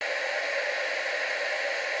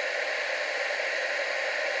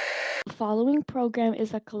following program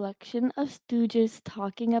is a collection of stooges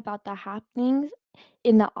talking about the happenings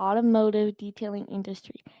in the automotive detailing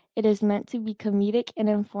industry. It is meant to be comedic and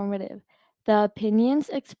informative. The opinions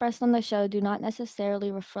expressed on the show do not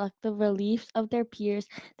necessarily reflect the beliefs of their peers,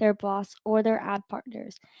 their boss, or their ad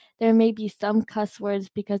partners. There may be some cuss words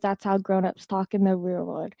because that's how grown-ups talk in the real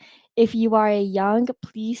world. If you are a young,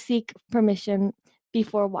 please seek permission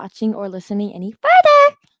before watching or listening any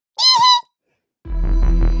further.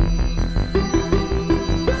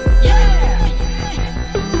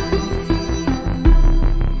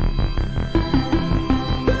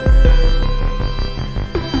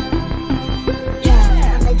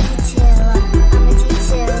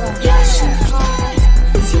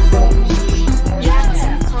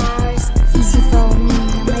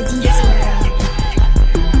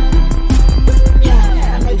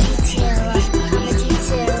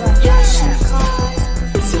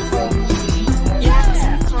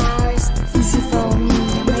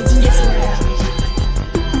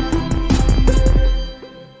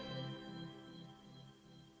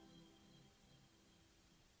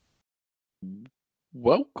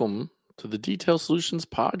 Welcome to the Detail Solutions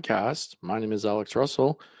podcast. My name is Alex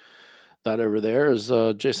Russell. That over there is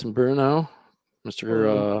Jason Bruno,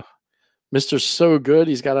 Mr. So Good.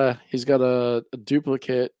 He's got a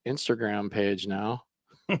duplicate Instagram page now.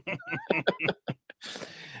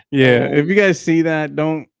 Yeah, if you guys see that,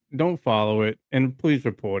 don't follow it, and please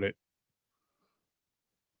report it.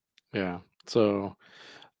 Yeah. So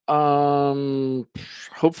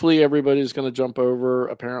hopefully everybody's going to jump over.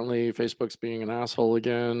 Apparently Facebook's being an asshole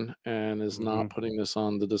again and is not putting this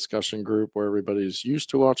on the discussion group where everybody's used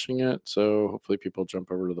to watching it. So hopefully people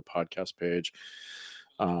jump over to the podcast page,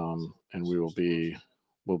 and we'll be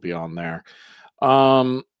on there.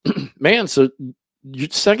 Man, so your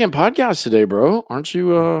second podcast today, bro. Aren't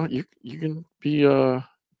you you can be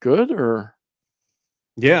good or?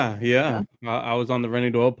 Yeah. I was on the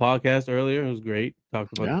Running Doyle podcast earlier. It was great.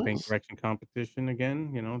 Talked about the paint correction competition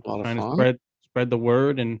again. Just trying to spread the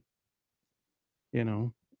word and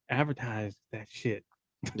advertise that shit.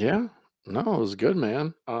 Yeah, no, it was good,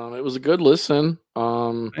 man. It was a good listen.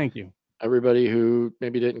 Thank you, everybody who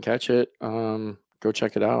maybe didn't catch it. Go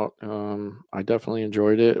check it out. I definitely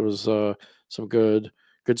enjoyed it. It was some good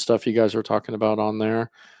stuff you guys were talking about on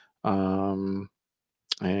there. And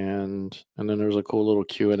then there was a cool little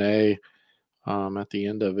Q&A at the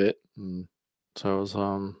end of it. And so it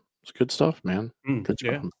was good stuff, man. Good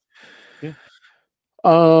job. Yeah.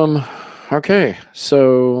 Okay,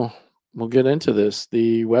 so we'll get into this.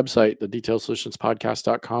 The website, the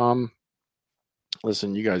detailsolutionspodcast.com.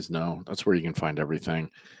 Listen, you guys know that's where you can find everything.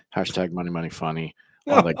 #money money funny.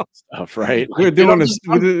 All that good stuff, right? We're doing a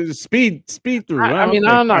speed through. I mean,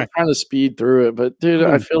 I'm not trying to speed through it, but dude,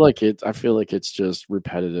 I feel like it's just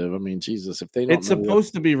repetitive. I mean, Jesus, if they don't, it's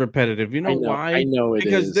supposed to be repetitive. You know why? I know it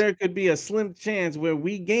because is. There could be a slim chance where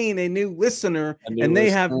we gain a new listener, and they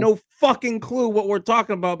have no fucking clue what we're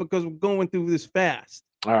talking about because we're going through this fast.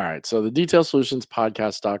 All right, so the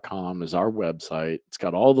detailsolutionspodcast.com is our website. It's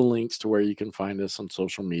got all the links to where you can find us on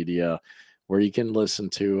social media, where you can listen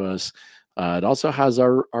to us. It also has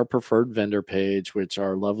our preferred vendor page, which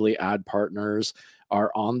our lovely ad partners are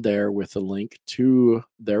on there with a link to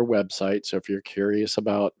their website. So if you're curious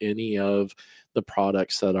about any of the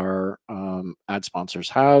products that our ad sponsors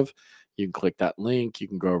have, you can click that link. You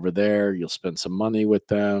can go over there. You'll spend some money with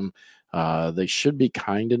them. They should be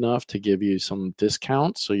kind enough to give you some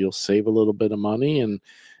discounts, so you'll save a little bit of money, and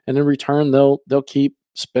in return, they'll keep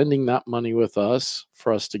spending that money with us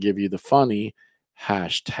for us to give you the funny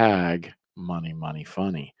 #money money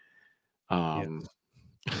funny. And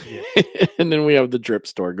then we have the drip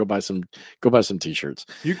store. Go buy some t-shirts.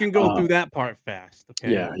 You can go through that part fast.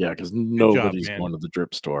 Okay. Yeah, because nobody's going to the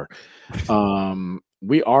drip store.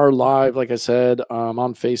 We are live, like I said,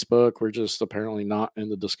 on Facebook. We're just apparently not in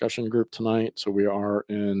the discussion group tonight, so we are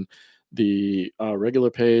in the regular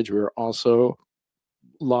page. We're also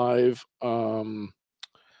live on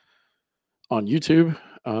YouTube.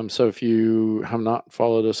 So if you have not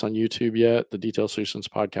followed us on YouTube yet, the Detail Solutions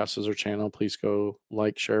Podcast is our channel. Please go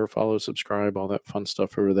like, share, follow, subscribe, all that fun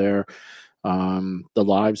stuff over there. The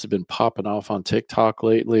lives have been popping off on TikTok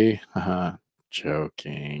lately.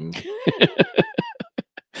 Joking.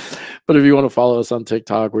 But if you want to follow us on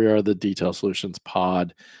TikTok, we are the Detail Solutions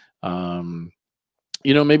Pod.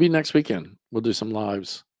 Maybe next weekend we'll do some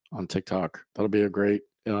lives on TikTok. That'll be a great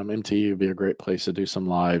MT would be a great place to do some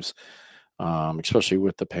lives. Especially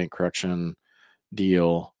with the paint correction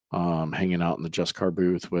deal, hanging out in the Just Car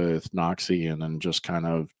booth with Noxie, and then just kind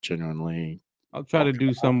of genuinely. I'll try to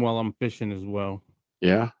do some while I'm fishing as well.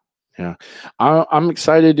 Yeah. Yeah. I'm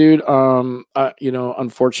excited, dude.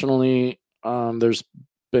 Unfortunately, there's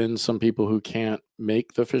been some people who can't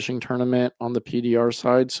make the fishing tournament on the PDR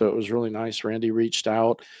side, so it was really nice. Randy reached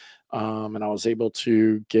out, and I was able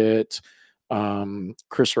to get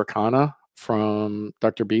Chris Rakana from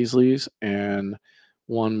Dr. Beasley's and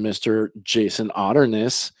one Mr. Jason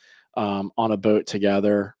Otterness on a boat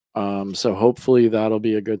together. So hopefully that'll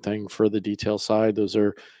be a good thing for the detail side. Those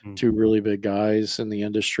are two really big guys in the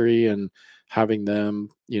industry, and having them,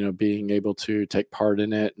 being able to take part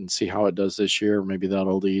in it and see how it does this year, maybe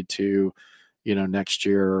that'll lead to, next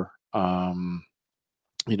year,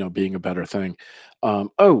 being a better thing.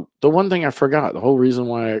 The one thing I forgot, the whole reason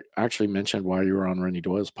why I actually mentioned why you were on Rennie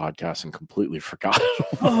Doyle's podcast and completely forgot.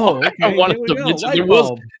 Oh, okay. I wanted to mention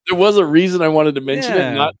there was a reason I wanted to mention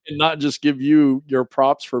it, and not just give you your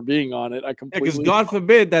props for being on it. I completely, because God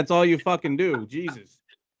forbid that's all you fucking do. Jesus.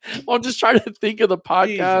 Well, I'm just trying to think of the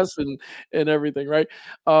podcast and everything, right?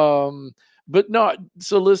 But no,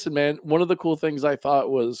 so listen, man, one of the cool things I thought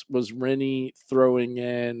was Rennie throwing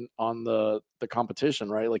in on the competition,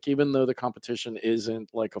 right? Like, even though the competition isn't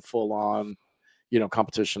like a full on,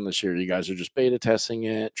 competition this year, you guys are just beta testing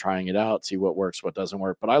it, trying it out, see what works, what doesn't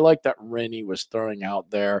work. But I like that Rennie was throwing out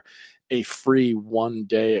there a free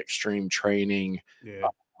 1-day extreme training,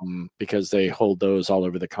 because they hold those all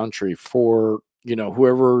over the country for,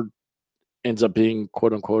 whoever ends up being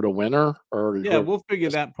quote unquote a winner. Or we'll figure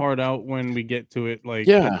that part out when we get to it. Like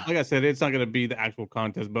I said, it's not going to be the actual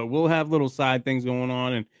contest, but we'll have little side things going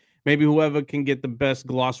on, and maybe whoever can get the best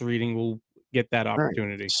gloss reading will get that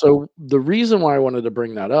opportunity. Right. So the reason why I wanted to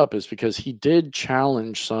bring that up is because he did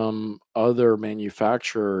challenge some other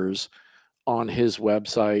manufacturers on his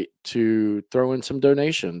website to throw in some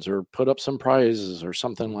donations or put up some prizes or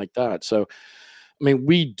something like that. So, I mean,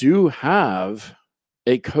 we do have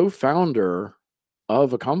a co-founder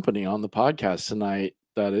of a company on the podcast tonight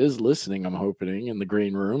that is listening, I'm hoping, in the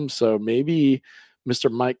green room. So maybe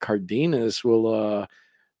Mr. Mike Cardenas will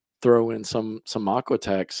throw in some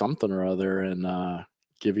Aquatech something or other, and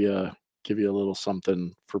give you a little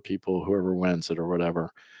something for people, whoever wins it or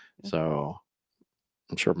whatever. So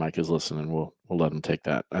I'm sure Mike is listening. We'll let him take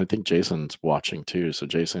that. I think Jason's watching too. So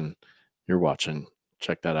Jason, you're watching.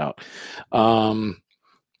 Check that out. All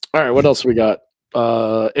right, what else we got?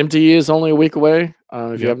 MTE is only a week away.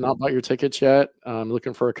 If you have not bought your tickets yet, I'm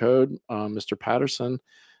looking for a code. Mr. Patterson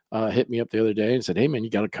hit me up the other day and said, "Hey man, you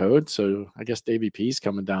got a code?" So I guess Davey P's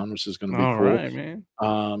coming down, which is going to be cool. Right, man.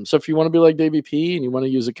 So if you want to be like Davey P and you want to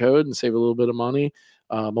use a code and save a little bit of money,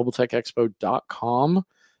 mobiletechexpo.com.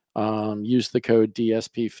 Use the code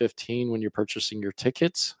DSP15 when you're purchasing your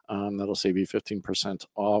tickets. That'll save you 15%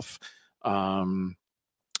 off.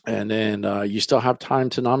 And then you still have time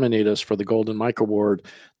to nominate us for the Golden Mike Award.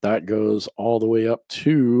 That goes all the way up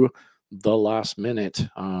to the last minute.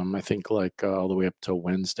 I think like all the way up to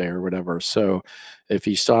Wednesday or whatever. So if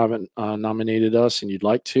you still haven't nominated us and you'd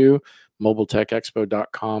like to,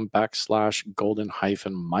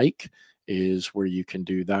 mobiletechexpo.com/golden-mike is where you can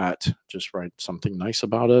do that. Just write something nice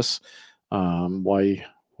about us, why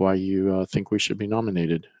you think we should be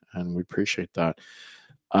nominated, and we appreciate that.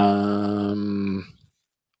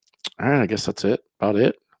 All right, I guess that's it. About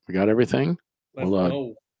it. We got everything.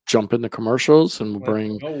 We'll jump into commercials, and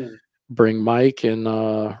we'll bring Mike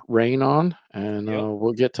and Rain on, and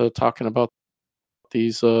we'll get to talking about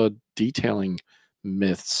these detailing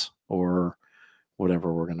myths or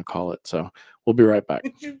whatever we're going to call it. So we'll be right back.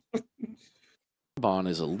 Autobahn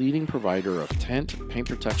is a leading provider of tint, paint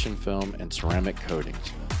protection film, and ceramic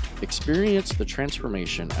coatings. Experience the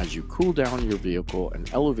transformation as you cool down your vehicle and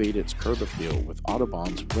elevate its curb appeal with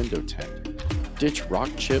Autobahn's window tint. Ditch rock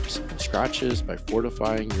chips and scratches by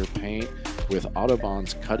fortifying your paint with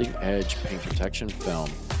Autobahn's cutting-edge paint protection film.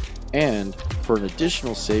 And for an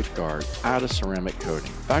additional safeguard, add a ceramic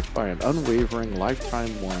coating. Backed by an unwavering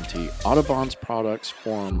lifetime warranty, Autobahn's products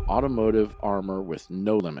form automotive armor with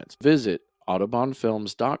no limits. Visit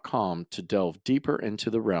AutobahnFilms.com to delve deeper into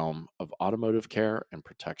the realm of automotive care and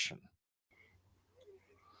protection.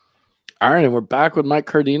 All right, and we're back with Mike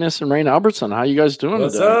Cardenas and Rain Albertson. How you guys doing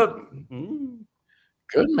What's today? up?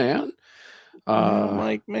 Good, man.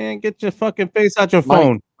 Mike, man, get your fucking face out your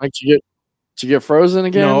phone. Mike, did you get frozen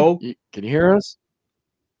again? No. Can you hear us?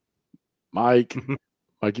 Mike.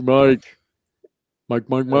 Mike.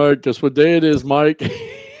 Guess what day it is, Mike?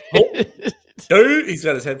 Dude, he's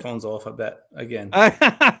got his headphones off, I bet, again.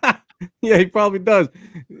 Yeah, he probably does.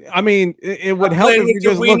 I mean, it would help if you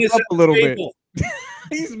just looked up a little bit.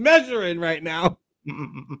 He's measuring right now.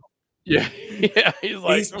 Yeah, yeah. He's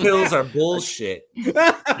like, These pills are bullshit.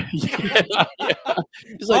 yeah.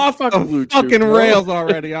 He's like, off fuck the Bluetooth, fucking bro. rails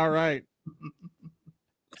already. All right.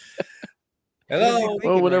 Hello,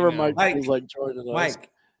 Well, whenever right now? Mike feels like joining us. Mike,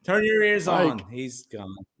 turn your ears Mike. on. He's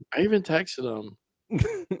gone. I even texted him.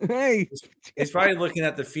 Hey, He's probably looking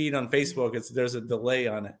at the feed on Facebook. There's a delay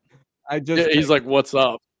on it. I just He's like, "What's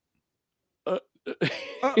up?" I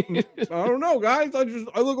don't know, guys. I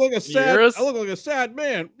look like a sad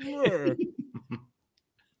man.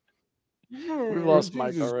 We've lost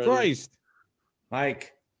Mike Jesus already. Christ.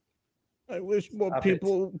 Mike, I wish more Stop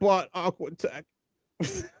people bought Aquatech.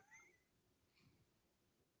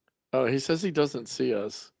 Oh, he says he doesn't see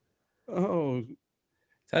us. Oh,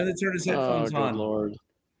 time to turn his headphones Good on. Lord.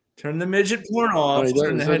 Turn the midget porn off. No,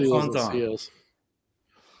 Turn the headphones on. See us.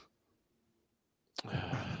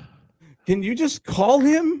 can you just call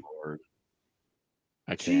him? Lord.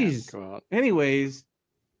 I can't Jeez. go out. Anyways,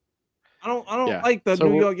 I don't Yeah. like the So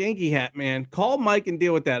New we're- York Yankee hat, man. Call Mike and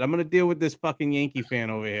deal with that. I'm gonna deal with this fucking Yankee fan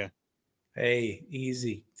over here. Hey,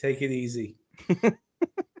 easy. Take it easy.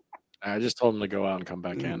 I just told him to go out and come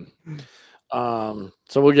back in. So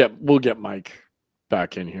we'll get Mike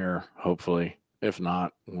back in here, hopefully. If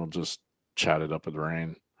not, we'll just chat it up with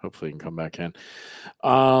Rain. Hopefully he can come back in.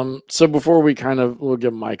 So before we'll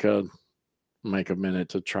give Mike a minute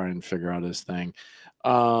to try and figure out his thing.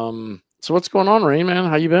 So what's going on, Rain, man?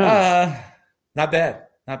 How you been? Not bad.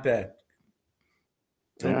 Not bad.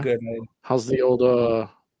 Doing Yeah. good, man. How's the old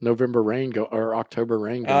November rain go or October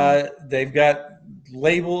rain going? They've got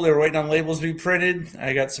label. They're waiting on labels to be printed.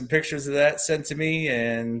 I got some pictures of that sent to me,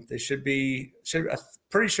 and they I'm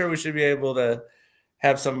pretty sure we should be able to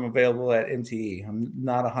have some available at MTE. I'm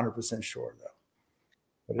not 100% sure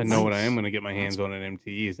though. I know what I am going to get my hands on at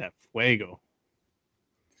MTE is that Fuego.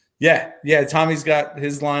 Yeah. Tommy's got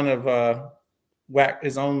his line of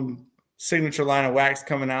his own signature line of wax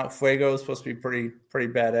coming out. Fuego is supposed to be pretty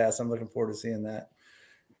badass. I'm looking forward to seeing that.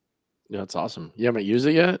 Yeah, that's awesome. You haven't used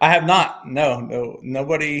it yet? I have not. No,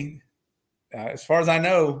 nobody. As far as I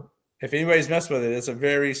know, if anybody's messed with it, it's a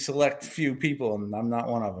very select few people, and I'm not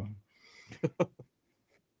one of them.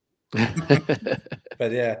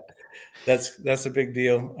 But yeah, that's a big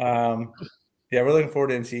deal. Yeah, we're looking forward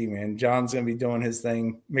to MTE, man. John's gonna be doing his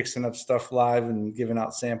thing, mixing up stuff live and giving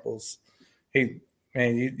out samples.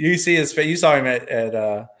 You see his face. You saw him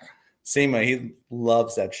at SEMA. He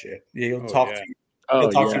loves that shit. He'll talk to you. He'll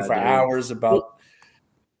talk to you for hours about.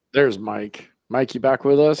 There's Mike. Mike, you back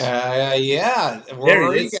with us? Yeah.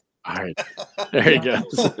 There he is. All right. There he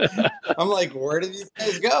goes. I'm like, where did these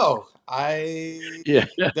guys go? I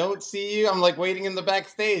don't see you. I'm like waiting in the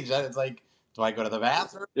backstage. It's like, do I go to the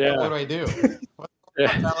bathroom? Yeah. What do I do?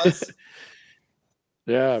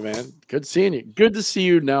 Yeah, man. Good seeing you. Good to see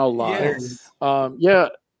you now live. Yes.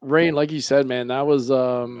 Rain, like you said, man, that was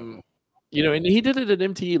and he did it at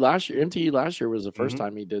MTE last year. MTE last year was the first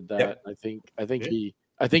time he did that. Yep. I think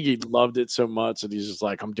he loved it so much that he's just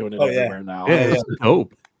like, I'm doing it everywhere now. Yeah, it's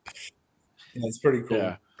dope. Yeah, it's pretty cool.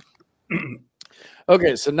 Yeah.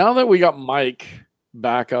 Okay, so now that we got Mike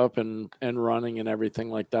back up and running and everything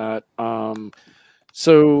like that,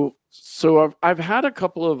 so I've had a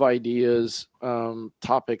couple of ideas,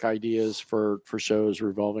 topic ideas for shows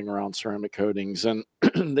revolving around ceramic coatings, and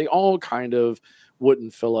they all kind of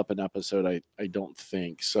wouldn't fill up an episode, I don't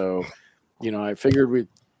think. So, I figured we'd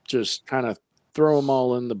just kind of throw them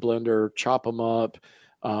all in the blender, chop them up.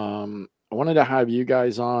 I wanted to have you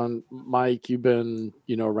guys on. Mike, you've been,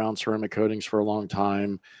 around ceramic coatings for a long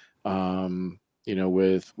time,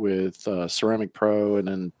 with Ceramic Pro and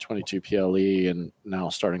then 22 PLE and now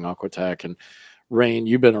starting Aquatech. And Rain,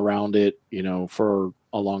 you've been around it, for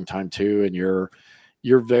a long time too. And you're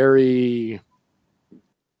very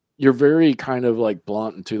kind of like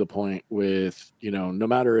blunt and to the point with, no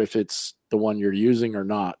matter if it's the one you're using or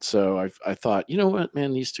not. So I thought, you know what,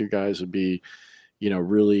 man, these two guys would be,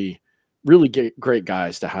 really great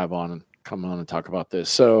guys to have on, come on and talk about this.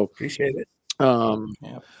 So appreciate it.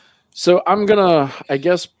 So I'm gonna, I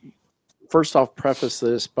guess, first off, preface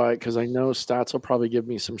this because I know Stats will probably give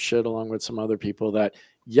me some shit along with some other people that,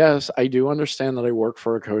 yes, I do understand that I work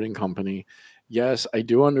for a coating company. Yes, I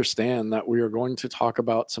do understand that we are going to talk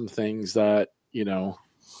about some things that,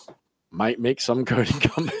 might make some coating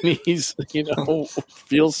companies,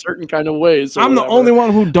 feel certain kind of ways. I'm the only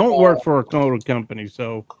one who don't work for a coating company,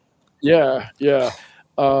 so yeah.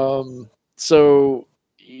 So,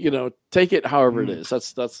 take it however it is.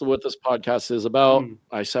 That's what this podcast is about.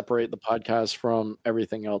 I separate the podcast from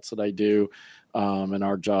everything else that I do. And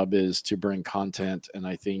our job is to bring content. And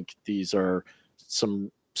I think these are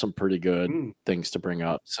some pretty good things to bring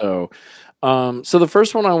up. So so the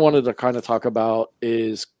first one I wanted to kind of talk about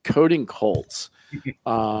is coding cults.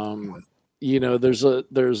 There's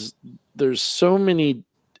so many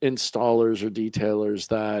installers or detailers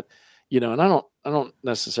that, and I don't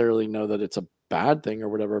necessarily know that it's a bad thing or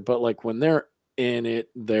whatever, but like when they're in it,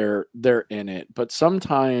 they're in it. But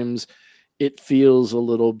sometimes it feels a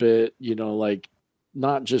little bit, like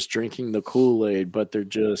not just drinking the Kool-Aid, but they're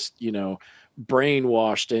just,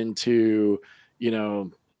 brainwashed into,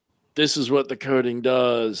 this is what the coding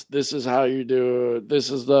does. This is how you do it. This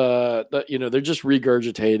is they're just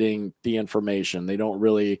regurgitating the information. They don't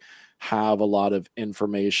really have a lot of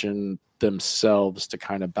information themselves to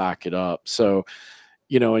kind of back it up. So,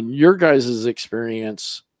 in your guys'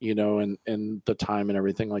 experience, and the time and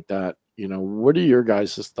everything like that, what are your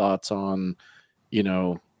guys' thoughts on,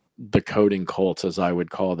 the coding cults, as I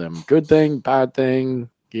would call them? Good thing, bad thing?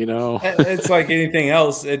 It's like anything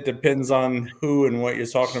else. It depends on who and what you're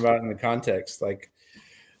talking about in the context. Like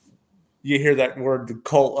you hear that word, the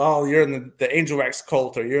cult. Oh, you're in the Angel Wax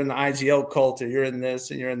cult, or you're in the IGL cult, or you're in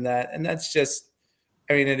this and you're in that. And that's just,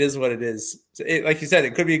 it is what it is. Like you said,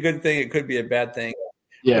 it could be a good thing. It could be a bad thing.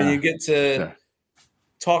 Yeah. When you get to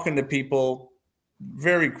talking to people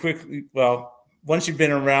very quickly, well, once you've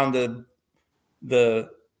been around the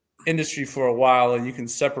industry for a while, and you can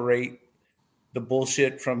separate the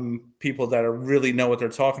bullshit from people that really know what they're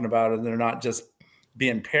talking about, and they're not just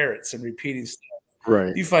being parrots and repeating stuff.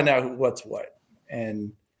 Right. You find out what's what.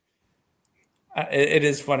 And it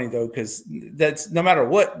is funny though, because that's no matter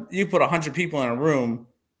what, you put 100 people in a room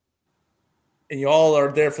and you all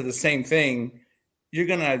are there for the same thing, you're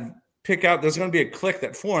going to pick out, there's going to be a clique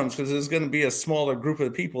that forms, because there's going to be a smaller group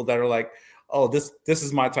of people that are like, oh, this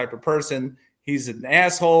is my type of person. He's an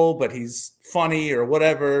asshole, but he's funny or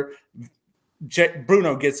whatever.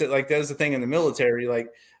 Bruno gets it. Like there's a thing in the military, like,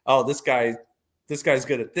 oh, this guy's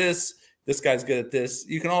good at this. This guy's good at this.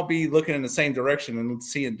 You can all be looking in the same direction and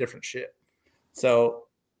seeing different shit. So,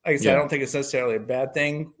 like I said, I don't think it's necessarily a bad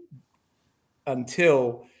thing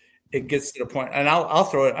until it gets to the point. And I'll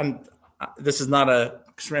throw it. This is not a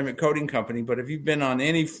ceramic coating company, but if you've been on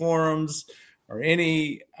any forums or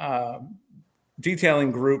any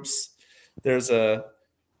detailing groups, there's a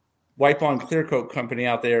wipe on clear coat company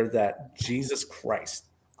out there that, Jesus Christ,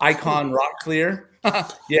 Icon Rock Clear.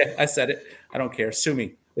 Yeah, I said it. I don't care. Sue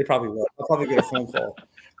me. They probably will. I'll probably get a phone call.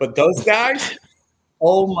 But those guys,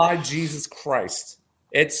 oh my Jesus Christ.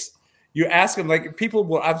 You ask them, like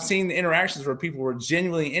I've seen interactions where people were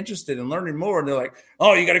genuinely interested in learning more. And they're like,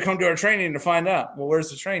 oh, you got to come to our training to find out. Well, where's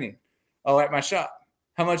the training? Oh, at my shop.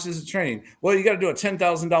 How much is the training? Well, you got to do a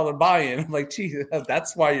 $10,000 buy-in. I'm like, gee,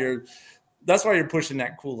 that's why you're pushing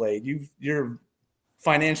that Kool-Aid. You're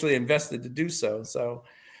financially invested to do so. So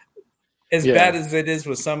as bad as it is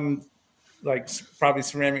with some, like probably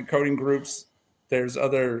ceramic coating groups, there's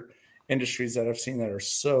other industries that I've seen that are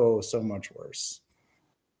so much worse.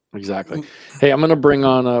 Exactly. Hey, I'm going to bring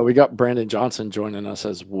on, we got Brandon Johnson joining us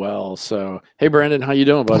as well. So, hey, Brandon, how you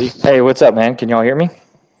doing, buddy? Hey, what's up, man? Can y'all hear me?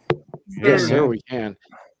 Yes, sir, we can.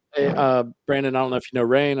 Hey, Brandon, I don't know if you know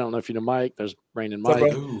Rain. I don't know if you know Mike. There's Rain and Mike.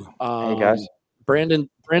 Hey, guys.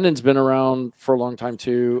 Brandon's been around for a long time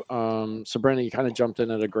too. So Brandon, you kind of jumped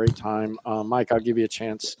in at a great time. Mike, I'll give you a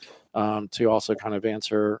chance to also kind of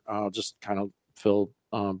answer. I'll just kind of fill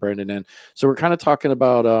Brandon in. So we're kind of talking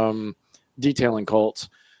about detailing cults.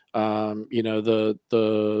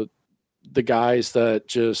 The guys that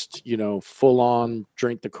just, full on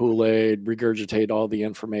drink the Kool-Aid, regurgitate all the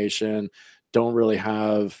information, don't really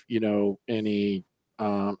have, any,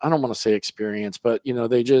 I don't want to say experience, but,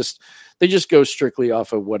 they just go strictly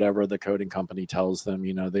off of whatever the coding company tells them.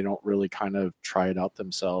 They don't really kind of try it out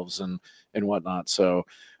themselves and whatnot. So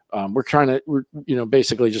we're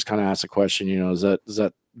basically just kind of ask the question, is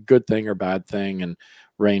that good thing or bad thing? And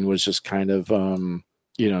Rain was just kind of,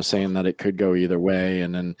 saying that it could go either way.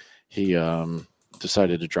 And then he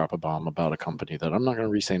decided to drop a bomb about a company that I'm not going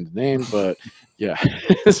to re-say the name, but yeah.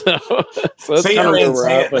 so that's kind of where we're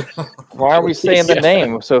at. But why are we saying the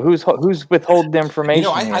name? So who's withholding the information?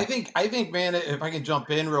 I think, man, if I can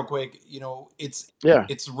jump in real quick, it's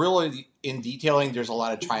really in detailing. There's a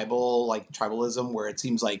lot of tribalism where it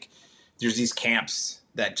seems like there's these camps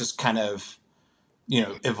that just kind of,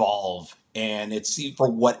 evolve, and it's for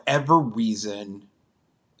whatever reason.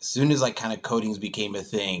 As soon as kind of coatings became a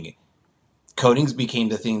thing, coatings became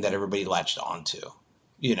the thing that everybody latched onto.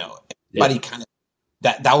 Everybody kind of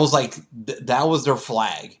that was that was their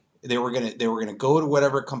flag. They were gonna go to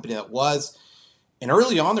whatever company that was. And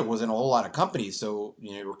early on, there wasn't a whole lot of companies, so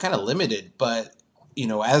we're kind of limited. But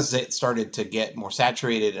as it started to get more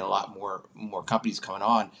saturated and a lot more companies coming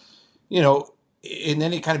on, and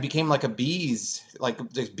then it kind of became like bees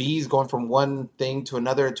going from one thing to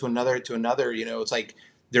another, to another, to another. It's like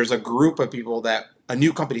there's a group of people that a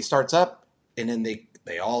new company starts up, and then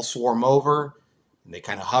they all swarm over, and they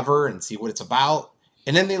kind of hover and see what it's about.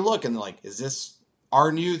 And then they look and they're like, is this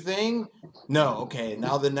our new thing? No. Okay.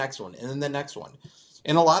 Now the next one, and then the next one.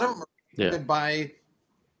 And a lot of them are affected by,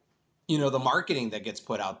 the marketing that gets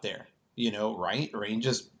put out there, right? Rain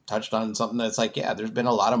just touched on something that's like, yeah, there's been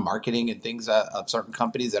a lot of marketing and things of certain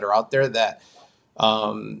companies that are out there that,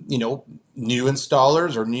 new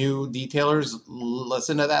installers or new detailers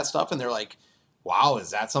listen to that stuff and they're like, wow, is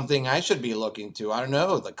that something I should be looking to? I don't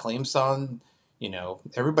know. The claims sound,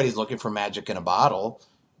 everybody's looking for magic in a bottle,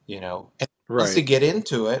 and once they get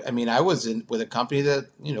into it, I mean, I was in with a company that,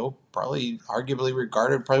 probably arguably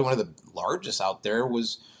regarded probably one of the largest out there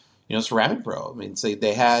was, Ceramic Pro. I mean,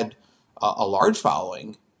 they had a large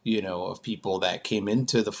following, of people that came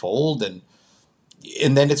into the fold, and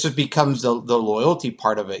then it just becomes the loyalty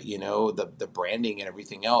part of it, the branding and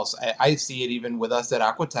everything else. I see it even with us at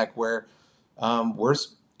Aquatech, where we're,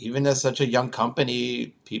 even as such a young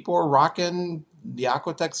company, people are rocking the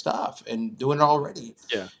Aquatech stuff and doing it already.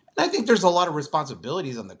 Yeah. And I think there's a lot of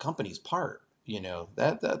responsibilities on the company's part,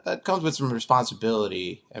 that comes with some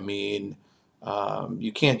responsibility. I mean,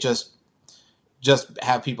 you can't just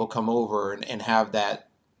have people come over and have that.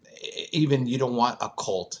 Even you don't want a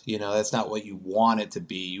cult, that's not what you want it to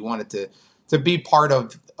be. You want it to be part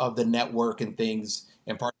of the network and things,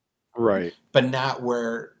 and part, right, but not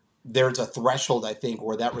where there's a threshold, I think,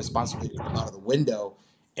 where that responsibility comes out of the window,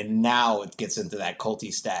 and now it gets into that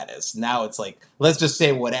culty status. Now it's like, let's just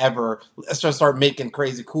say whatever, let's just start making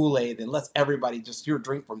crazy Kool-Aid, and let's everybody just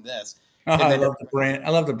drink from this. And I love the brand.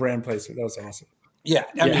 I love the brand placement. That was awesome. Yeah,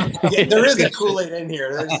 I mean, there is a Kool-Aid in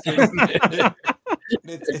here.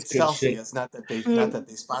 It's Celsius, not that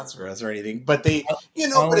they sponsor us or anything, but they, but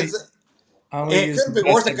it could be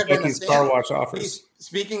worse. It could be a Star Watch offers.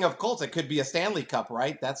 Speaking of Colts, it could be a Stanley Cup,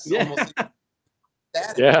 right? That's almost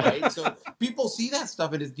that, right? So people see that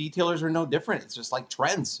stuff, and as detailers are no different. It's just like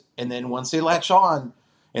trends, and then once they latch on,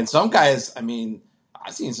 and some guys, I mean,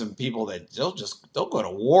 I've seen some people that they'll go to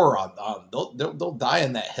war on they'll die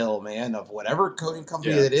on that hill, man, of whatever coating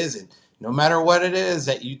company it is, and no matter what it is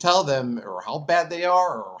that you tell them, or how bad they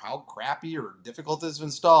are, or how crappy or difficult it is to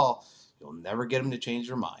install, you'll never get them to change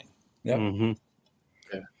their mind. Yeah. Mm-hmm.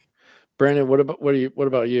 Yeah. Brandon, what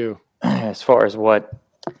about you? As far as what?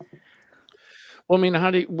 Well, I mean,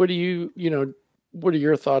 what are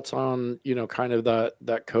your thoughts on, kind of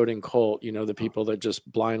that coding cult, the people that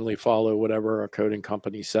just blindly follow whatever a coding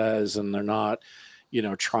company says, and they're not,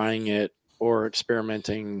 trying it or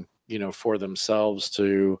experimenting, for themselves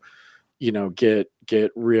to,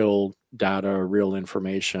 get real data, real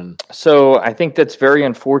information. So I think that's very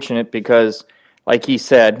unfortunate because, like he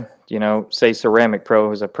said, say Ceramic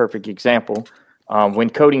Pro is a perfect example.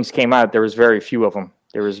 When coatings came out, there was very few of them.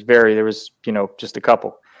 There was just a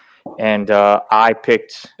couple. And I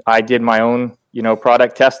did my own,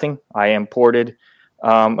 product testing. I imported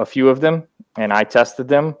a few of them and I tested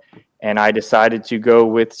them, and I decided to go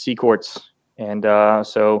with C-Quartz. And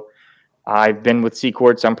so I've been with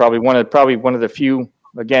C-Quartz. I'm probably one of the few,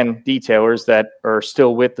 again, detailers that are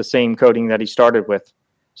still with the same coating that he started with.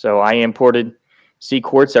 So I imported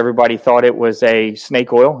C-Quartz. Everybody thought it was a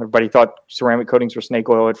snake oil. Everybody thought ceramic coatings were snake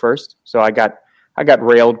oil at first. So I got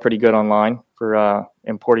railed pretty good online for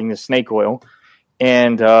importing the snake oil,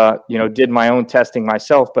 and did my own testing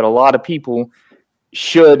myself. But a lot of people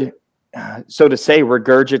should, so to say,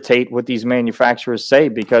 regurgitate what these manufacturers say,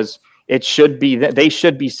 because it should be that they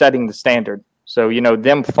should be setting the standard. So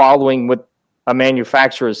them following what a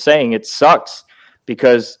manufacturer is saying, it sucks,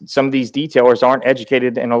 because some of these detailers aren't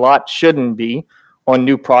educated, and a lot shouldn't be, on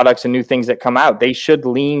new products and new things that come out. They should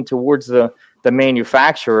lean towards the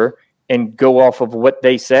manufacturer and go off of what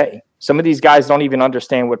they say. Some of these guys don't even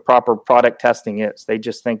understand what proper product testing is. They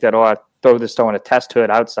just think that, I throw this on a test hood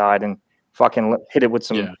outside and fucking hit it with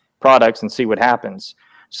some products and see what happens.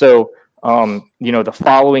 So, the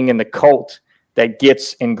following and the cult that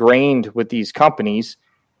gets ingrained with these companies,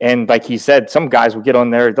 and like he said, some guys will get on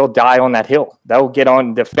there, they'll die on that hill. They'll get on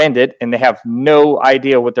and defend it, and they have no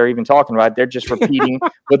idea what they're even talking about. They're just repeating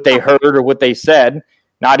what they heard or what they said,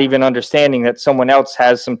 not even understanding that someone else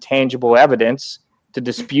has some tangible evidence to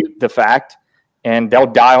dispute the fact, and they'll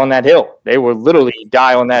die on that hill. They will literally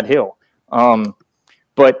die on that hill.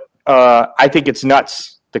 But I think it's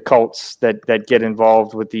nuts, the cults that get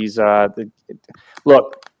involved with these.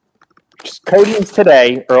 Look, coatings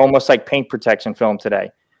today are almost like paint protection film today.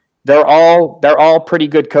 they're all pretty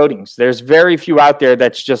good coatings. There's very few out there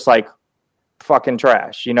that's just like fucking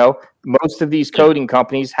trash. Most of these coating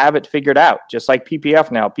companies have it figured out, just like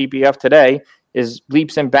PPF now. PPF today is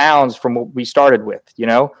leaps and bounds from what we started with,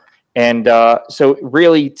 and so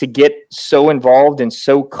really to get so involved and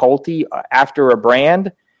so culty after a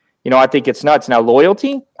brand, I think it's nuts. Now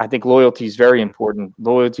I think loyalty is very important.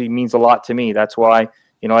 Loyalty means a lot to me. That's why,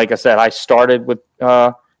 like I said, I started with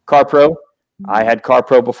CarPro. I had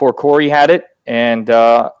CarPro before Corey had it, and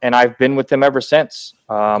I've been with them ever since.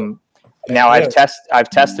 Now I've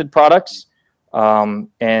tested products,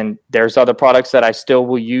 and there's other products that I still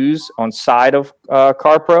will use on side of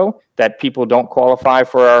CarPro that people don't qualify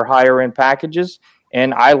for our higher end packages.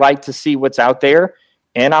 And I like to see what's out there,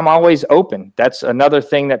 and I'm always open. That's another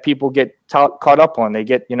thing that people get caught up on. They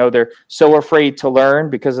get, they're so afraid to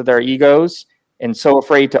learn because of their egos, and so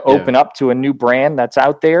afraid to open up to a new brand that's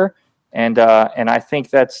out there. And I think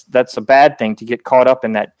that's a bad thing, to get caught up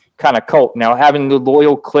in that kind of cult. Now, having the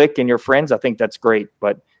loyal clique and your friends, I think that's great.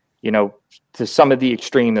 But, to some of the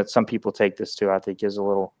extreme that some people take this to, I think is a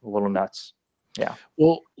little nuts. Yeah.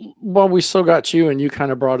 Well, we still got you, and you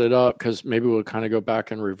kind of brought it up because maybe we'll kind of go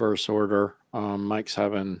back in reverse order. Mike's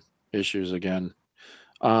having issues again.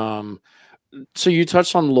 So you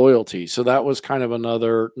touched on loyalty. So that was kind of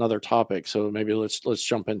another topic. So maybe let's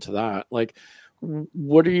jump into that. Like,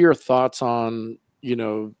 what are your thoughts on,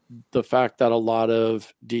 the fact that a lot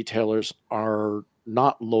of detailers are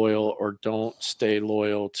not loyal or don't stay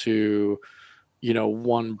loyal to,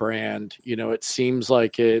 one brand? It seems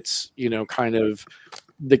like it's, kind of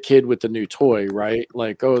the kid with the new toy, right?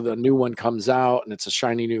 Like, oh, the new one comes out and it's a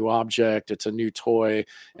shiny new object. It's a new toy.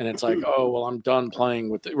 And it's like, oh, well, I'm done playing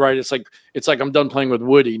with it. Right. It's like, I'm done playing with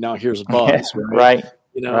Woody. Now here's Buzz. Right.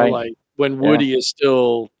 Right. Like when Woody is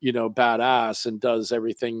still, badass and does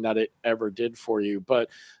everything that it ever did for you. But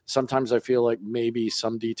sometimes I feel like maybe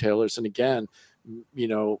some detailers, and again,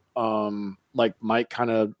 like Mike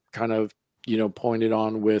kind of, pointed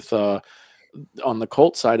on with, on the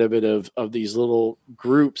cult side of it, of these little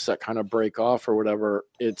groups that kind of break off or whatever,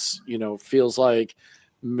 it's, feels like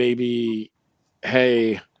maybe,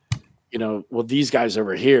 hey, well, these guys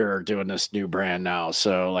over here are doing this new brand now,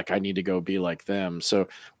 so like I need to go be like them. So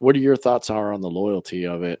what are your thoughts on the loyalty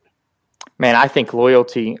of it? Man, I think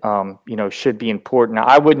loyalty, should be important.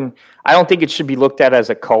 I don't think it should be looked at as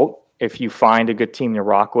a cult. If you find a good team to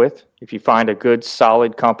rock with, if you find a good,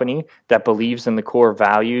 solid company that believes in the core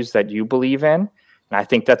values that you believe in. And I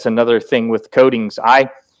think that's another thing with coatings.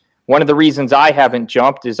 One of the reasons I haven't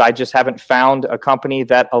jumped is I just haven't found a company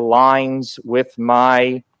that aligns with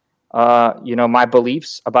my, my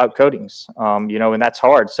beliefs about coatings. And that's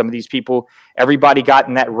hard. Some of these people, everybody got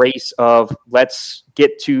in that race of let's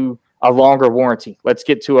get to a longer warranty. Let's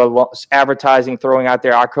get to advertising, throwing out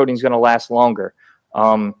there, our coating's going to last longer.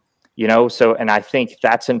 And I think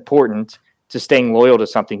that's important to staying loyal to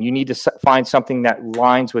something. You need to find something that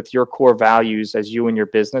aligns with your core values as you and your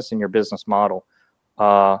business and your business model.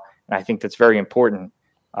 And I think that's very important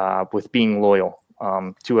with being loyal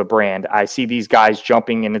to a brand. I see these guys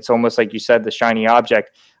jumping, and it's almost like you said, the shiny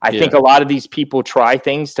object. I think a lot of these people try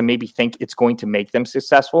things to maybe think it's going to make them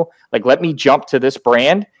successful. Like, let me jump to this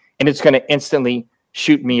brand and it's going to instantly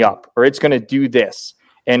shoot me up, or it's going to do this.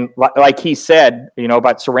 And like he said,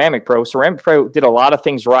 about Ceramic Pro did a lot of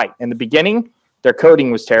things right. In the beginning, their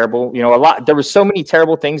coating was terrible. There were so many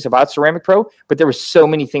terrible things about Ceramic Pro, but there were so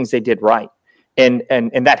many things they did right. And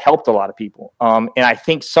that helped a lot of people. And I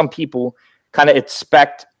think some people kind of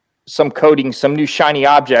expect some coating, some new shiny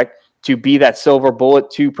object to be that silver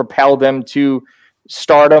bullet to propel them to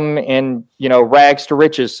stardom and, rags to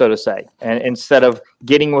riches, so to say, and instead of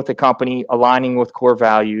getting with the company, aligning with core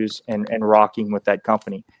values and rocking with that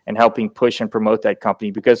company and helping push and promote that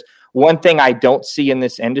company. Because one thing I don't see in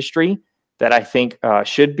this industry that I think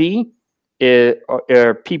should be is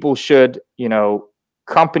people should,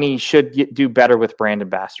 companies should do better with brand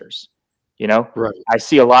ambassadors. Right. I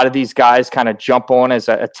see a lot of these guys kind of jump on as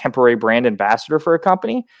a temporary brand ambassador for a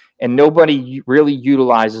company, and nobody really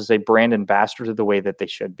utilizes a brand ambassador the way that they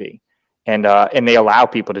should be. And they allow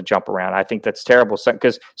people to jump around. I think that's terrible,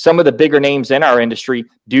 because some of the bigger names in our industry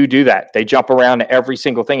do that. They jump around to every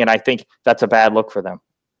single thing, and I think that's a bad look for them.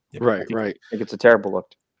 Right. I think it's a terrible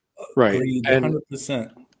look. Right. Agreed,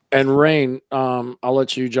 100%. And Rain, I'll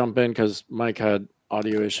let you jump in because Mike had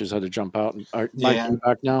audio issues, had to jump out. Mike, you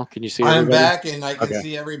back now? Can you see everybody? I'm back and I can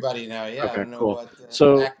see everybody now. Yeah, okay, I don't know cool. what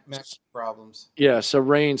So Mac problems. Yeah, so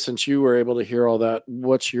Rain, since you were able to hear all that,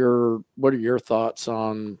 what are your thoughts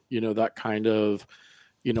on, that kind of,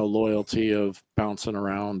 loyalty of bouncing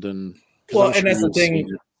around and and that's the thing.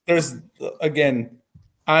 There's, again,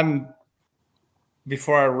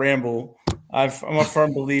 before I ramble, I'm a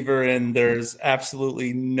firm believer in there's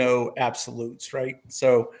absolutely no absolutes, right?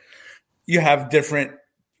 So you have different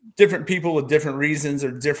people with different reasons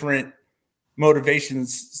or different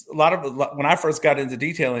motivations. When I first got into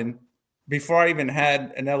detailing, before I even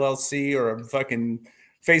had an LLC or a fucking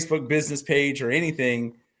Facebook business page or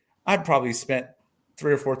anything, I'd probably spent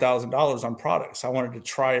 $3,000 or $4,000 on products. I wanted to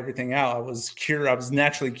try everything out. I was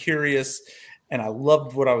naturally curious, and I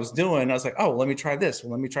loved what I was doing. I was like, oh, let me try this.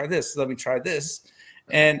 Well, let me try this. Let me try this.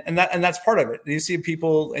 And that's part of it. You see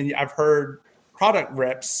people, and I've heard product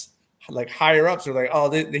reps, like higher ups, are like, oh,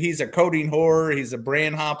 he's a coding whore. He's a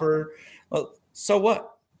brand hopper. Well, so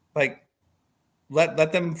what? Like,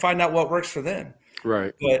 let them find out what works for them.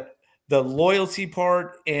 Right. But the loyalty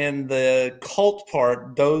part and the cult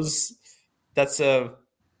part, that's a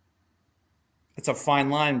fine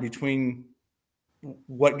line between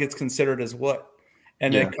what gets considered as what.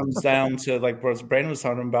 And it comes down to, like what Brandon was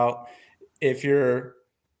talking about, it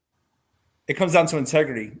comes down to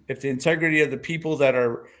integrity. If the integrity of the people that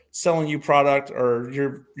are selling you product, or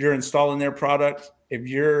you're installing their product, if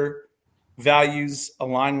your values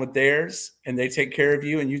align with theirs and they take care of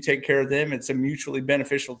you and you take care of them, it's a mutually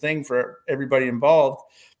beneficial thing for everybody involved.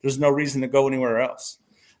 There's no reason to go anywhere else.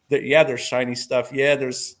 There's shiny stuff. Yeah,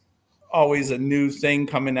 there's always a new thing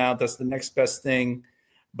coming out that's the next best thing.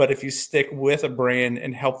 But if you stick with a brand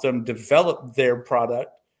and help them develop their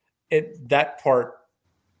product, that part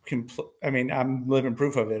I'm living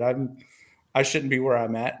proof of it. I shouldn't be where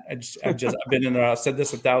I'm at. I've been in I've said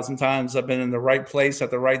this 1,000 times. I've been in the right place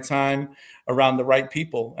at the right time around the right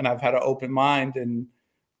people. And I've had an open mind and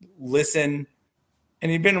listen.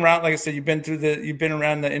 And you've been around, like I said, you've been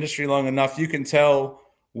around the industry long enough. You can tell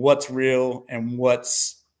what's real and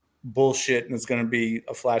what's bullshit, and it's going to be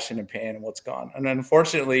a flash in the pan and what's gone. And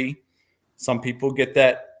unfortunately, some people get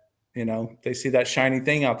that, they see that shiny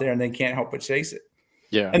thing out there and they can't help but chase it.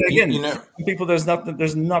 Yeah. And again, people, there's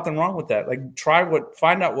nothing wrong with that. Like,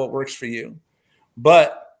 find out what works for you.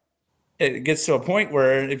 But it gets to a point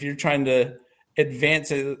where if you're trying to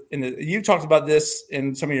advance it, you talked about this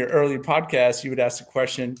in some of your early podcasts, you would ask the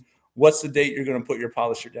question, what's the date you're going to put your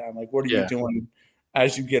polisher down? Like, what are you doing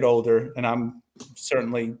as you get older? And I'm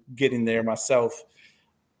certainly getting there myself.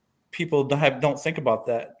 People don't think about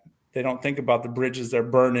that. They don't think about the bridges they're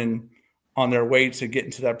burning on their way to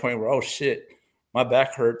getting to that point where, oh shit, my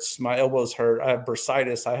back hurts, my elbows hurt, I have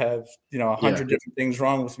bursitis, I have 100 different things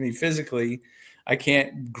wrong with me physically. I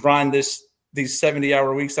can't grind these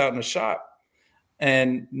 70-hour weeks out in the shop.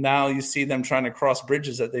 And now you see them trying to cross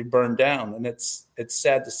bridges that they burned down, and it's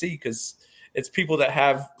sad to see, because it's people that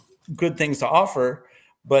have good things to offer,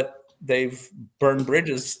 but they've burned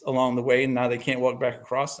bridges along the way, and now they can't walk back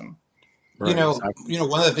across them. Right,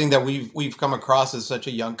 one of the things that we've come across as such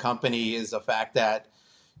a young company is the fact that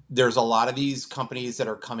there's a lot of these companies that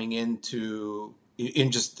are coming into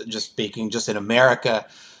just baking just in America.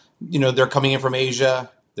 They're coming in from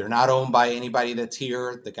Asia. They're not owned by anybody that's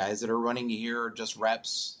here. The guys that are running here are just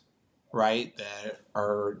reps, right? That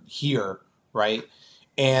are here, right?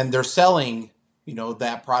 And they're selling,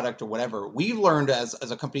 that product or whatever. We've learned as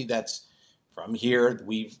a company that's from here,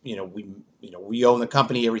 we own the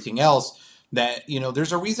company, everything else, that,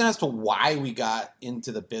 there's a reason as to why we got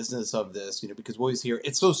into the business of this, because we always hear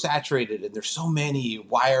it's so saturated and there's so many.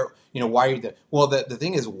 Why are you the, well, the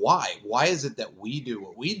thing is, why is it that we do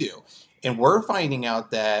what we do? And we're finding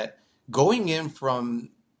out that going in from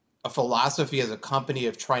a philosophy as a company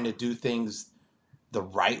of trying to do things the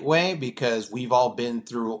right way, because we've all been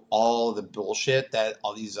through all the bullshit that a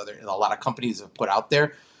lot of companies have put out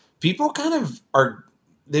there. People kind of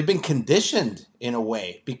they've been conditioned in a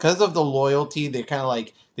way because of the loyalty. They kind of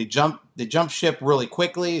like, they jump ship really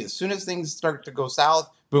quickly. As soon as things start to go south,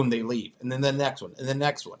 boom, they leave. And then the next one and the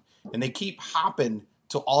next one. And they keep hopping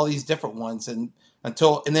to all these different ones. And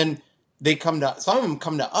then some of them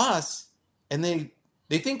come to us, and they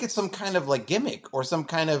think it's some kind of like gimmick or some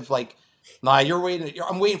kind of like, nah,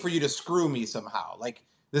 I'm waiting for you to screw me somehow. Like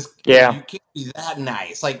this, you can't be that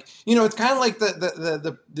nice. Like, it's kind of like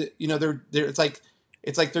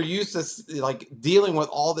it's like they're used to like dealing with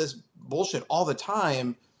all this bullshit all the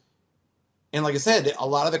time. And like I said, a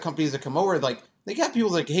lot of the companies that come over, like, they got people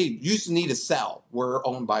like, hey, you just need to sell. We're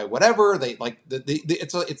owned by whatever. They like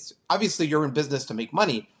it's obviously you're in business to make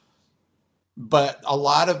money. But a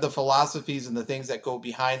lot of the philosophies and the things that go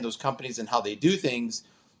behind those companies and how they do things,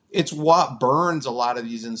 it's what burns a lot of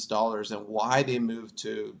these installers and why they move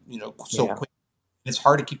to, quick. It's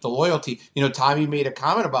hard to keep the loyalty. Tommy made a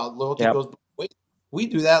comment about loyalty goes both ways. We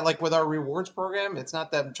do that like with our rewards program. It's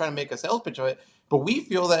not that I'm trying to make a sales pitch of it, but we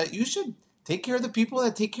feel that you should take care of the people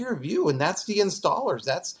that take care of you, and that's the installers.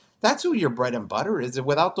 That's who your bread and butter is. And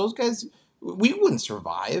without those guys, we wouldn't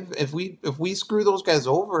survive. If we screw those guys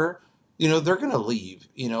over, they're going to leave.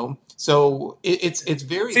 So it's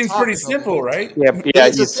very seems tough. pretty simple, right? Yeah,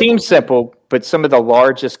 it seems simple, but some of the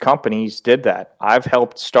largest companies did that. I've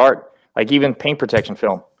helped start, like even paint protection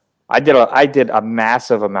film. I did a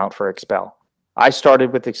massive amount for Expel. I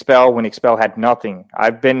started with Expel when Expel had nothing.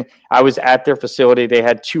 I was at their facility. They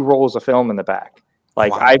had 2 rolls of film in the back.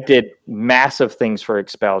 Like, wow. I did massive things for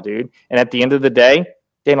Expel, dude. And at the end of the day,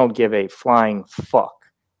 they don't give a flying fuck.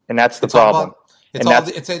 And that's the problem.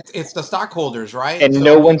 It's the stockholders, right? And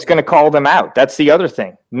no one's going to call them out. That's the other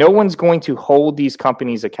thing. No one's going to hold these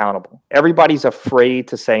companies accountable. Everybody's afraid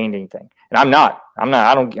to say anything. And I'm not.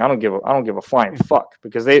 I don't give a flying fuck,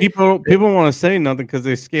 because people want to say nothing because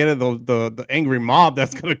they're scared of the angry mob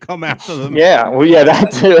that's going to come after them. Yeah, well, yeah,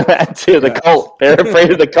 that too. The cult. They're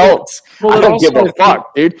afraid of the cults. Well, I don't give a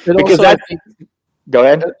fuck, dude. Because go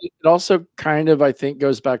ahead. It also kind of, I think,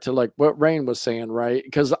 goes back to like what Rain was saying, right?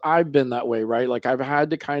 Because I've been that way, right? Like, I've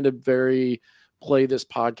had to kind of play this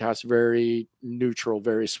podcast very neutral,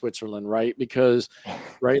 very Switzerland, right? Because,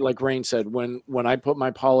 right, like Rain said, when I put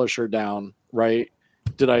my polisher down, right,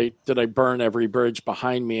 did I burn every bridge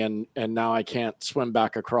behind me, and now I can't swim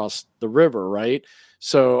back across the river, right?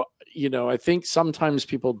 So, I think sometimes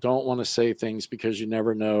people don't want to say things because you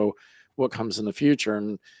never know what comes in the future.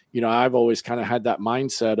 And, I've always kind of had that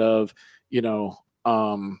mindset of,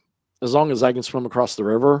 as long as I can swim across the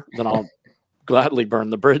river, then I'll gladly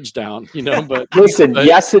burn the bridge down, but listen,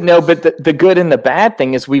 yes and no, but the good and the bad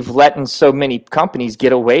thing is we've let so many companies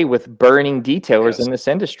get away with burning detailers in this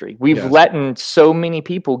industry. We've let so many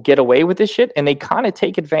people get away with this shit, and they kind of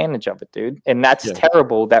take advantage of it, dude. And that's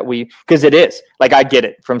terrible because it is. Like, I get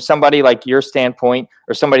it from somebody like your standpoint,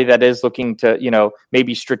 or somebody that is looking to,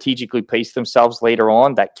 maybe strategically place themselves later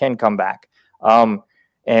on, that can come back.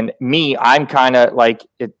 And me, I'm kind of like,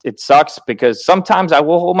 it sucks because sometimes I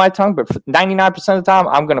will hold my tongue, but 99% of the time,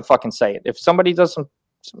 I'm going to fucking say it. If somebody does some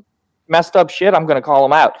messed up shit, I'm going to call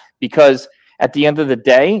them out, because at the end of the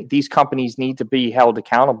day, these companies need to be held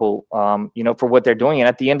accountable, for what they're doing. And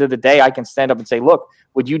at the end of the day, I can stand up and say, look,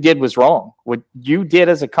 what you did was wrong. What you did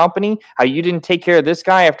as a company, how you didn't take care of this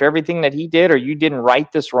guy after everything that he did, or you didn't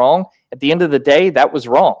right this wrong. At the end of the day, that was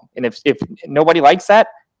wrong. And if nobody likes that,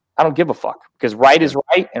 I don't give a fuck, because right is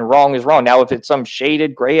right and wrong is wrong. Now, if it's some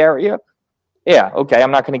shaded gray area, yeah, okay,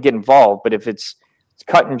 I'm not going to get involved. But if it's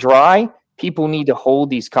cut and dry, people need to hold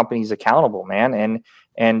these companies accountable, man.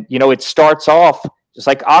 And it starts off just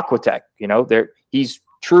like Aquatech. He's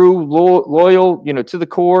true, loyal, to the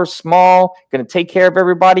core, small, going to take care of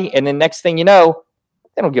everybody. And then next thing you know,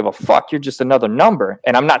 they don't give a fuck. You're just another number.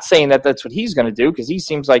 And I'm not saying that that's what he's going to do, because he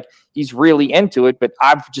seems like he's really into it. But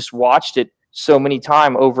I've just watched it so many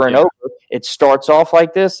times over and over. It starts off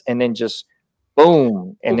like this, and then just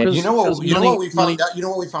boom. And then you know what we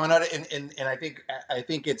found out, and I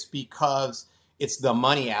think it's because it's the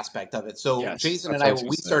money aspect of it. So Jason and I,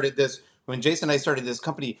 when Jason and I started this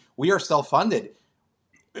company, we are self-funded.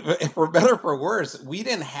 For better or for worse, we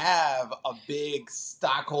didn't have a big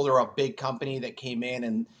stockholder, a big company that came in,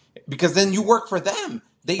 and because then you work for them.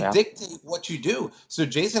 They dictate what you do. So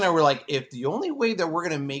Jason and I were like, if the only way that we're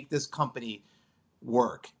going to make this company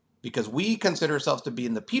work, because we consider ourselves to be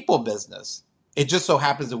in the people business, it just so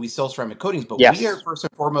happens that we sell ceramic coatings, but we are first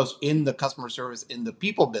and foremost in the customer service, in the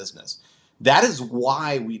people business. That is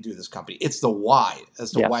why we do this company. It's the why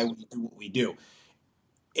as to why we do what we do.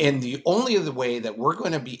 And the only other way that we're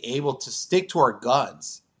going to be able to stick to our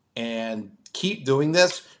guns and keep doing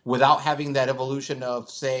this without having that evolution of,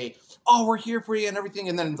 say, oh, we're here for you and everything,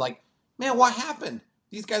 and then like, man, what happened?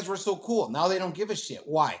 These guys were so cool. Now they don't give a shit.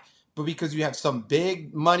 Why? But because you have some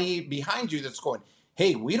big money behind you that's going,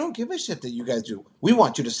 hey, we don't give a shit that you guys do. We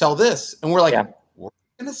want you to sell this. And we're like, we're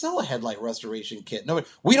going to sell a headlight restoration kit. No,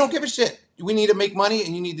 we don't give a shit. We need to make money,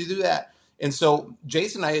 and you need to do that. And so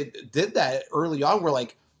Jason and I did that early on. We're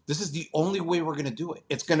like, this is the only way we're going to do it.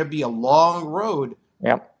 It's going to be a long road.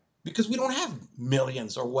 Because we don't have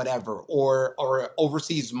millions or whatever, or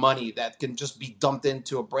overseas money that can just be dumped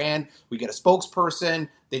into a brand. We get a spokesperson,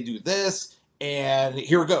 they do this, and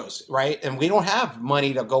here it goes, right? And we don't have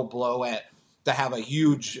money to go blow at, to have a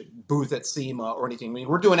huge booth at SEMA or anything. I mean,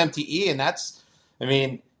 we're doing MTE, and that's,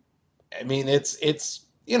 it's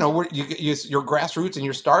you're grassroots and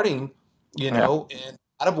you're starting, and a lot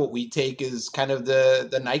of what we take is kind of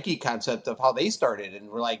the Nike concept of how they started,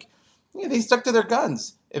 and we're like, they stuck to their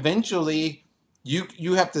guns. Eventually, you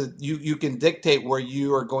can dictate where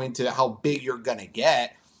you are going to, how big you're going to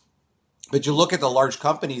get. But you look at the large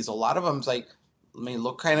companies, a lot of them's like,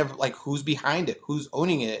 look kind of like who's behind it, who's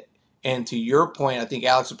owning it. And to your point, I think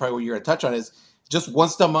Alex is probably what you're going to touch on is just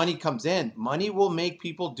once the money comes in, money will make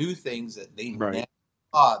people do things that they never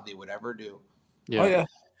thought they would ever do. Yeah. Oh, yeah.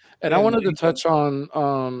 And I wanted to touch on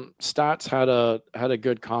Stats had a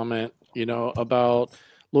good comment, about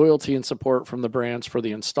loyalty and support from the brands for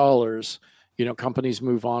the installers. Companies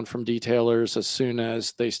move on from detailers as soon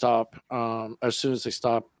as they stop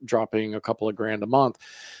dropping a couple of grand a month.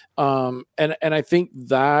 And I think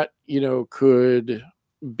that, could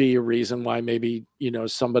be a reason why maybe,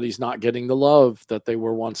 somebody's not getting the love that they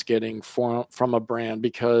were once getting from a brand,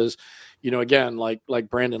 because, again, like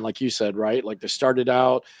Brandon, like you said, right? Like they started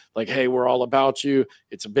out like, hey, we're all about you.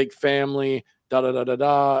 It's a big family, da, da, da, da,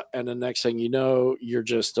 da. And the next thing you know, you're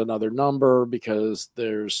just another number because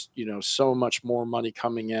there's, so much more money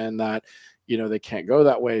coming in that, they can't go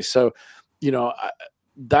that way. So,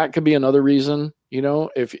 that could be another reason,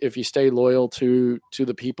 if you stay loyal to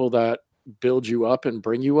the people that build you up and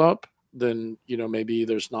bring you up, then, maybe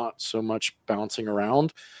there's not so much bouncing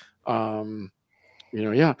around.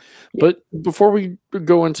 Yeah. But before we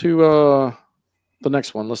go into the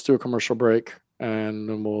next one, let's do a commercial break and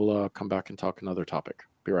then we'll come back and talk another topic.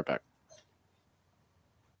 Be right back.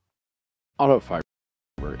 Autofiber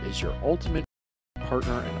is your ultimate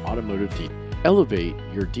partner in automotive detailing. Elevate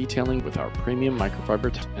your detailing with our premium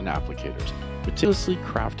microfiber and applicators, meticulously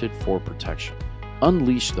crafted for protection.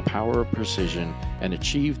 Unleash the power of precision and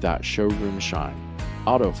achieve that showroom shine.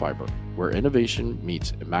 Autofiber, where innovation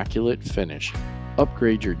meets immaculate finish.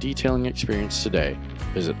 Upgrade your detailing experience today.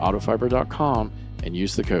 Visit autofiber.com and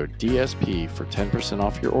use the code DSP for 10%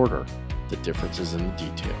 off your order. The difference is in the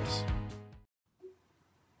details.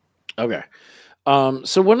 Okay.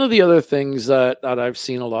 So one of the other things that I've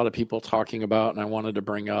seen a lot of people talking about, and I wanted to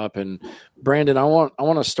bring up, and Brandon, I want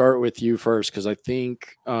to start with you first, because I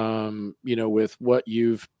think, with what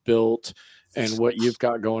you've built and what you've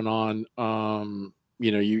got going on,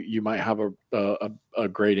 you might have a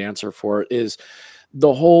great answer for it. Is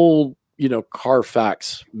the whole,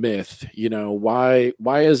 Carfax myth? Why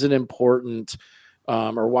is it important?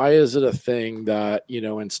 Or why is it a thing that,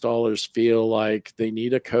 installers feel like they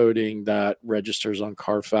need a coding that registers on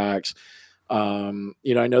Carfax? I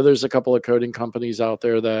know there's a couple of coding companies out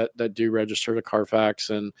there that do register to Carfax,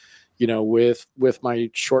 and, with my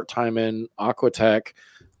short time in Aquatech,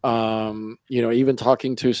 even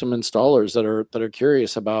talking to some installers that are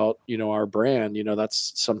curious about, our brand,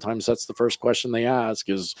 sometimes that's the first question they ask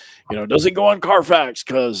is, does it go on Carfax?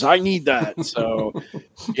 'Cause I need that. So,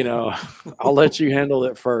 I'll let you handle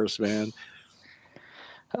it first, man.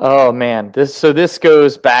 Oh man, this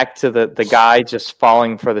goes back to the guy just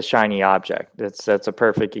falling for the shiny object. That's a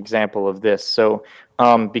perfect example of this. So,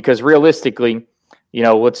 because realistically,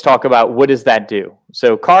 let's talk about what does that do?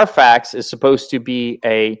 So Carfax is supposed to be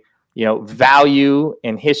a, value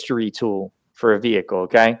and history tool for a vehicle.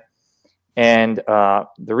 Okay. And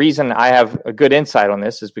the reason I have a good insight on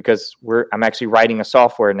this is because I'm actually writing a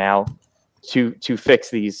software now to fix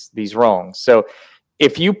these wrongs. So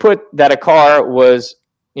if you put that a car was,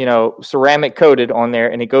 ceramic coated on there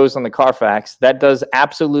and it goes on the Carfax, that does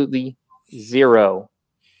absolutely zero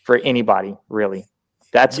for anybody, really.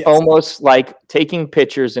 That's almost like taking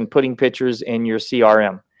pictures and putting pictures in your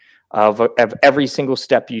CRM of every single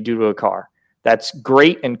step you do to a car. That's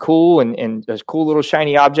great and cool and a cool little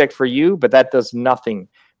shiny object for you, but that does nothing,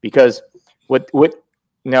 because let's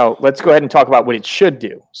go ahead and talk about what it should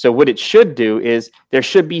do. So what it should do is there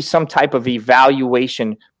should be some type of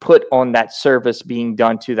evaluation put on that service being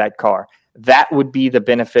done to that car. That would be the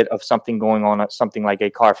benefit of something going on at something like a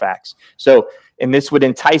Carfax. So, and this would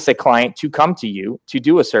entice a client to come to you to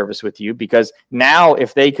do a service with you, because now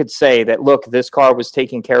if they could say that, look, this car was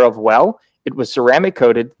taken care of well, it was ceramic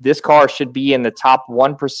coated, this car should be in the top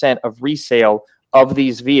 1% of resale of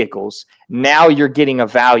these vehicles. Now you're getting a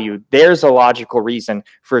value. There's a logical reason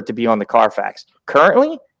for it to be on the Carfax.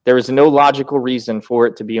 Currently, there is no logical reason for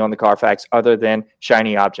it to be on the Carfax other than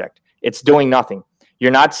shiny object. It's doing nothing. You're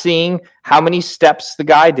not seeing how many steps the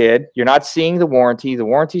guy did. You're not seeing the warranty. The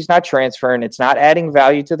warranty's not transferring. It's not adding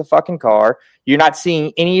value to the fucking car. You're not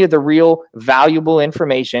seeing any of the real valuable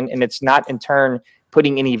information, and it's not in turn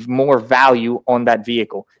putting any more value on that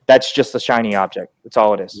vehicle. That's just a shiny object. That's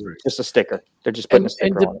all it is. Right. Just a sticker. They're just putting a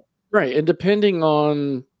sticker on it. Right. And depending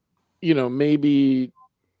on, maybe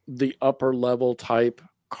the upper level type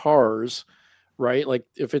cars, right? Like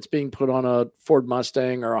if it's being put on a Ford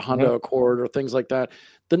Mustang or a Honda Accord or things like that,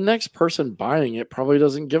 the next person buying it probably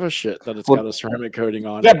doesn't give a shit that it's got a ceramic coating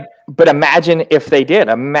on it. Yeah, but imagine if they did.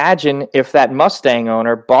 Imagine if that Mustang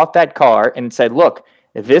owner bought that car and said, look,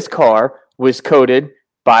 this car was coated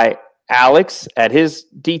by Alex at his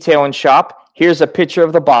detailing shop. Here's a picture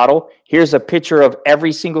of the bottle. Here's a picture of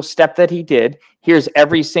every single step that he did. Here's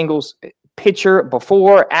every single picture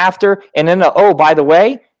before, after. And then, by the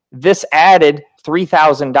way, this added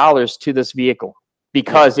 $3,000 to this vehicle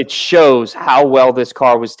because it shows how well this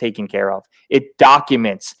car was taken care of. It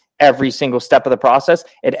documents every single step of the process.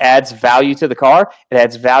 It adds value to the car. It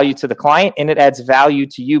adds value to the client, and it adds value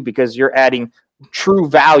to you because you're adding true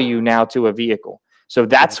value now to a vehicle. So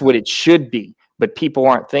that's what it should be. But people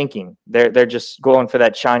aren't thinking. They're just going for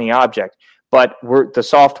that shiny object. But the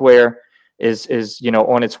software is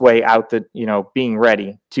on its way out, being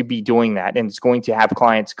ready to be doing that. And it's going to have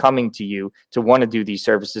clients coming to you to want to do these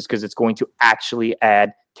services because it's going to actually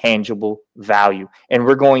add tangible value. And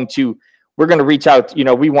we're going to reach out.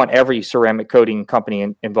 We want every ceramic coating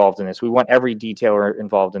company involved in this. We want every detailer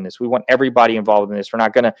involved in this. We want everybody involved in this. We're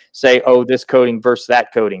not going to say, this coating versus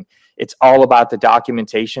that coating. It's all about the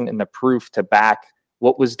documentation and the proof to back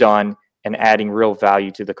what was done and adding real value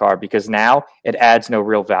to the car, because now it adds no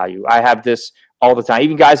real value. I have this all the time.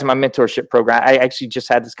 Even guys in my mentorship program, I actually just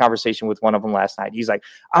had this conversation with one of them last night. He's like,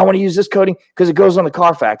 I want to use this coating because it goes on the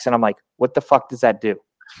Carfax. And I'm like, what the fuck does that do?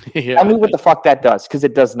 Tell me what the fuck that does, because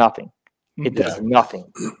it does nothing. It does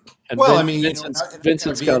nothing. And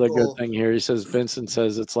Vincent's got a good thing here. He says, Vincent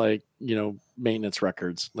says it's like, maintenance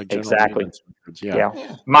records, like general maintenance records.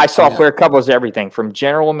 Yeah. My software covers everything from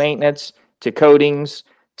general maintenance to coatings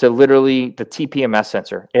to literally the TPMS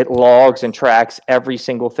sensor. It logs and tracks every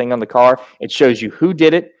single thing on the car. It shows you who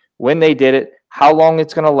did it, when they did it, how long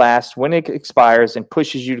it's going to last, when it expires, and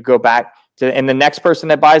pushes you to go back to, and the next person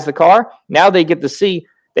that buys the car, now they get to see.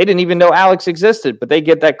 They didn't even know Alex existed, but they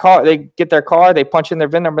get that car. They get their car. They punch in their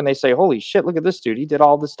VIN number, and they say, "Holy shit! Look at this dude. He did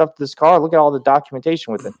all this stuff to this car. Look at all the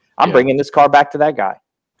documentation with it. I'm bringing this car back to that guy."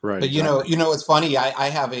 Right. But it's funny. I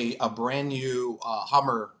have a brand new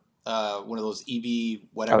Hummer, one of those EV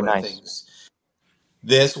whatever things.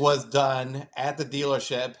 This was done at the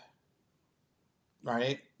dealership,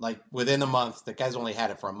 right? Like within a month. The guy's only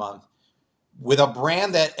had it for a month, with a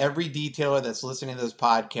brand that every detailer that's listening to this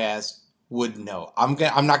podcast would know. I'm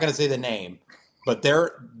not going to say the name, but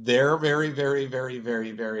they're very, very, very,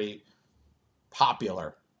 very, very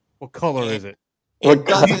popular. What color is it? It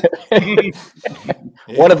doesn't.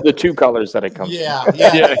 One of the two colors that it comes. Yeah. And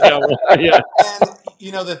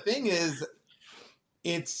the thing is,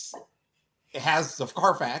 it has the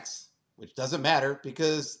Carfax, which doesn't matter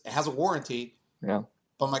because it has a warranty. Yeah.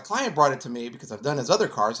 But my client brought it to me because I've done his other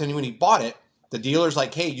cars, and when he bought it, the dealer's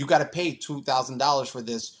like, hey, you got to pay $2,000 for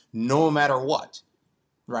this no matter what,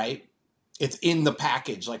 right? It's in the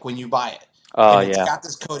package, like when you buy it. And it's got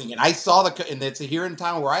this coating. And I saw and it's here in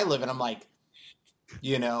town where I live, and I'm like,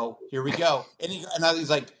 here we go. And he's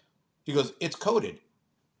like, he goes, it's coated.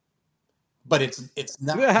 But it's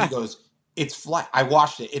not. He goes, it's flat. I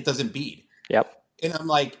washed it. It doesn't bead. Yep. And I'm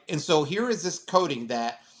like, and so here is this coating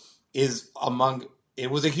that is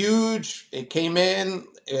it came in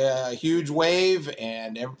a huge wave,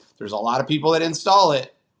 and there's a lot of people that install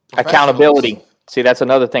it. Accountability. See, that's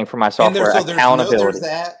another thing for my software. Accountability. There's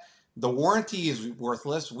that. The warranty is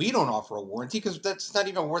worthless. We don't offer a warranty because that's not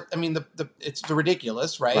even worth. I mean, it's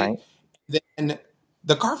ridiculous, right? Then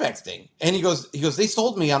the Carfax thing, and he goes, they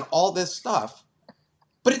sold me on all this stuff,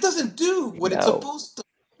 but it doesn't do what it's supposed to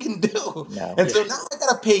do. No. And so now I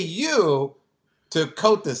got to pay you to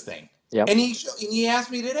coat this thing. Yep. And he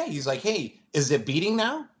asked me today. He's like, "Hey, is it beating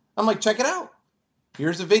now?" I'm like, "Check it out.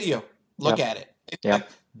 Here's a video. Look at it."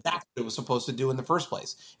 That's what it was supposed to do in the first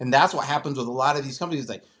place. And that's what happens with a lot of these companies.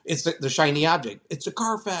 Like, it's the shiny object. It's a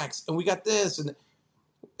Carfax, and we got this, and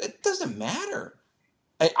it doesn't matter.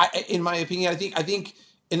 I in my opinion, I think,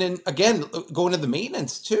 and then again, going to the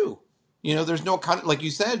maintenance too. There's no like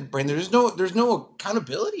you said, Brandon. There's no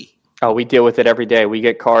accountability. Oh, we deal with it every day. We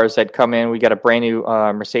get cars that come in. We got a brand new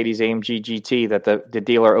Mercedes AMG GT that the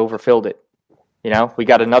dealer overfilled it. We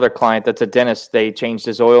got another client that's a dentist. They changed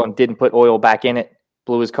his oil and didn't put oil back in it.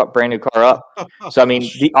 Blew his brand new car up. So, I mean,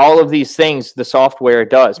 all of these things, the software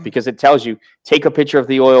does, because it tells you, take a picture of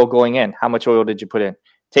the oil going in. How much oil did you put in?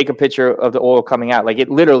 Take a picture of the oil coming out. Like, it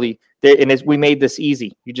literally, we made this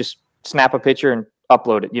easy. You just snap a picture and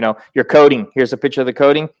upload it. Your coating. Here's a picture of the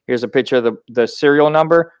coating. Here's a picture of the serial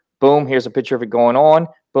number. Boom, here's a picture of it going on.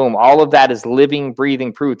 Boom, all of that is living,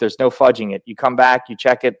 breathing proof. There's no fudging it. You come back, you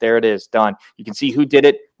check it, there it is, done. You can see who did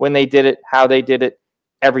it, when they did it, how they did it.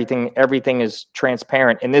 Everything is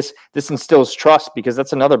transparent. And this instills trust, because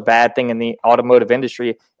that's another bad thing in the automotive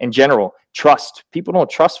industry in general. Trust. People don't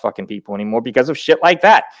trust fucking people anymore because of shit like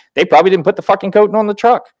that. They probably didn't put the fucking coating on the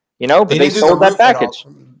truck, but they sold that package.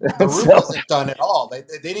 The roof wasn't done at all. They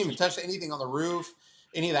didn't even touch anything on the roof.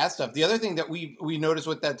 any of that stuff. The other thing that we noticed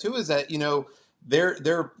with that too is that, you know,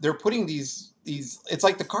 they're putting these it's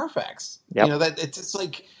like the Carfax. Yep. You know, that it's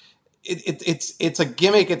like it's a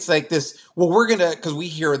gimmick. It's like this, well, we're gonna, because we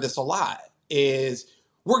hear this a lot, is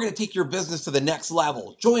we're gonna take your business to the next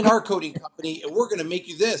level. Join our coding company and we're gonna make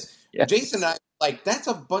you this. Yeah. Jason and I, like, that's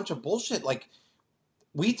a bunch of bullshit. Like,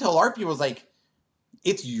 we tell our people, like,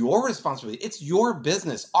 it's your responsibility. It's your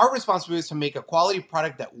business. Our responsibility is to make a quality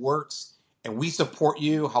product that works, and we support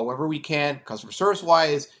you however we can, customer service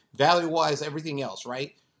wise, value wise, everything else,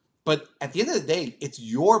 right? But at the end of the day, it's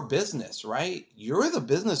your business, right? You're the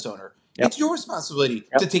business owner. Yep. It's your responsibility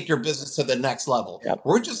to take your business to the next level. Yep.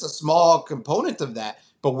 We're just a small component of that,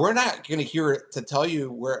 but we're not going to hear it to tell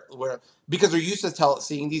you where because they're used to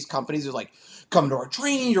seeing these companies are like, come to our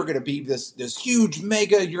training, you're going to be this huge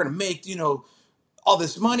mega, you're going to make, you know, all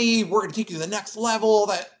this money, we're going to take you to the next level.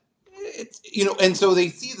 That it's, you know, and so they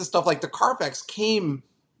see the stuff like the Carfax came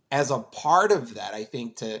as a part of that, I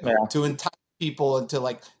think, to entice people into,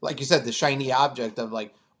 like you said, the shiny object of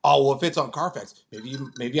like, oh, well, if it's on Carfax,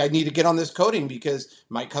 maybe I need to get on this coding because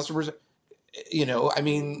my customers, you know, I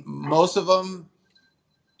mean, most of them,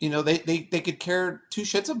 you know, they could care two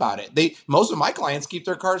shits about it. Most of my clients keep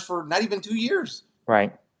their cars for not even 2 years.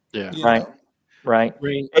 Right. Yeah. Right. Know? Right.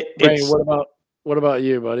 Rain, what about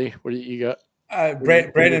you, buddy? What do you got?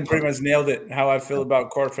 Brandon pretty much nailed it. How I feel about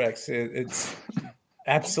Carfax. It's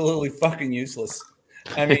absolutely fucking useless.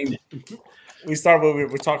 I mean, we started what we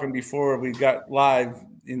were talking before we got live.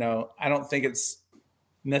 You know, I don't think it's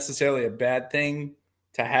necessarily a bad thing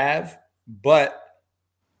to have, but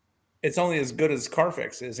it's only as good as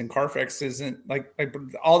Carfax is, and Carfax isn't like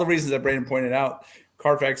all the reasons that Brandon pointed out.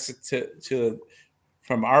 Carfax to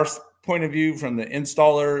from our point of view, from the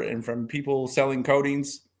installer and from people selling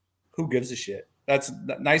coatings, who gives a shit? That's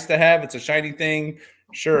nice to have. It's a shiny thing.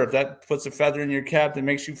 Sure, if that puts a feather in your cap that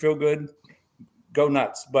makes you feel good, go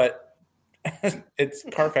nuts. But it's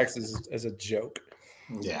Carfax is a joke.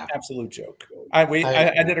 Yeah, absolute joke. I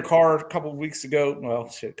did a car a couple of weeks ago. Well,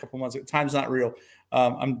 shit, a couple months ago. Time's not real.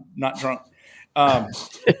 I'm not drunk. I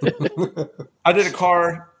did a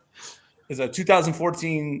car. It's a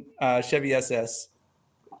 2014 Chevy SS.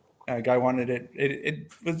 Guy wanted it.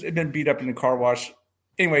 It'd been beat up in the car wash.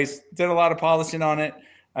 Anyways, did a lot of polishing on it.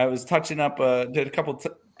 I was touching up, did a couple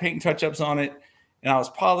paint and touch-ups on it, and I was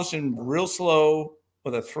polishing real slow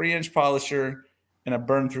with a 3-inch polisher and a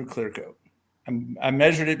burn-through clear coat. I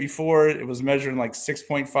measured it before. It was measuring like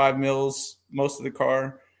 6.5 mils most of the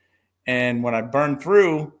car. And when I burned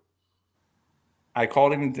through, I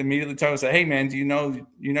called him and immediately told him, I said, hey, man, do you know,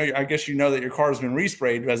 I guess you know that your car has been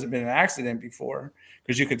resprayed. Has it been an accident before?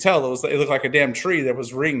 Because you could tell it looked like a damn tree. There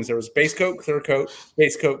was rings. There was base coat, clear coat,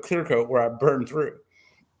 base coat, clear coat where I burned through.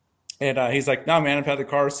 And he's like, no, man, I've had the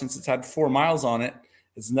car since it's had 4 miles on it.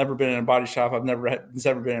 It's never been in a body shop. It's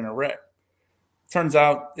never been in a wreck. Turns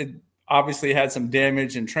out it obviously had some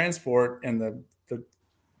damage in transport, and the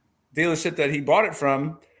dealership that he bought it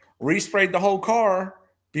from resprayed the whole car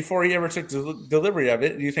before he ever took delivery of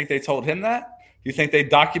it. Do you think they told him that? Do you think they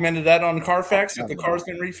documented that on Carfax if the car's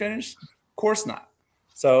been refinished? Of course not.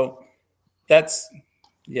 So that's,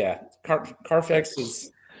 yeah, Carfax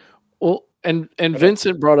is. Well, and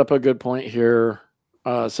Vincent brought up a good point here.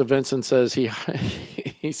 So Vincent says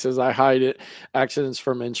he says, I hide it. Accidents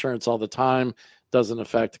from insurance all the time. Doesn't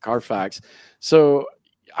affect Carfax. So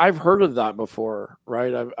I've heard of that before,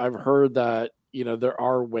 right? I've heard that, you know, there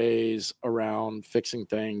are ways around fixing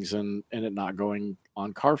things and it not going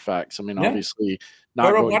on Carfax. I mean, obviously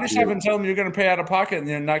not go to a body shop and tell them you're going to pay out of pocket and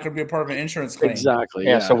you're not going to be a part of an insurance claim. Exactly.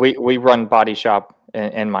 Yeah. So we run body shop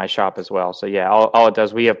in my shop as well. So yeah, all it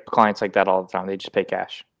does, we have clients like that all the time. They just pay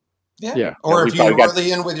cash. Yeah. Or if you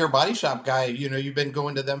really in with your body shop guy, you know, you've been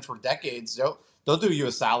going to them for decades. They'll do you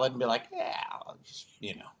a solid and be like,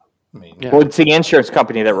 you know, I mean, well, it's the insurance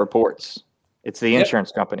company that reports. It's the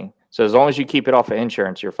insurance company. So as long as you keep it off of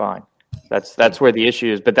insurance, you're fine. That's where the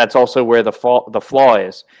issue is. But that's also where the flaw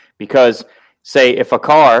is. Because say if a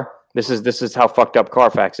car, this is how fucked up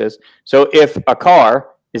Carfax is. So if a car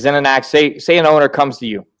is in an accident, say an owner comes to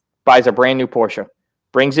you, buys a brand new Porsche,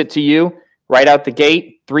 brings it to you right out the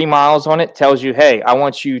gate, 3 miles on it, tells you, hey, I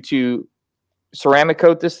want you to ceramic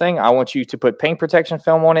coat this thing. I want you to put paint protection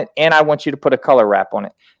film on it, and I want you to put a color wrap on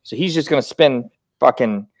it. So he's just going to spend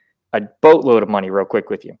fucking a boatload of money real quick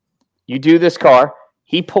with you. You do this car,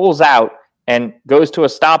 he pulls out and goes to a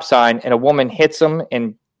stop sign, and a woman hits him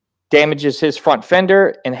and damages his front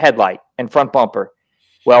fender and headlight and front bumper.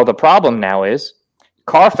 Well, the problem now is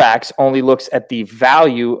Carfax only looks at the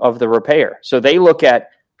value of the repair. So they look at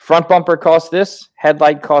front bumper costs this,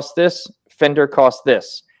 headlight costs this, fender costs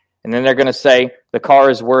this. And then they're going to say the car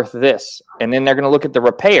is worth this. And then they're going to look at the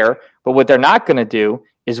repair. But what they're not going to do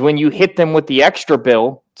is when you hit them with the extra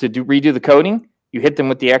bill to redo the coating, you hit them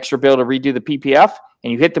with the extra bill to redo the PPF,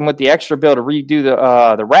 and you hit them with the extra bill to redo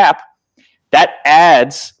the wrap, that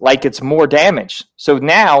adds like it's more damage. So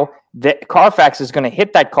now the Carfax is going to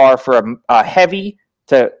hit that car for a heavy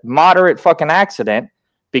to moderate fucking accident,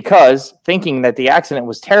 because thinking that the accident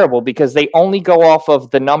was terrible, because they only go off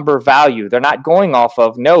of the number value. They're not going off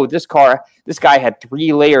of, no, this guy had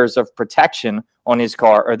 3 layers of protection on his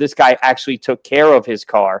car, or this guy actually took care of his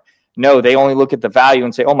car. No, they only look at the value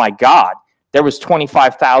and say, oh my God, there was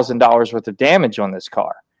 $25,000 worth of damage on this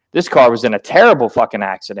car. This car was in a terrible fucking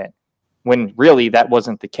accident, when really that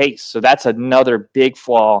wasn't the case. So that's another big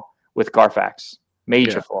flaw with Carfax.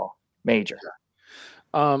 Major flaw. Major.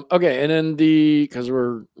 Okay, and then because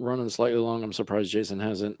we're running slightly long, I'm surprised Jason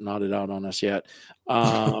hasn't nodded out on us yet.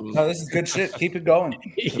 No, this is good shit. Keep it going.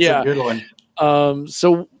 That's yeah, a good one.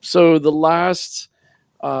 So the last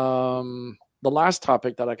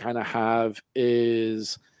topic that I kind of have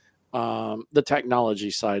is the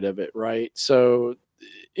technology side of it, right? So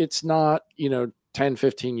it's not 10,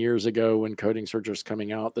 15 years ago when coatings were just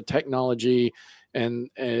coming out. The technology and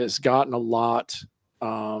has gotten a lot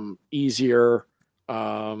easier.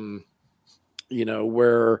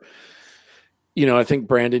 Where, I think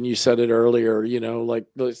Brandon, you said it earlier, like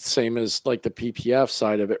the same as like the PPF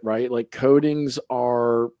side of it, right? Like coatings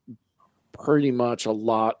are pretty much a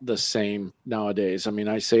lot the same nowadays. I mean,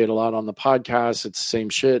 I say it a lot on the podcast. It's the same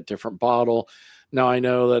shit, different bottle. Now I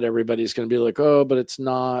know that everybody's going to be like, oh, but it's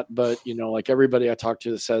not. But, like everybody I talk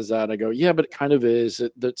to that says that, I go, yeah, but it kind of is.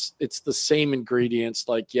 It's the same ingredients.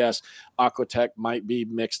 Like, yes, Aquatech might be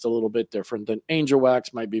mixed a little bit different than Angel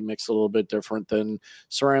Wax, might be mixed a little bit different than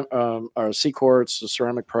Sea Quartz,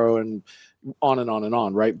 Ceramic Pro, and on and on and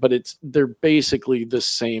on, right? But they're basically the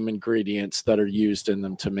same ingredients that are used in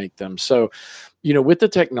them to make them. So, with the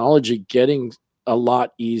technology getting a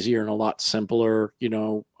lot easier and a lot simpler,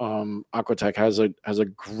 Aquatech has a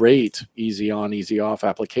great easy on, easy off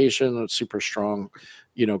application, a super strong,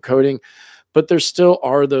 coating, but there still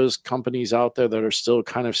are those companies out there that are still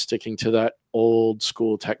kind of sticking to that old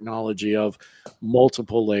school technology of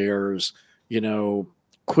multiple layers,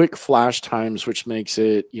 quick flash times, which makes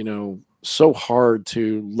it, so hard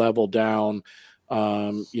to level down.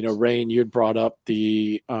 Rain, you had brought up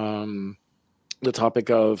the topic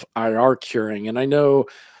of IR curing. And I know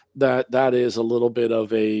that is a little bit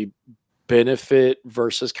of a benefit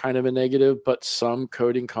versus kind of a negative, but some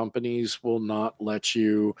coating companies will not let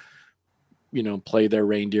you, play their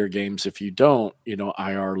reindeer games if you don't,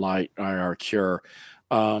 IR light, IR cure.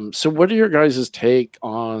 So what are your guys' take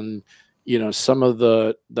on, some of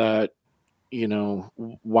that,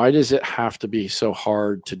 why does it have to be so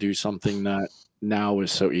hard to do something that now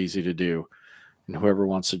is so easy to do? And whoever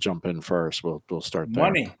wants to jump in first, we'll start there.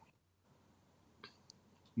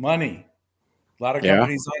 Money. A lot of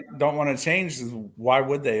companies don't want to change. Why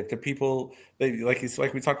would they? If the people, like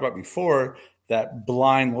we talked about before, that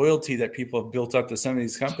blind loyalty that people have built up to some of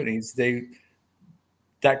these companies, you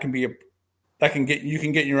can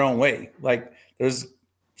get your own way. Like there's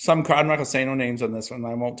I'm not going to say no names on this one.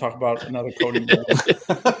 I won't talk about another coating brand.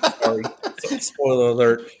 Sorry. Spoiler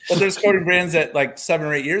alert. But there's coating brands that like 7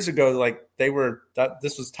 or 8 years ago, like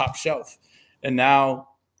this was top shelf. And now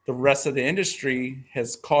the rest of the industry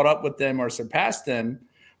has caught up with them or surpassed them,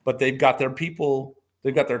 but they've got their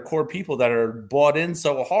core people that are bought in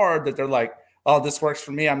so hard that they're like, oh, this works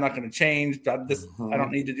for me. I'm not going to change. I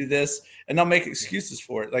don't need to do this. And they'll make excuses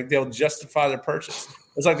for it. Like they'll justify their purchase.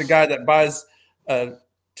 It's like the guy that buys a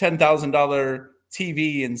 $10,000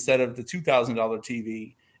 TV instead of the $2,000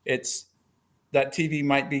 TV. It's that TV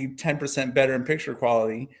might be 10% better in picture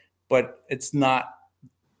quality, but it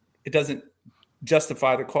doesn't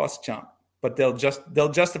justify the cost jump. But they'll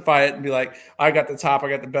justify it and be like, I got the top, I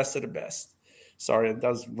got the best of the best. Sorry, that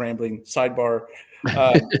was rambling. Sidebar.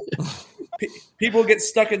 People get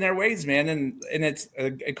stuck in their ways, man, and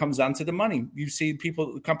it comes down to the money. You see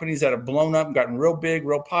companies that have blown up, gotten real big,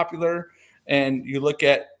 real popular, and you look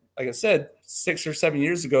at, like I said, 6 or 7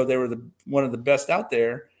 years ago, they were one of the best out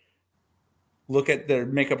there. Look at their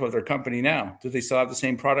makeup of their company now. Do they still have the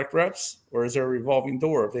same product reps, or is there a revolving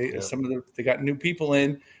door? They got new people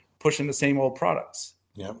in pushing the same old products.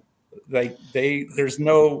 Yeah, like there's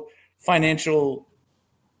no financial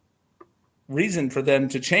reason for them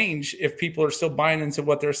to change if people are still buying into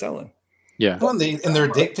what they're selling. Yeah, well, and they're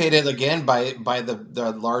dictated again by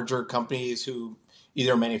the larger companies who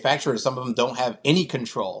either manufacture or some of them don't have any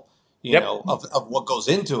control. You know, of what goes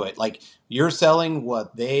into it. Like you're selling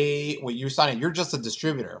what you're signing. You're just a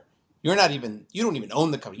distributor. you don't even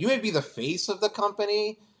own the company. You may be the face of the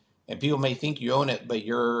company, and people may think you own it, but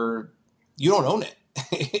you don't own it.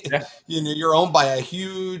 Yeah. You're owned by a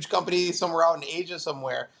huge company somewhere out in Asia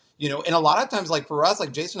somewhere. And a lot of times, like for us,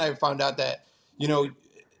 like Jason and I found out that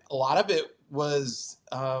a lot of it was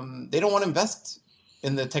they don't want to invest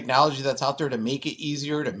in the technology that's out there to make it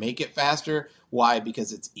easier, to make it faster. Why?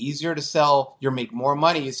 Because it's easier to sell. You make more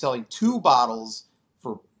money. You're selling 2 bottles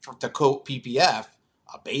to coat PPF,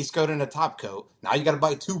 a base coat and a top coat. Now you got to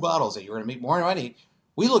buy 2 bottles that you're going to make more money.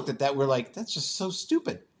 We looked at that. We're like, that's just so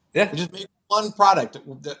stupid. Yeah. Just make one product,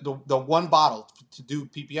 the one bottle to do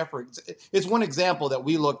PPF. It's one example that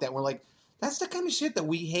we looked at. We're like, that's the kind of shit that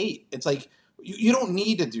we hate. It's like, you don't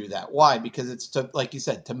need to do that. Why? Because it's to, like you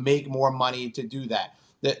said, to make more money to do that.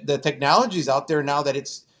 The technology's out there now that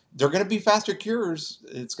they're going to be faster cures.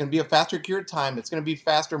 It's going to be a faster cure time. It's going to be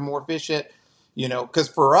faster, more efficient, because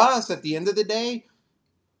for us, at the end of the day,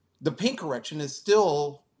 the paint correction is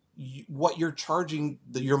still what you're charging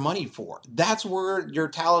your money for. That's where your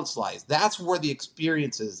talents lies. That's where the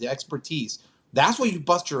experience is, the expertise. That's what you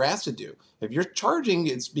bust your ass to do. If you're charging,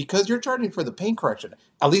 it's because you're charging for the paint correction.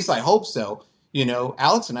 At least I hope so.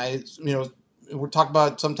 Alex and I, we're talking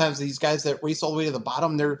about sometimes these guys that race all the way to the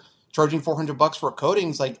bottom, they're charging $400 for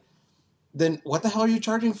coatings. Like, then what the hell are you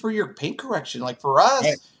charging for your paint correction? Like for us,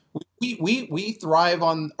 right. We thrive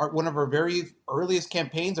on one of our very earliest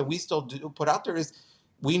campaigns that we still do put out there is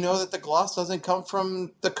we know that the gloss doesn't come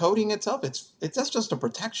from the coating itself. That's just a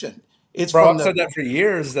protection. It's Bro, I've said that for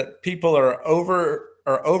years, that people are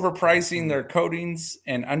overpricing their coatings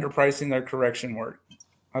and underpricing their correction work.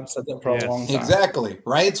 I've said that for a long time. Exactly.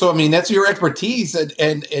 Right. So, I mean, that's your expertise.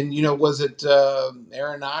 And was it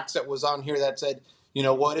Aaron Knox that was on here that said,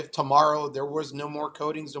 what if tomorrow there was no more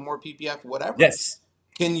coatings, no more PPF, whatever? Yes.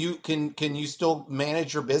 Can you still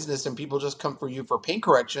manage your business and people just come for you for paint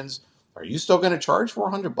corrections? Are you still going to charge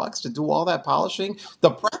 $400 to do all that polishing?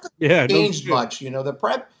 The prep changed much. The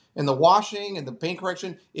prep and the washing and the paint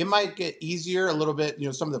correction, it might get easier a little bit.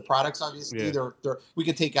 Some of the products, obviously, we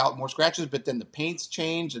can take out more scratches, but then the paints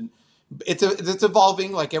change, and it's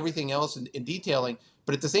evolving like everything else in detailing.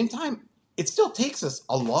 But at the same time, it still takes us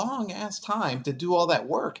a long ass time to do all that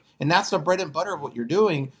work, and that's the bread and butter of what you're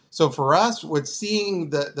doing. So for us, with seeing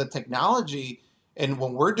the technology and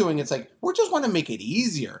when we're doing it's like we just want to make it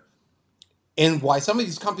easier. And why some of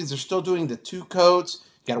these companies are still doing the 2 coats,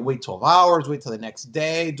 you got to wait 12 hours, wait till the next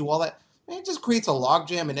day, do all that. Man, it just creates a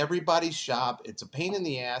logjam in everybody's shop. It's a pain in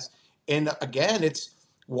the ass. And again, it's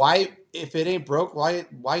why, if it ain't broke,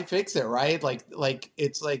 why fix it, right? Like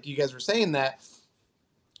it's like you guys were saying that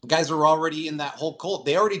guys are already in that whole cult.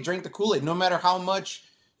 They already drink the Kool-Aid. No matter how much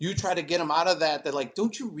you try to get them out of that, they're like,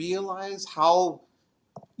 don't you realize how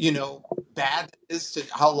bad it is, to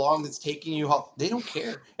how long it's taking you? They don't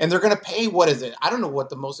care, and they're going to pay. What is it? I don't know what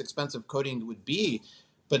the most expensive coating would be,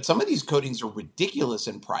 but some of these coatings are ridiculous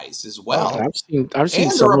in price as well. I've seen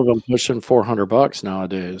some of them pushing $400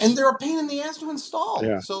 nowadays, and they're a pain in the ass to install.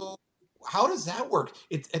 Yeah. So how does that work?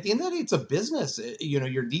 It's at the end of the day, it's a business.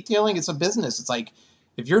 You're detailing. It's a business. It's like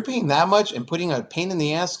if you're paying that much and putting a pain in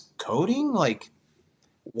the ass coating, like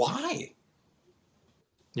why?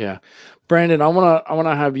 Yeah, Brandon, I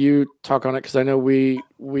wanna have you talk on it because I know we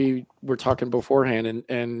were talking beforehand,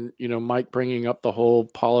 and Mike bringing up the whole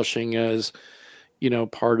polishing as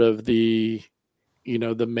part of the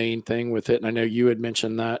the main thing with it, and I know you had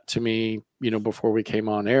mentioned that to me before we came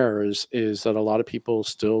on air is that a lot of people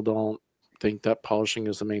still don't think that polishing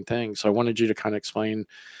is the main thing. So I wanted you to kind of explain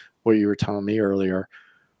what you were telling me earlier.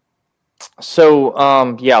 So,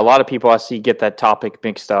 a lot of people I see get that topic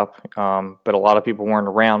mixed up, but a lot of people weren't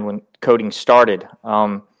around when coating started.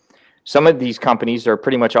 Some of these companies, or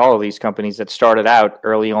pretty much all of these companies that started out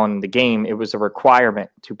early on in the game, it was a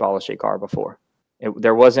requirement to polish a car before.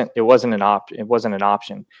 It wasn't an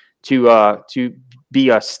option to be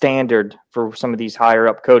a standard for some of these higher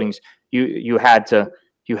up coatings. You had to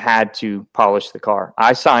polish the car.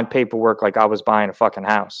 I signed paperwork like I was buying a fucking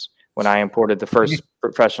house when I imported the first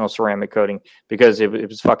professional ceramic coating, because it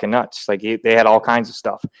was fucking nuts. Like they had all kinds of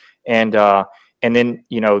stuff. And then,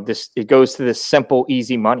 it goes to this simple,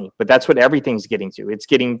 easy money, but that's what everything's getting to. It's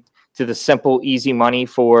getting to the simple, easy money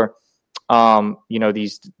for,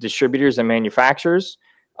 these distributors and manufacturers.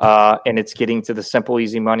 And it's getting to the simple,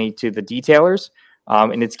 easy money to the detailers.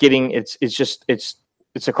 And it's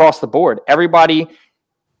across the board.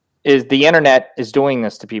 The internet is doing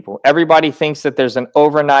this to people. Everybody thinks that there's an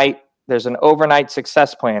overnight there's an overnight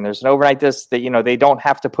success plan. There's an overnight this that, they don't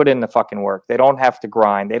have to put in the fucking work. They don't have to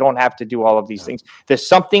grind. They don't have to do all of these things. There's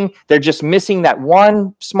something, they're just missing that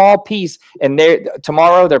one small piece, and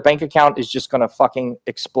tomorrow their bank account is just going to fucking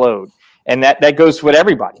explode. And that goes with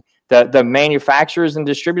everybody. The manufacturers and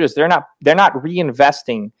distributors, they're not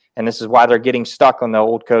reinvesting, and this is why they're getting stuck on the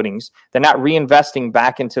old coatings. They're not reinvesting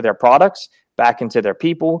back into their products, back into their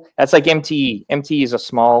people. That's like MTE. MTE is a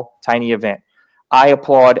small, tiny event. I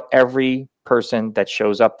applaud every person that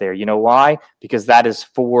shows up there. You know why? Because that is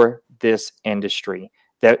for this industry.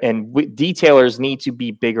 Detailers need to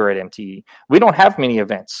be bigger at MTE. We don't have many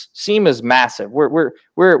events. SEMA is massive.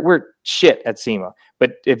 We're shit at SEMA.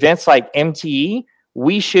 But events like MTE,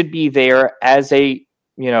 we should be there as a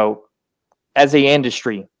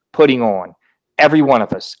industry putting on. Every one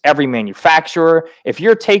of us, every manufacturer. If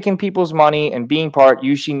you're taking people's money and being part,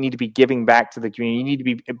 you should need to be giving back to the community. You need to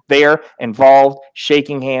be there, involved,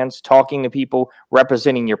 shaking hands, talking to people,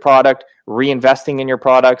 representing your product, reinvesting in your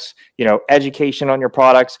products, education on your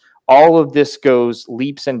products. All of this goes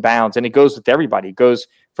leaps and bounds, and it goes with everybody. It goes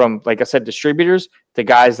from, like I said, distributors to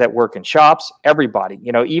guys that work in shops, everybody.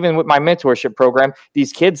 Even with my mentorship program,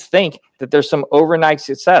 these kids think that there's some overnight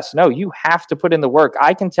success. No, you have to put in the work.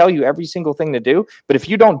 I can tell you every single thing to do, but if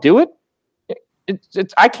you don't do it,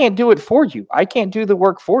 I can't do it for you. I can't do the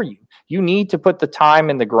work for you. You need to put the time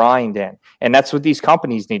and the grind in. And that's what these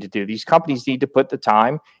companies need to do. These companies need to put the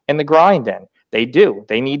time and the grind in. They do.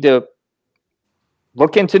 They need to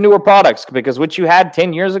look into newer products, because what you had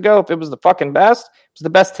 10 years ago, if it was the fucking best, it was the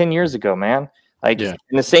best 10 years ago, man. And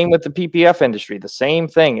the same with the PPF industry, the same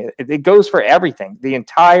thing. It goes for everything. The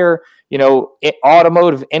entire,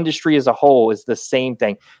 automotive industry as a whole is the same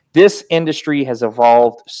thing. This industry has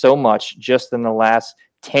evolved so much just in the last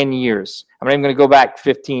 10 years. I'm not even going to go back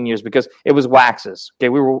 15 years because it was waxes. Okay.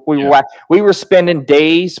 We were spending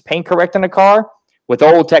days paint correcting a car with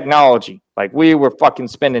old technology. Like, we were fucking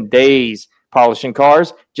spending days polishing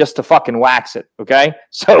cars just to fucking wax it. Okay.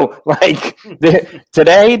 So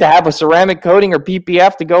today, to have a ceramic coating or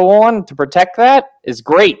PPF to go on to protect that is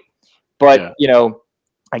great. But,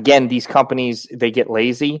 again, these companies, they get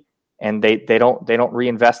lazy and they don't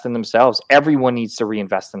reinvest in themselves. Everyone needs to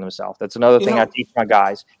reinvest in themselves. That's another thing I teach my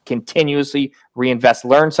guys. Continuously reinvest,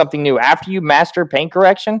 learn something new. After you master paint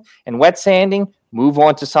correction and wet sanding, move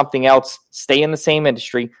on to something else, stay in the same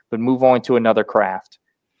industry, but move on to another craft.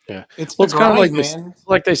 Yeah. It's kind of like this,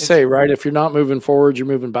 like they say, right? If you're not moving forward, you're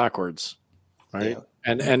moving backwards. Right.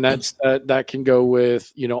 Yeah. And that's, that can go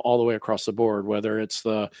with, all the way across the board, whether it's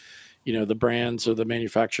the brands or the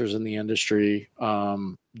manufacturers in the industry,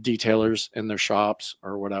 detailers in their shops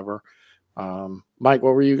or whatever. Mike,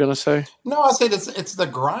 what were you going to say? No, I said it's the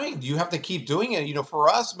grind. You have to keep doing it. For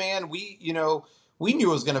us, man, we knew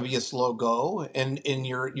it was going to be a slow go, and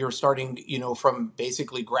you're starting, from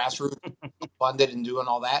basically grassroots funded and doing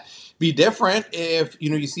all that. Be different if,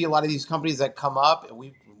 you see a lot of these companies that come up, and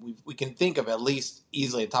we can think of at least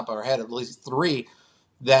easily at the top of our head, at least 3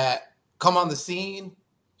 that come on the scene,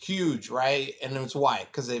 huge, right? And it's why?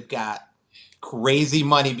 Because they've got crazy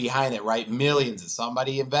money behind it, right? Millions that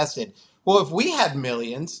somebody invested. Well, if we had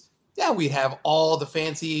millions, we'd have all the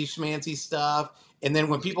fancy schmancy stuff. And then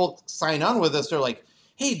when people sign on with us, they're like,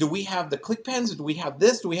 hey, do we have the click pens? Do we have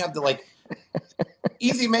this? Do we have the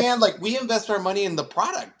easy, man? We invest our money in the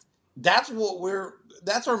product. That's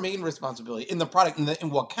our main responsibility, in the product and in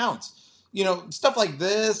what counts. Stuff like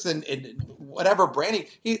this and whatever branding,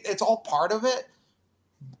 it's all part of it.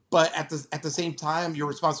 But at the same time, your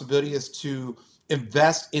responsibility is to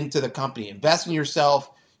invest into the company, invest in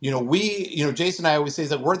yourself. Jason and I always say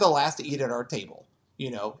that we're the last to eat at our table.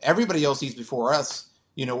 Everybody else eats before us.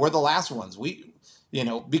 We're the last ones.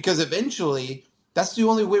 Because eventually that's the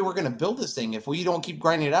only way we're going to build this thing if we don't keep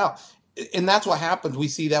grinding it out. And that's what happens. We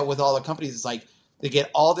see that with all the companies. It's like they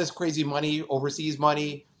get all this crazy money, overseas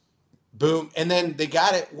money, boom, and then they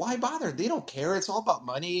got it. Why bother? They don't care. It's all about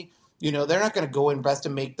money. They're not going to go invest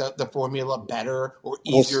and make the formula better or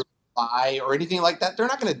easier to buy or anything like that. They're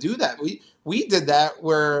not going to do that. We did that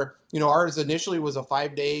where, ours initially was a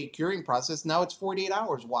 5-day curing process. Now it's 48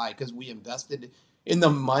 hours. Why? Because we invested in the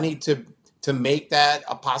money to make that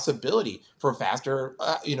a possibility for faster,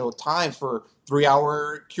 time, for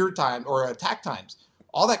 3-hour cure time or attack times,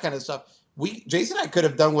 all that kind of stuff. Jason and I could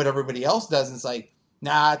have done what everybody else does. And it's like,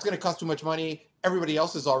 nah, it's going to cost too much money. Everybody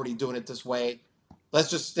else is already doing it this way. Let's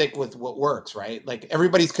just stick with what works, right?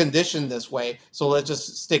 Everybody's conditioned this way, so let's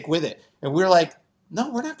just stick with it. And we're like, no,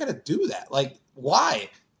 we're not going to do that. Why?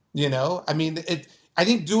 I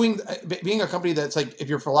think being a company that's if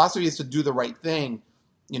your philosophy is to do the right thing,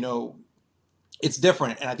 it's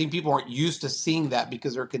different. And I think people aren't used to seeing that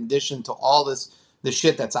because they're conditioned to all the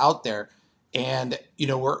shit that's out there. And,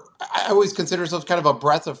 I always consider ourselves kind of a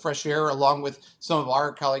breath of fresh air along with some of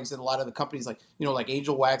our colleagues and a lot of the companies like, like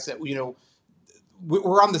Angel Wax that,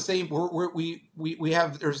 we're on the same, we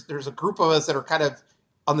have, there's a group of us that are kind of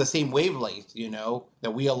on the same wavelength,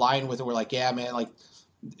 that we align with. And we're like, yeah, man, like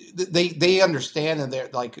they understand and they're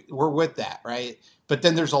like, we're with that. Right. But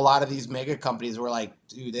then there's a lot of these mega companies where like,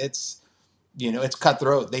 dude, it's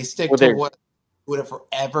cutthroat. They stick to what it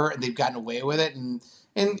forever and they've gotten away with it.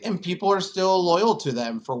 And people are still loyal to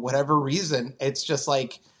them for whatever reason. It's just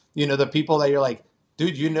like, the people that you're like,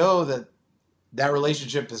 dude, that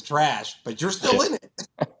relationship is trash, but you're still in it.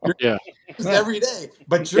 You're every day,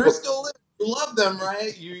 but you're still in it. You love them,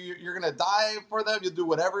 right? You're going to die for them. You'll do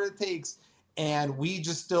whatever it takes. And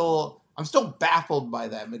I'm still baffled by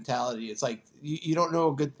that mentality. It's like, you don't know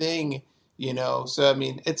a good thing, So, I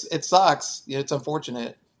mean, it sucks. It's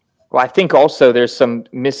unfortunate. Well, I think also there's some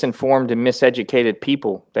misinformed and miseducated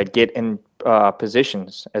people that get in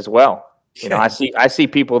positions as well. I see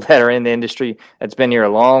people that are in the industry that's been here a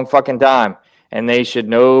long fucking time, and they should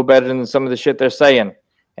know better than some of the shit they're saying.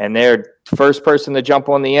 And they're the first person to jump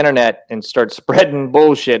on the internet and start spreading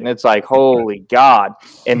bullshit. And it's like, holy God.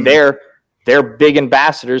 And they're big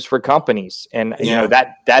ambassadors for companies. And,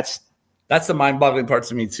 that's the mind-boggling part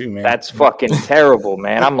to me too, man. That's fucking terrible,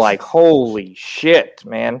 man. I'm like, holy shit,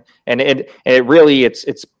 man. And it really, it's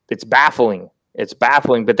baffling. It's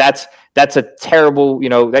baffling, but that's a terrible,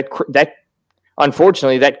 that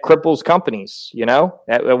unfortunately that cripples companies, you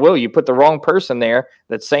put the wrong person there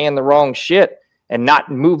that's saying the wrong shit and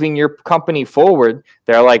not moving your company forward.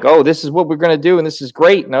 They're like, oh, this is what we're going to do. And this is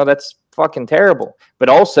great. No, that's fucking terrible. But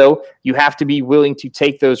also you have to be willing to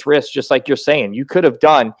take those risks. Just like you're saying, you could have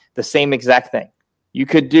done the same exact thing. You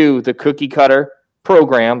could do the cookie cutter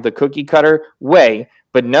program, the cookie cutter way,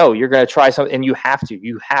 but no, you're going to try something, and you have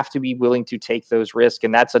to be willing to take those risks.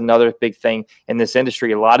 And that's another big thing in this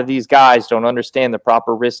industry. A lot of these guys don't understand the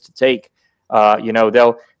proper risk to take. They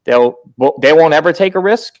won't ever take a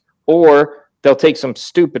risk, or they'll take some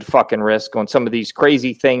stupid fucking risk on some of these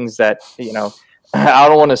crazy things that, I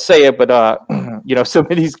don't want to say it, but some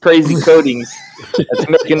of these crazy coatings that's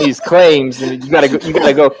making these claims, and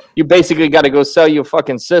you basically got to go sell your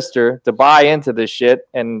fucking sister to buy into this shit.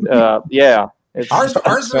 And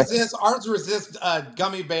ours resist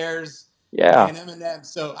gummy bears. Yeah, and M&M.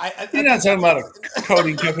 So you're not talking about a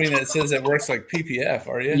coating company that says it works like PPF,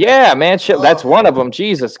 are you? Yeah, man. Shit, that's one of them.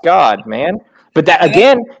 Jesus God, man. But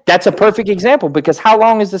that's a perfect example, because how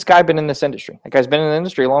long has this guy been in this industry? That guy's been in the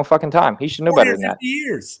industry a long fucking time. He should know better than that.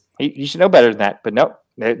 Years. He should know better than that. But no,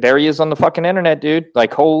 there he is on the fucking internet, dude.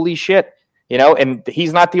 Like, holy shit. And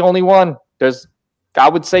he's not the only one. I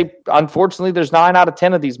would say, unfortunately, there's 9 out of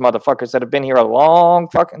 10 of these motherfuckers that have been here a long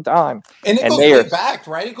fucking time. And it goes way back,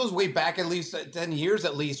 right? It goes way back at least 10 years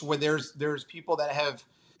at least, where there's people that have,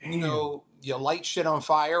 light shit on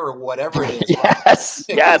fire or whatever it is. Yes.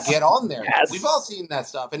 Get on there. Yes. We've all seen that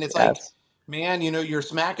stuff. And it's like, man, you're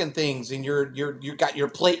smacking things and you got your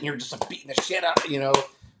plate and you're just beating the shit out,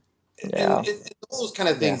 And it's those kind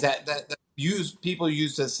of things that people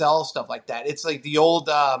use to sell stuff like that. It's like the old,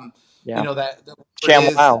 that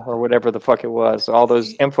ShamWow or whatever the fuck it was. All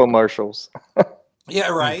those infomercials. Yeah,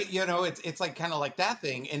 right. It's like kind of like that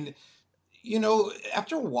thing. And,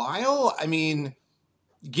 after a while, I mean,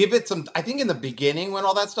 give it some, I think in the beginning when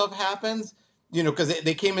all that stuff happens, because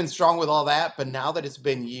they came in strong with all that. But now that it's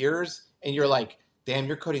been years and you're like, damn,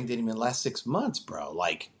 your coating didn't even last 6 months, bro.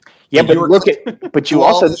 Like, yeah, but you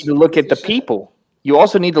also need to look at the people. You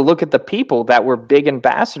also need to look at the people that were big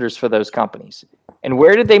ambassadors for those companies. And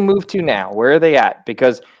where did they move to now? Where are they at?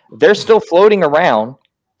 Because they're still floating around.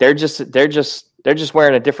 They're just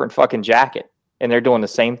wearing a different fucking jacket, and they're doing the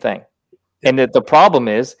same thing. And the problem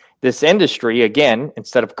is this industry, again,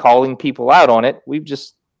 instead of calling people out on it, we've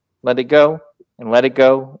just let it go and let it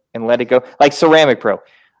go and let it go. Like Ceramic Pro.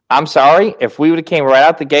 I'm sorry, if we would have came right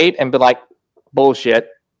out the gate and been like, bullshit,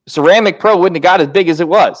 Ceramic Pro wouldn't have got as big as it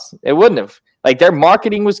was. It wouldn't have. Like, their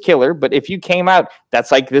marketing was killer, but if you came out,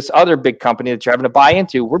 that's like this other big company that you're having to buy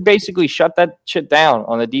into. We're basically shut that shit down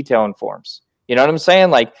on the detailing forums. You know what I'm saying?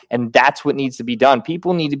 Like, and that's what needs to be done.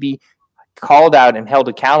 People need to be called out and held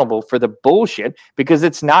accountable for the bullshit, because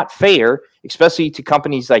it's not fair, especially to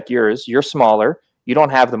companies like yours. You're smaller. You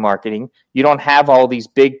don't have the marketing. You don't have all these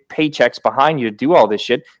big paychecks behind you to do all this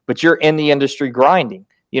shit, but you're in the industry grinding.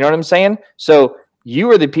 You know what I'm saying? So you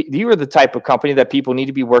are the type of company that people need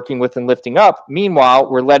to be working with and lifting up. Meanwhile,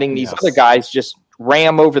 we're letting these other guys just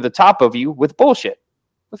ram over the top of you with bullshit.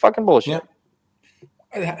 The fucking bullshit.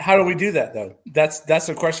 How do we do that though? That's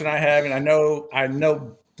a question I have, and I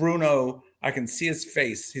know Bruno. I can see his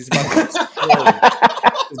face. He's about to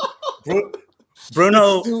explode.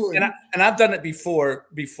 Bruno, and I've done it before.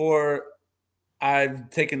 Before I've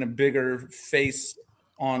taken a bigger face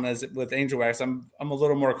on with Angel Wax. I'm a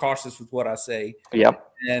little more cautious with what I say. Yep.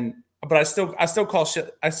 But I still call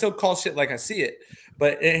shit. I still call shit like I see it.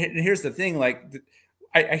 But here's the thing: like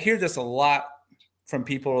I hear this a lot from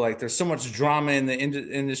people. Like there's so much drama in the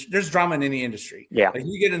industry. There's drama in any industry. Yeah. Like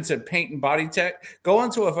you get into paint and body tech, go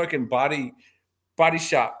into a fucking body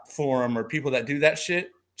shop forum or people that do that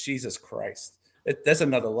shit. Jesus Christ, that's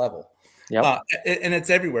another level. Yeah. And it's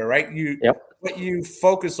everywhere, right? What you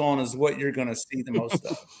focus on is what you're going to see the most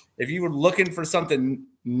of. If you were looking for something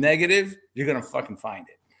negative, you're going to fucking find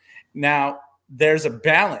it. Now, there's a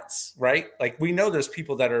balance, right? Like we know there's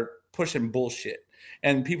people that are pushing bullshit,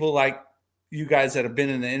 and people like you guys that have been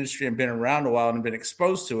in the industry and been around a while and been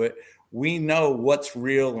exposed to it. We know what's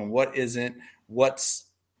real and what isn't, what's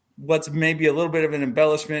maybe a little bit of an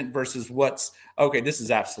embellishment versus what's okay. This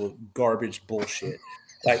is absolute garbage bullshit.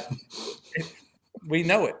 Like we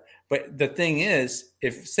know it. But the thing is,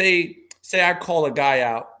 if say I call a guy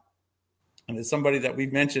out, and it's somebody that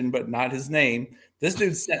we've mentioned, but not his name, this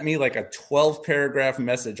dude sent me like a 12-paragraph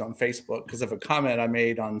message on Facebook because of a comment I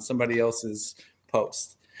made on somebody else's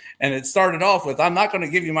post. And it started off with, I'm not going to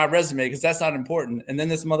give you my resume because that's not important. And then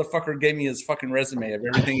this motherfucker gave me his fucking resume of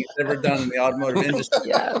everything he's ever done in the automotive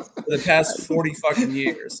industry for the past 40 fucking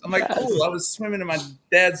years. I'm like, cool, I was swimming in my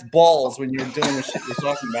dad's balls when you were doing the shit you're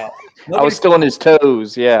talking about. I was still on his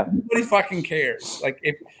toes, yeah. Nobody fucking cares. Like,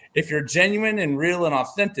 if you're genuine and real and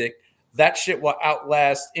authentic, that shit will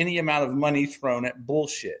outlast any amount of money thrown at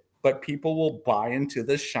bullshit. But people will buy into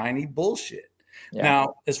the shiny bullshit. Yeah.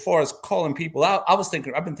 Now, as far as calling people out, I've been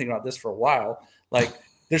thinking about this for a while. Like,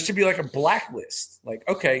 there should be like a blacklist. Like,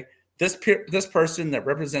 okay, this person that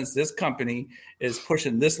represents this company is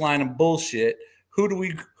pushing this line of bullshit. Who do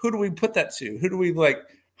we put that to? Who do we like?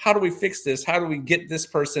 How do we fix this? How do we get this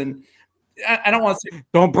person? I don't want to say.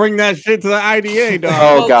 Don't bring that shit to the IDA, dog.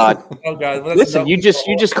 Oh God. Oh God. Listen, you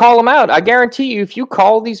just call them out. I guarantee you, if you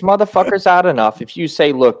call these motherfuckers out enough, if you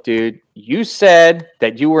say, "Look, dude, you said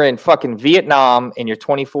that you were in fucking Vietnam and you're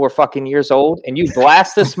 24 fucking years old," and you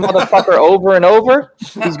blast this motherfucker over and over,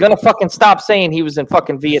 he's gonna fucking stop saying he was in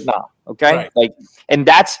fucking Vietnam. Okay, right. Like, and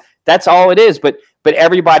that's all it is. But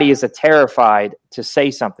everybody is terrified to say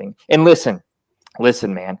something. And listen,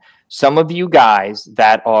 man. Some of you guys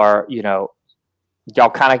that are, y'all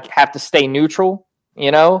kind of have to stay neutral,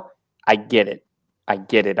 I get it.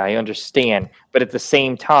 I understand. But at the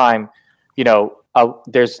same time,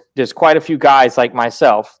 there's quite a few guys like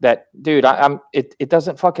myself that, dude, it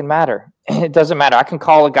doesn't fucking matter. It doesn't matter. I can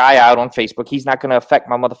call a guy out on Facebook. He's not going to affect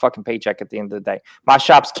my motherfucking paycheck at the end of the day. My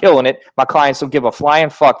shop's killing it. My clients don't give a flying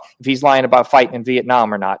fuck if he's lying about fighting in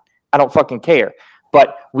Vietnam or not. I don't fucking care.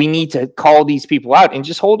 But we need to call these people out and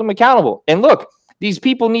just hold them accountable. And look, these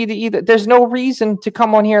people need to there's no reason to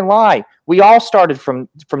come on here and lie. We all started from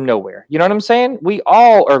nowhere. You know what I'm saying? We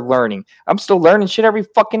all are learning. I'm still learning shit every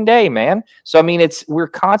fucking day, man. So, I mean, we're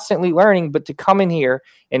constantly learning, but to come in here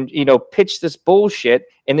and, pitch this bullshit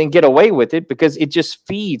and then get away with it because it just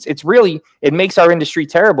feeds. It makes our industry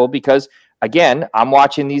terrible because, again, I'm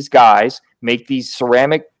watching these guys make these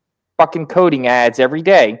ceramic fucking coating ads every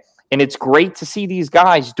day. And it's great to see these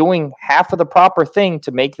guys doing half of the proper thing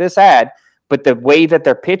to make this ad, but the way that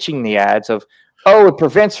they're pitching the ads of, it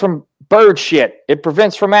prevents from bird shit, it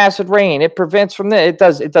prevents from acid rain, it prevents from it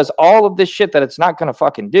does all of this shit that it's not going to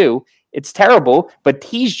fucking do. It's terrible, but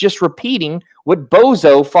he's just repeating what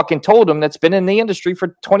Bozo fucking told him that's been in the industry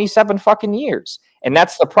for 27 fucking years. And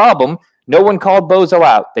that's the problem. No one called Bozo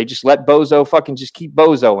out. They just let Bozo fucking just keep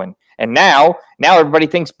Bozoing. And now everybody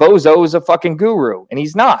thinks Bozo is a fucking guru, and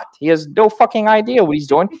he's not. He has no fucking idea what he's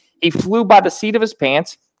doing. He flew by the seat of his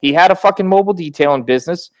pants. He had a fucking mobile detailing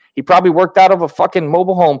business. He probably worked out of a fucking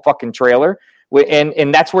mobile home fucking trailer,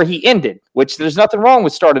 and that's where he ended, which there's nothing wrong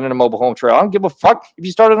with starting in a mobile home trailer. I don't give a fuck if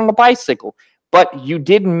you started on a bicycle, but you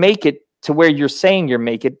didn't make it to where you're saying you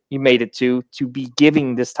made it to be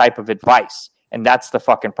giving this type of advice. And that's the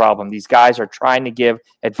fucking problem. These guys are trying to give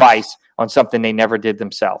advice on something they never did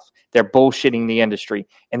themselves. They're bullshitting the industry,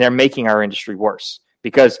 and they're making our industry worse.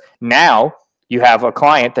 Because now you have a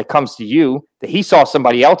client that comes to you that he saw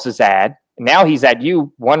somebody else's ad, and now he's at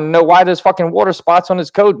you, want to know why there's fucking water spots on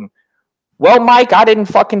his coating. Well, Mike, I didn't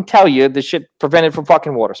fucking tell you the shit prevented from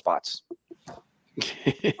fucking water spots.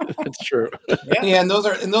 That's true. Yeah, and those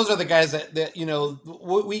are the guys that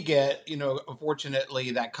what we get,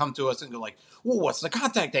 unfortunately, that come to us and go like, well, what's the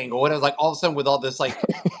contact angle? And it's like all of a sudden with all this like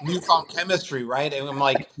newfound chemistry, right? And I'm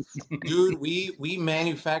like, dude, we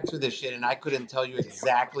manufacture this shit, and I couldn't tell you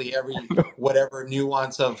exactly every whatever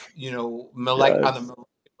nuance of on the molecular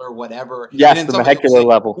whatever. Yes, and the then somebody will molecular say,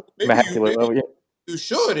 level. well, maybe you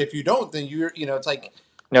should. If you don't, then it's like.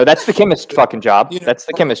 No, that's the chemist fucking job. That's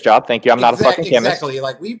the chemist job. Thank you. I'm not a fucking chemist. Exactly.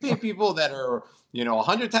 Like we pay people that are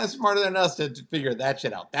 100 times smarter than us to figure that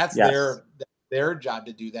shit out. That's their job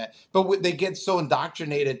to do that. But they get so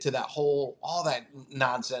indoctrinated to that all that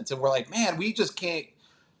nonsense, and we're like, man, we just can't.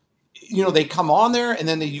 They come on there, and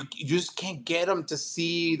then you just can't get them to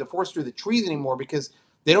see the forest through the trees anymore because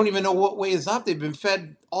they don't even know what way is up. They've been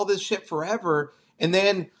fed all this shit forever, and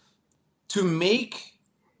then to make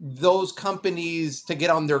those companies to get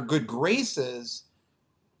on their good graces,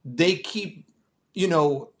 they keep,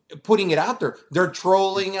 putting it out there. They're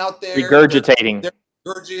trolling out there, regurgitating.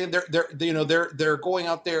 They're going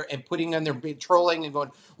out there and putting on their big trolling and going,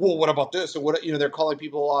 well, what about this? Or what, they're calling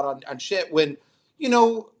people out on shit when,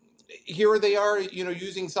 here they are,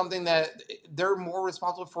 using something that they're more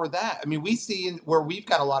responsible for that. I mean, we see where we've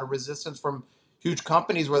got a lot of resistance from huge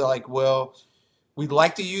companies where they're like, well, we'd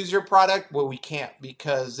like to use your product, but we can't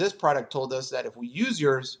because this product told us that if we use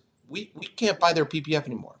yours, we can't buy their PPF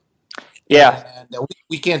anymore. Yeah. And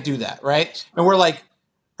we can't do that, right? And we're like,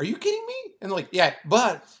 are you kidding me? And like, yeah,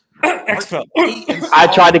 but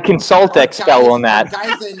I tried to consult Expel on that.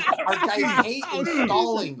 Our guys hate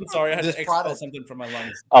installing Sorry, I had this to expel product. Something from my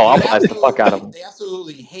lungs. Oh, I'll blast the fuck out of them. They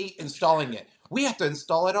absolutely hate installing it. We have to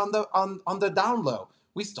install it on the down low.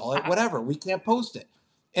 We install it, whatever. We can't post it.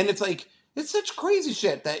 And it's like, it's such crazy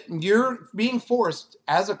shit that you're being forced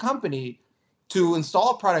as a company to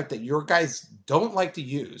install a product that your guys don't like to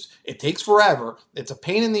use. It takes forever. It's a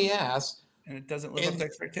pain in the ass. And it doesn't live up to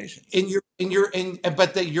expectations.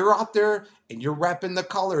 But that you're out there and you're repping the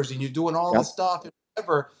colors and you're doing all the stuff and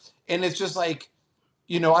whatever. And it's just like,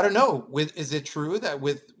 I don't know. Is it true that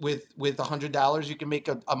with $100 you can make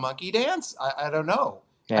a monkey dance? I don't know.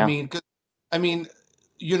 Yeah. I mean,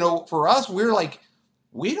 for us, we're like,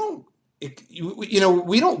 we don't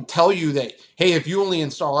tell you that, hey, if you only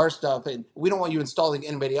install our stuff and we don't want you installing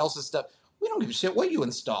anybody else's stuff, we don't give a shit what you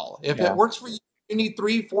install. If it works for you, you need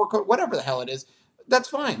 3, 4 code, whatever the hell it is, that's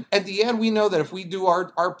fine. At the end, we know that if we do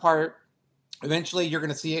our part, eventually you're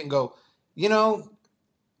going to see it and go,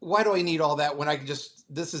 why do I need all that when I can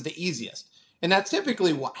this is the easiest? And that's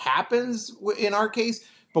typically what happens in our case.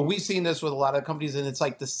 But we've seen this with a lot of companies and it's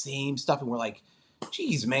like the same stuff. And we're like,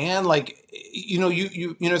 geez, man, like,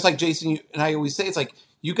 it's like Jason and I always say, it's like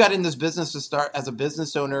you got in this business to start as a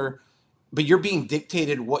business owner, but you're being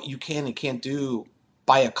dictated what you can and can't do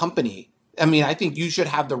by a company. I mean, I think you should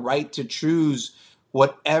have the right to choose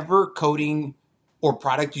whatever coating or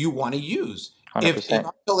product you want to use. 100%. If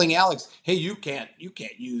I'm telling Alex, hey, you can't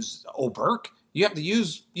use Oberk, you have to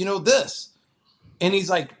use, this. And he's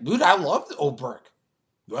like, dude, I love the Oberk.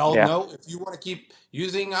 Well, no, if you want to keep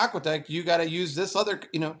using Aquatech, you got to use this other,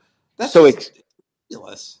 that's so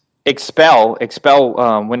ridiculous. Expel,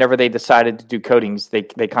 whenever they decided to do coatings, they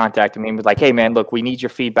contacted me and was like, hey, man, look, we need your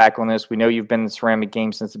feedback on this. We know you've been in the ceramic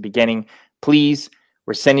game since the beginning. Please,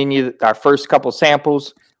 we're sending you our first couple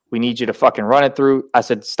samples. We need you to fucking run it through. I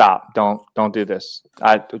said, stop. Don't do this.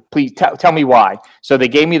 Please tell me why. So they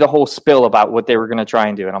gave me the whole spill about what they were going to try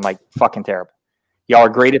and do. And I'm like, fucking terrible. Y'all are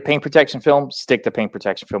great at paint protection film. Stick to paint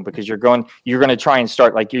protection film because you're going to try and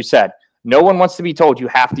start, like you said. No one wants to be told you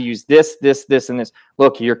have to use this, and this.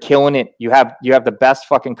 Look, you're killing it. You have the best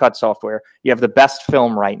fucking cut software. You have the best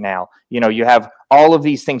film right now. You have all of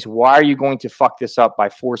these things. Why are you going to fuck this up by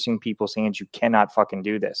forcing people's hands? You cannot fucking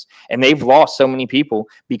do this. And they've lost so many people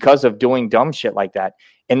because of doing dumb shit like that.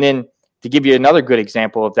 And then to give you another good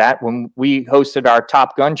example of that, when we hosted our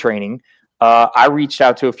Top Gun training, I reached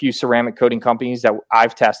out to a few ceramic coating companies that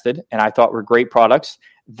I've tested and I thought were great products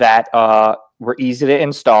that were easy to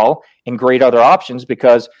install and great other options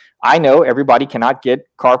because I know everybody cannot get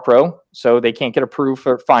CarPro, so they can't get approved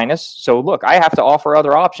for Finest. So look, I have to offer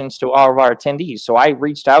other options to all of our attendees. So I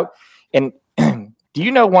reached out and do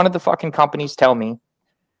you know one of the fucking companies tell me,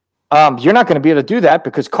 you're not going to be able to do that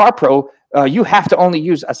because CarPro, you have to only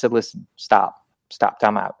use, I said, listen, stop,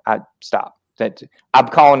 time out. Stop. I'm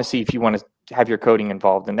calling to see if you want to have your coating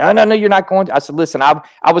involved. And no, you're not going to. I said, listen, I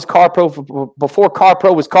was CarPro before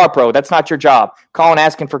CarPro was CarPro. That's not your job. Calling,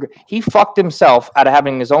 asking for. He fucked himself out of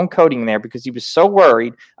having his own coating there because he was so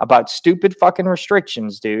worried about stupid fucking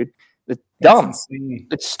restrictions, dude. It's dumb.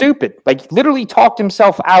 It's stupid. Like literally talked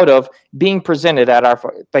himself out of being presented at our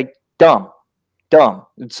dumb. dumb.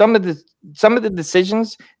 Some of the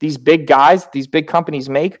decisions these big guys, these big companies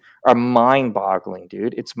make are mind-boggling,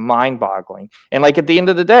 dude. It's mind-boggling. And like at the end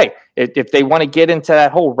of the day, if they want to get into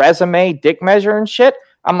that whole resume dick measure and shit,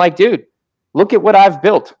 I'm like, dude, look at what I've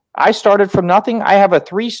built. I started from nothing. I have a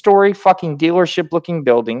 3-story fucking dealership-looking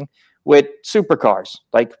building with supercars.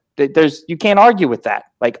 Like, you can't argue with that.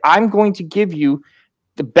 Like, I'm going to give you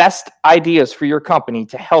the best ideas for your company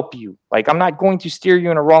to help you. Like, I'm not going to steer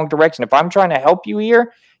you in a wrong direction. If I'm trying to help you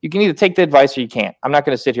here, you can either take the advice or you can't. I'm not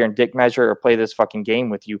going to sit here and dick measure or play this fucking game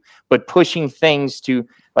with you. But pushing things to,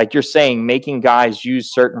 like you're saying, making guys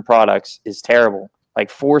use certain products is terrible. Like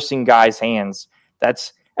forcing guys' hands.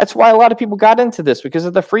 That's why a lot of people got into this, because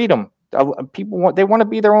of the freedom. People want to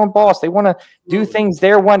be their own boss. They want to do things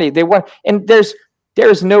their way. And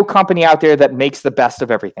there's no company out there that makes the best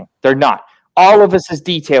of everything. They're not. All of us as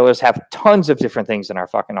detailers have tons of different things in our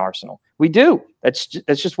fucking arsenal. We do. That's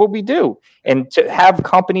just what we do. And to have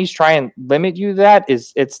companies try and limit you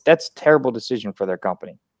that's a terrible decision for their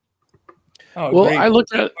company. Oh, well, great.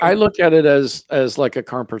 I look at it as like a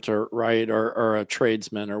carpenter, right, or a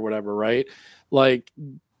tradesman or whatever, right? Like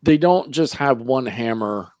they don't just have one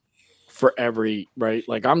hammer for every, right?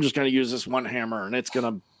 Like I'm just going to use this one hammer and it's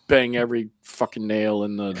going to bang every fucking nail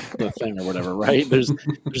in the thing or whatever, right? There's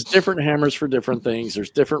different hammers for different things. There's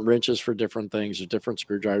different wrenches for different things. There's different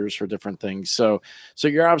screwdrivers for different things. So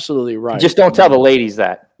you're absolutely right. Just don't tell the ladies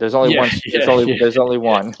that. There's only one. There's only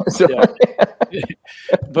one. So. Yeah.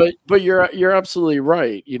 But you're absolutely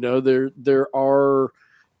right. You know, there are,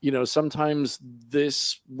 you know, sometimes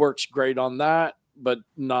this works great on that, but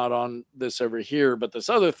not on this over here. But this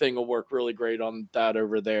other thing will work really great on that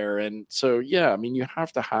over there. And so, yeah, I mean, you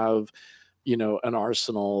have to have, you know, an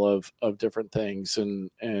arsenal of different things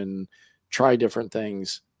and try different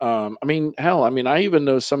things. I mean, hell, I mean, I even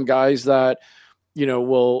know some guys that, you know,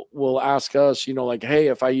 will ask us, you know, like, hey,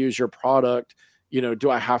 if I use your product, you know, do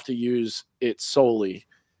I have to use it solely?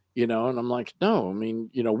 You know, and I'm like, no, I mean,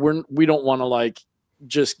 you know, we don't want to like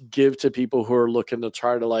just give to people who are looking to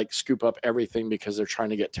try to like scoop up everything because they're trying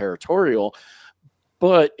to get territorial.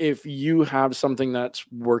 But if you have something that's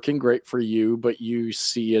working great for you, but you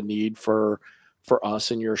see a need for us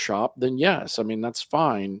in your shop, then yes, I mean, that's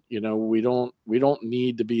fine. You know, we don't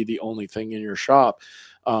need to be the only thing in your shop.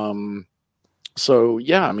 So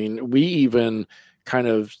yeah, I mean, we even kind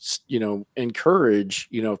of, you know, encourage,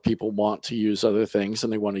 you know, if people want to use other things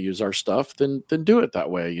and they want to use our stuff, then do it that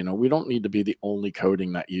way. You know, we don't need to be the only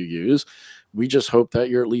coating that you use. We just hope that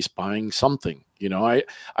you're at least buying something. You know,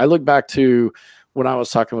 I look back to when I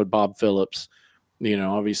was talking with Bob Phillips, you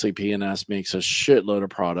know, obviously P&S makes a shitload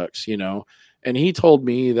of products, you know, and he told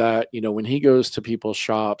me that, you know, when he goes to people's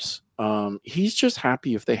shops, he's just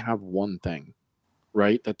happy if they have one thing,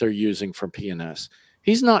 right, that they're using from P&S.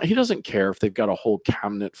 He doesn't care if they've got a whole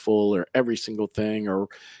cabinet full or every single thing or,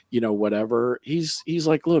 you know, whatever. He's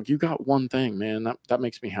like, look, you got one thing, man. That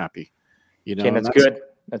makes me happy. You know, and that's good.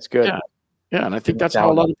 That's good. Yeah. Yeah. And I think that's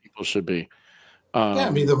how a lot of people should be. Yeah, I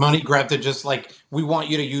mean, the money grab to just like, we want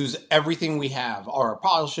you to use everything we have, or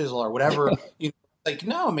polishes or whatever. You know, like,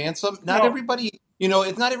 no, man, everybody, you know,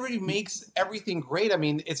 it's not everybody makes everything great. I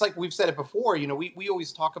mean, it's like we've said it before, you know, we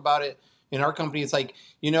always talk about it in our company. It's like,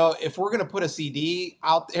 you know, if we're going to put a CD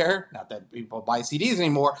out there, not that people buy CDs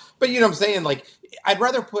anymore, but you know what I'm saying? Like, we'd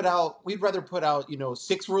rather put out, you know,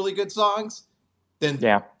 6 really good songs than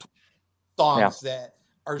songs that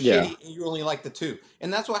are shitty and you only like the 2.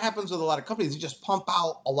 And that's what happens with a lot of companies. You just pump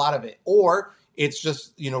out a lot of it. Or it's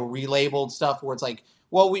just, you know, relabeled stuff where it's like,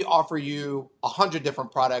 well, we offer you 100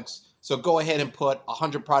 different products, so go ahead and put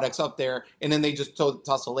 100 products up there. And then they just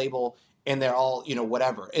toss a label and they're all, you know,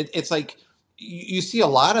 whatever. It's like you see a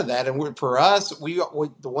lot of that. And for us,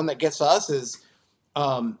 the one that gets us is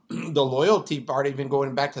the loyalty part. Even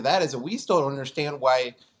going back to that is that we still don't understand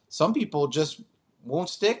why some people just won't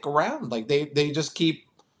stick around. Like they just keep,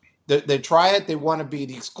 they try it. They want to be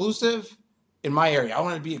the exclusive in my area. I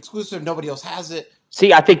want to be exclusive. Nobody else has it.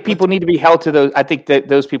 See, I think people need to be held to those. I think that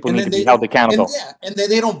those people need to be held accountable. And then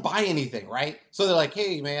they don't buy anything, right? So they're like,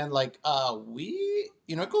 hey, man, like,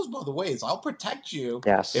 you know, it goes both ways. I'll protect you.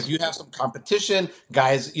 Yes. If you have some competition,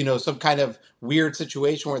 guys, you know, some kind of weird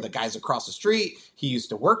situation where the guy's across the street, he used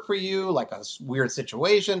to work for you, like a weird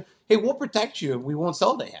situation. Hey, we'll protect you and we won't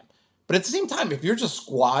sell to him. But at the same time, if you're just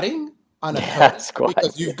squatting on a coating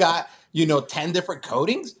because you've got, you know, 10 different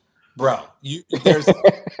coatings, bro, there's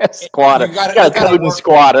squatter. You got a coding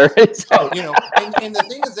squatter. So, you know, and the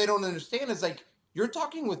thing is, they don't understand is like you're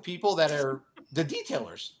talking with people that are the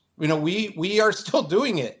detailers. You know, we are still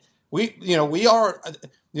doing it. We are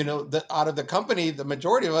out of the company, the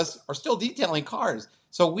majority of us are still detailing cars.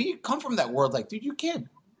 So we come from that world like, dude, you can't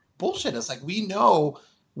bullshit us. Like, we know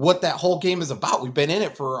what that whole game is about. We've been in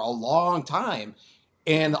it for a long time.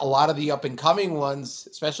 And a lot of the up and coming ones,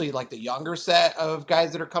 especially like the younger set of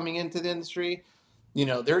guys that are coming into the industry,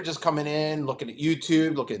 they're just coming in, looking at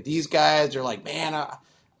YouTube, looking at these guys. They're like, man, I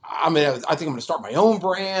think I'm going to start my own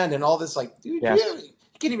brand and all this. Like, dude, Yes. you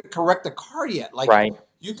can't even correct the car yet. Like, right.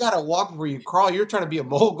 You got to walk before you crawl. You're trying to be a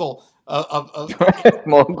mogul of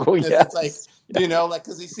mogul. Yes. It's like,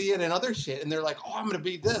 because they see it in other shit and they're like, oh, I'm going to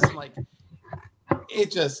be this. I'm like,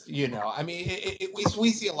 it just, I mean,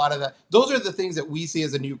 we see a lot of that. Those are the things that we see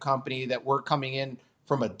as a new company that we're coming in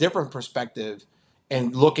from a different perspective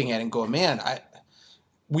and looking at it and going, man,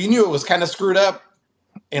 we knew it was kind of screwed up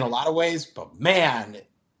in a lot of ways, but man,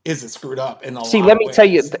 is it screwed up in a lot of ways. See, let me tell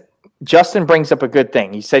you, Justin brings up a good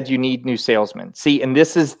thing. He said you need new salesmen. See, and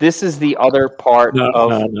this is the other part no,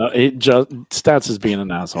 of no. Stats is being an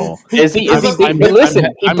asshole. Is he? Listen,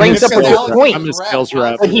 he brings up a good point. I'm a sales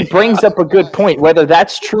rep. But he brings up a good point, whether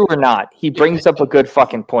that's true or not. He brings up a good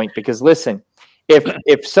fucking point because listen,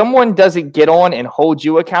 if someone doesn't get on and hold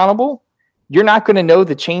you accountable, you're not going to know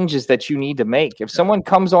the changes that you need to make. If someone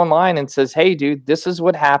comes online and says, hey, dude, this is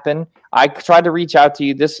what happened. I tried to reach out to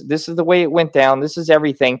you. This is the way it went down. This is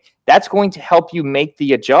everything. That's going to help you make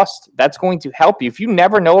the adjust. That's going to help you. If you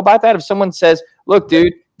never know about that, if someone says, look,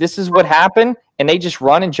 dude, this is what happened, and they just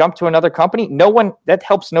run and jump to another company, that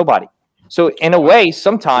helps nobody. So in a way,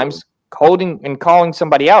 sometimes holding and calling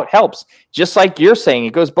somebody out helps. Just like you're saying,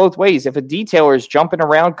 it goes both ways. If a detailer is jumping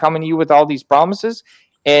around, coming to you with all these promises,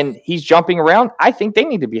 and he's jumping around, I think they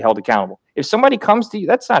need to be held accountable. If somebody comes to you,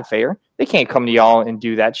 that's not fair. They can't come to y'all and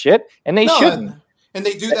do that shit, and they shouldn't. And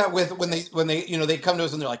they do that with when they come to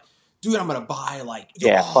us and they're like, dude, I'm gonna buy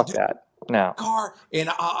fuck that. No car,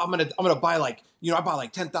 and I'm gonna buy I buy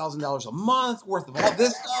like $10,000 a month worth of all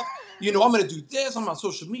this stuff. I'm gonna do this. I'm on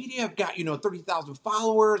social media. I've got 30,000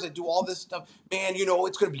 followers. I do all this stuff, man.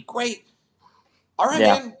 It's gonna be great. All right,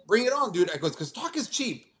 man, bring it on, dude. I goes, because talk is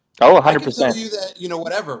cheap. Oh, 100%. I can tell you that,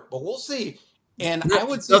 whatever, but we'll see. And I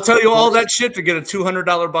would say they'll tell you all that shit to get a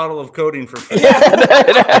 $200 bottle of coating for free. Yeah.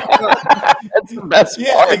 That's the best part.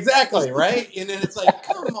 Yeah, exactly, right? And then it's like,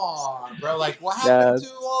 come on, bro. Like, what happened to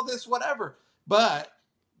all this, whatever? But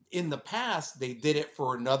in the past, they did it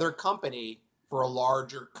for another company, for a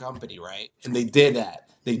larger company, right? And they did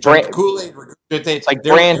that. They drank Kool-Aid. It's like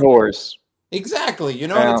brand wars. Exactly.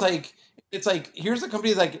 And it's like, here's a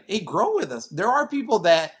company that's like, hey, grow with us. There are people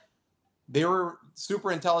that they were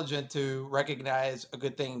super intelligent to recognize a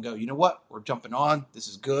good thing and go, you know what? We're jumping on. This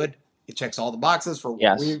is good. It checks all the boxes for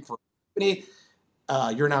what we for company.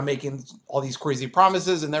 You're not making all these crazy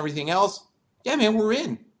promises and everything else. Yeah, man, we're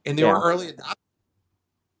in. And they were early adopters.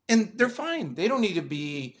 And they're fine. They don't need to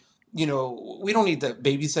be, we don't need to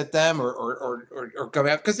babysit them or come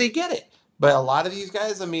out because they get it. But a lot of these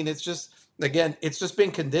guys, I mean, it's just, again, it's just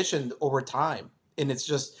been conditioned over time. And it's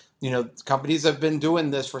just, companies have been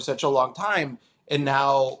doing this for such a long time. And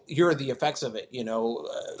now here are the effects of it,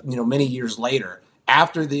 many years later,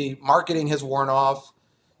 after the marketing has worn off.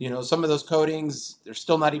 Some of those coatings, they're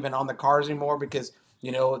still not even on the cars anymore because,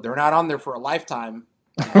 they're not on there for a lifetime.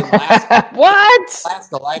 What? It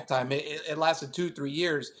lasts a lifetime. It lasted 2-3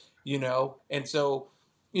 years, and so,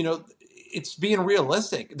 it's being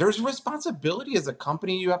realistic. There's a responsibility as a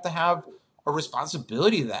company. You have to have a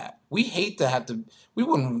responsibility that we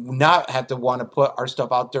would not have to want to put our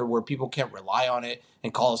stuff out there where people can't rely on it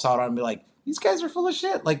and call us out on and be like, these guys are full of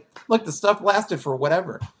shit. Like, look, the stuff lasted for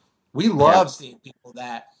whatever. We love seeing people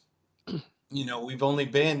that, we've only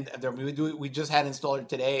been there. We just had installer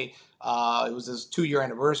today. It was his 2-year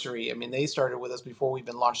anniversary. I mean, they started with us before we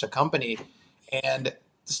even launched the company, and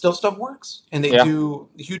still stuff works, and they do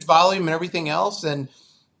huge volume and everything else. And,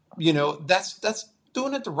 that's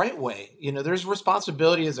doing it the right way. There's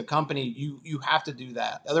responsibility as a company. You have to do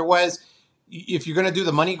that. Otherwise, if you're going to do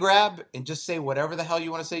the money grab and just say whatever the hell you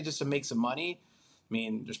want to say just to make some money, I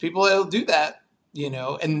mean, there's people that'll do that,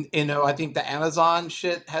 and, I think the Amazon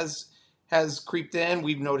shit has creeped in.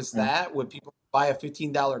 We've noticed that when people buy a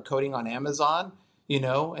 $15 coating on Amazon,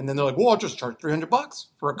 and then they're like, well, I'll just charge $300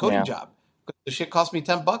 for a coating job. The shit cost me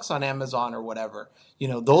 $10 on Amazon or whatever.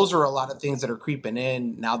 Those are a lot of things that are creeping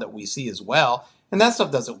in now that we see as well. And that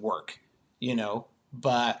stuff doesn't work,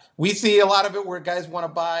 but we see a lot of it where guys want to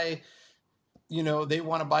buy, they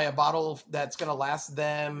want to buy a bottle that's going to last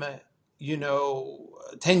them,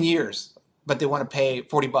 10 years, but they want to pay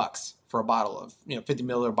 $40 for a bottle of, 50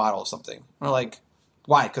 milliliter bottle of something. We're like,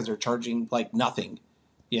 why? Because they're charging like nothing,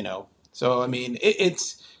 So, I mean,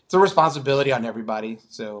 it's it's a responsibility on everybody.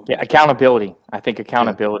 So yeah, accountability. I think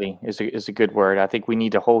accountability is a good word. I think we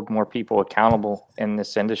need to hold more people accountable in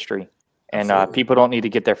this industry, and people don't need to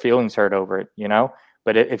get their feelings hurt over it, you know.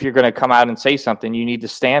 But if you're going to come out and say something, you need to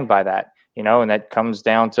stand by that, you know, and that comes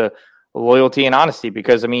down to loyalty and honesty.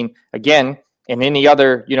 Because I mean, again, in any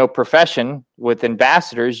other, you know, profession with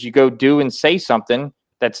ambassadors, you go do and say something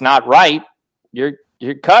that's not right, you're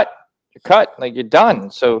cut. You're cut, like you're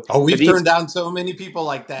done. So we've turned down so many people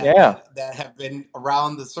like that, yeah, that have been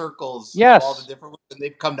around the circles of yes, all the different ones, and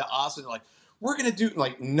they've come to us and like, we're gonna do,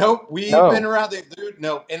 like, nope, we've been around there, dude.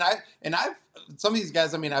 No, and I've some of these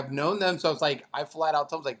guys, I mean, I've known them, so it's like I flat out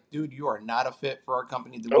tell them, like, dude, you are not a fit for our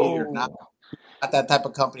company. We are not that type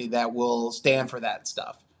of company that will stand for that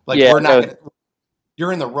stuff. Like, we're not gonna.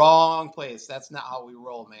 You're in the wrong place. That's not how we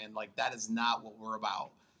roll, man. Like, that is not what we're about.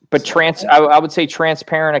 But I would say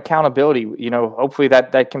transparent accountability, you know, hopefully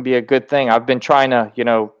that can be a good thing. I've been trying to, you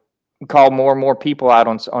know, call more and more people out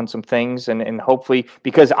on some things, and hopefully,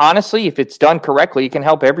 because honestly, if it's done correctly, it can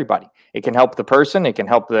help everybody. It can help the person, it can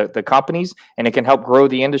help the companies, and it can help grow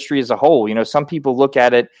the industry as a whole. You know, some people look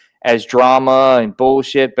at it as drama and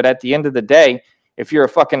bullshit, but at the end of the day, if you're a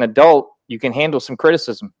fucking adult, you can handle some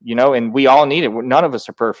criticism, you know, and we all need it. None of us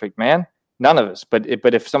are perfect, man. None of us. But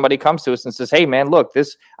if somebody comes to us and says, "Hey, man, look,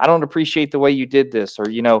 I don't appreciate the way you did this," or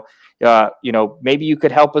you know, maybe you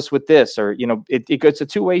could help us with this, or you know, it's a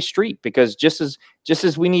two-way street, because just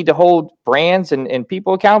as we need to hold brands and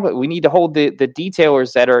people accountable, we need to hold the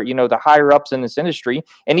detailers that are, you know, the higher ups in this industry,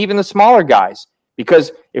 and even the smaller guys.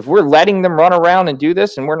 Because if we're letting them run around and do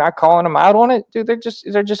this and we're not calling them out on it, dude, they're just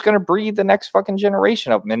going to breed the next fucking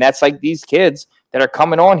generation of them. And that's like these kids that are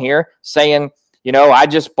coming on here saying, you know, I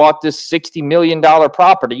just bought this $60 million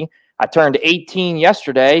property. I turned 18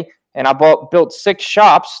 yesterday and I built 6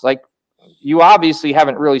 shops. Like, you obviously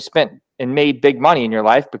haven't really spent and made big money in your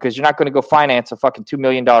life, because you're not going to go finance a fucking $2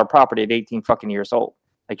 million property at 18 fucking years old.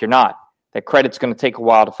 Like, you're not. That credit's going to take a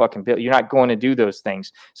while to fucking build. You're not going to do those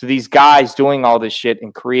things. So these guys doing all this shit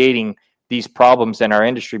and creating these problems in our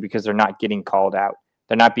industry because they're not getting called out.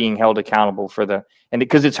 They're not being held accountable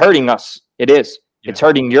because it's hurting us. It is. Yeah. It's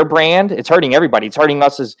hurting your brand. It's hurting everybody. It's hurting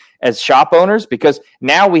us as shop owners, because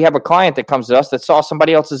now we have a client that comes to us that saw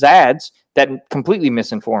somebody else's ads that completely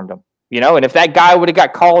misinformed them. You know, and if that guy would have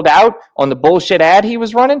got called out on the bullshit ad he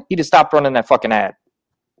was running, he'd have stopped running that fucking ad.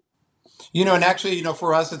 You know, and actually, you know,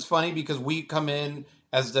 for us, it's funny because we come in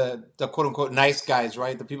as the quote unquote nice guys,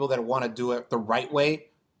 right? The people that want to do it the right way,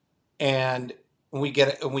 and we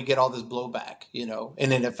get all this blowback, you know,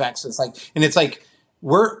 and it affects us. It's like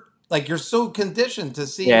we're like, you're so conditioned to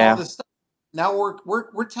see all this stuff. Now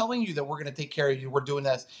we're telling you that we're going to take care of you. We're doing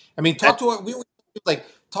this. I mean, talk to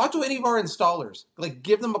any of our installers. Like,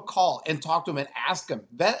 give them a call and talk to them and ask them,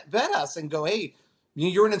 vet us, and go, hey,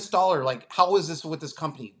 you're an installer. Like, how is this with this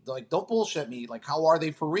company? Like, don't bullshit me. Like, how are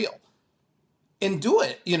they for real? And do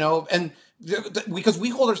it, you know, and because we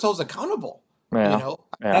hold ourselves accountable. Yeah. You know,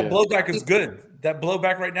 that blowback is good. That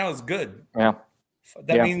blowback right now is good. Yeah.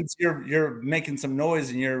 That means you're making some noise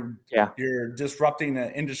and you're disrupting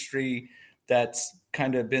an industry that's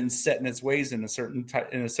kind of been set in its ways in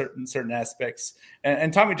certain aspects.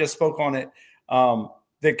 And Tommy just spoke on it.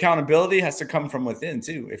 The accountability has to come from within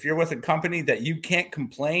too. If you're with a company that you can't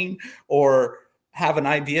complain or have an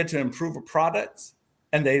idea to improve a product,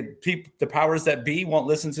 and the powers that be won't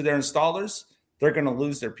listen to their installers, they're going to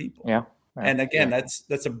lose their people. Yeah. And again, that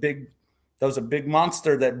was a big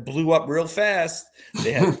monster that blew up real fast.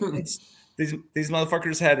 They had these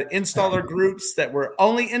motherfuckers had installer groups that were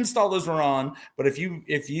only installers were on. But if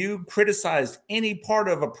you criticized any part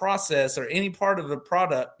of a process or any part of the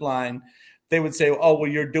product line, they would say, "Oh, well,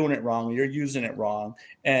 you're doing it wrong. You're using it wrong,"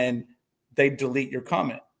 and they delete your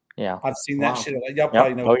comment. Yeah, I've seen that shit. Y'all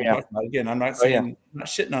probably know what I'm talking about. Again, I'm not saying I'm not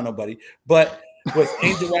shitting on nobody, but with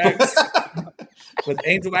Angel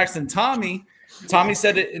Wax and Tommy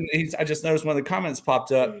said it, and I just noticed one of the comments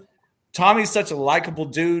popped up. Tommy's such a likable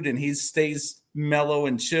dude, and he stays mellow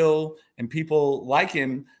and chill, and people like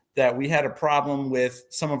him. That we had a problem with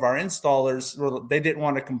some of our installers. They didn't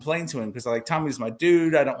want to complain to him because, like, Tommy's my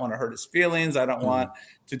dude. I don't want to hurt his feelings. I don't want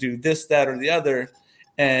to do this, that, or the other.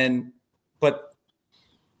 But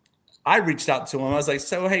I reached out to him. I was like,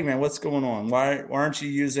 "So, hey, man, what's going on? Why aren't you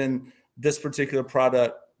using this particular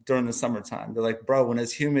product during the summertime?" They're like, "Bro, when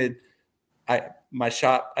it's humid, my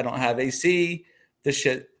shop, I don't have AC. This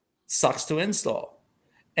shit sucks to install."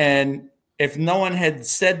 And if no one had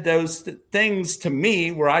said those things to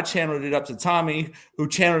me, where I channeled it up to Tommy, who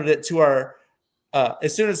channeled it to our,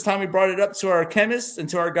 as soon as Tommy brought it up to our chemists and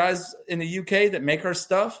to our guys in the UK that make our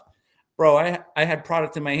stuff, bro, I had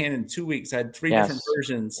product in my hand in 2 weeks. I had 3 different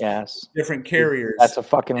versions, different carriers. That's a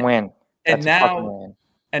fucking win. And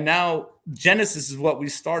now Genesis is what we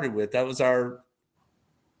started with. That was our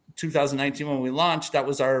 2019 when we launched. That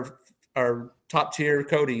was our top tier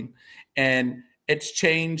coating, and it's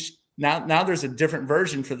changed. Now there's a different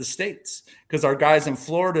version for the states because our guys in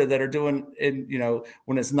Florida that are doing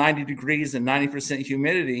when it's 90 degrees and 90%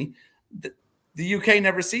 humidity, the UK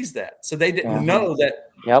never sees that. So they didn't know that,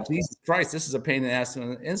 Jesus Christ, this is a pain in the ass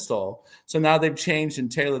to install. So now they've changed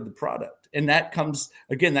and tailored the product. And that comes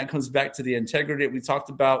back to the integrity that we talked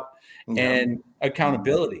about and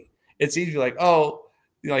accountability. It's easy like,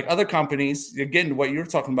 like other companies, again, what you're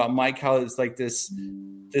talking about, Mike, how it's like this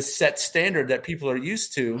set standard that people are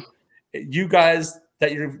used to. You guys,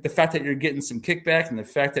 the fact that you're getting some kickback and the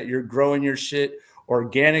fact that you're growing your shit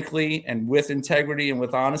organically and with integrity and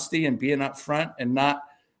with honesty and being upfront and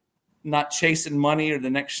not chasing money or the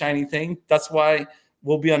next shiny thing. That's why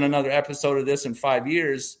we'll be on another episode of this in 5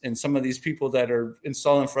 years. And some of these people that are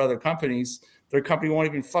installing for other companies, their company won't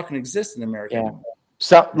even fucking exist in America anymore.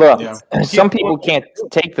 Some people can't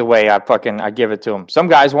take the way I give it to them. Some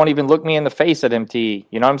guys won't even look me in the face at MTE.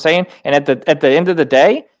 You know what I'm saying? And at the end of the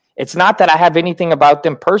day, it's not that I have anything about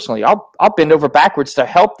them personally. I'll bend over backwards to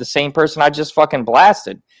help the same person I just fucking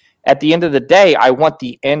blasted. At the end of the day, I want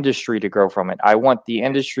the industry to grow from it. I want the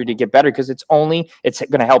industry to get better because it's going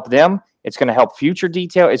to help them. It's going to help future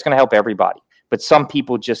detail. It's going to help everybody. But some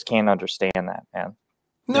people just can't understand that, man.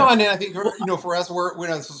 No, and I think for us, we're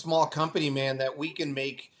a small company, man, that we can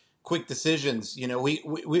make quick decisions.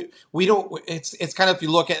 We don't. It's kind of, if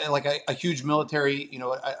you look at like a huge military,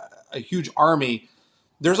 a huge army,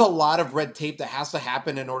 there's a lot of red tape that has to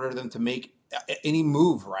happen in order for them to make any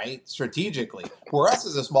move right strategically. For us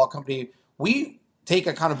as a small company, we take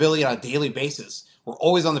accountability on a daily basis. We're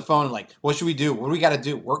always on the phone, like, what should we do? What do we got to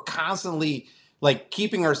do? We're constantly like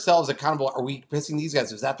keeping ourselves accountable. Are we pissing these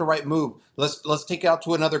guys? Is that the right move? Let's take it out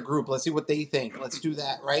to another group. Let's see what they think. Let's do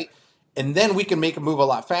that, right? And then we can make a move a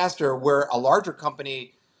lot faster. Where a larger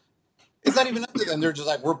company, it's not even up to them. They're just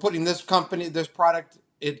like, we're putting this product.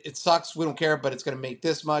 It sucks. We don't care, but it's going to make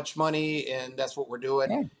this much money, and that's what we're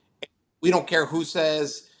doing. Yeah. We don't care who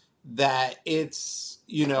says that it's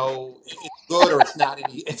it's good or it's not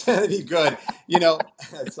any good.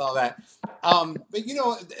 It's all that. But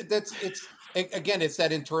it's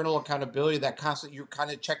that internal accountability, that constant, you're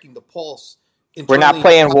kind of checking the pulse. We're not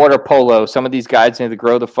playing water polo. Some of these guys need to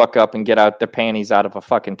grow the fuck up and get out their panties out of a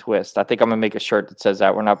fucking twist. I think I'm gonna make a shirt that says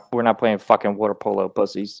that we're not playing fucking water polo,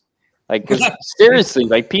 pussies. Like, cause seriously,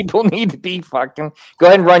 like, people need to be fucking. Go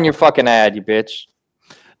ahead and run your fucking ad, you bitch.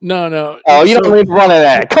 No. Oh, you don't need to run an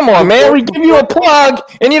ad. Come on, man. We give you a plug,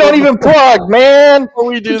 and you don't even plug, man.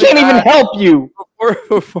 We can't even help you.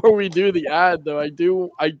 Before we do the ad, though, I do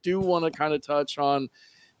want to kind of touch on,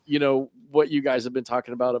 what you guys have been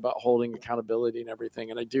talking about holding accountability and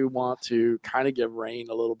everything. And I do want to kind of give Rain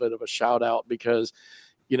a little bit of a shout out because,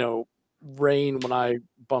 Rain, when I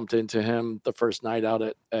bumped into him the first night out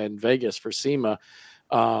in Vegas for SEMA,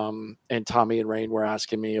 and Tommy and Rain were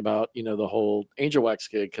asking me about, the whole Angel Wax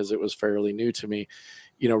gig because it was fairly new to me.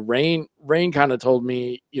 Rain kind of told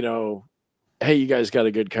me, hey, you guys got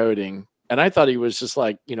a good coating. And I thought he was just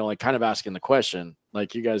like, like kind of asking the question,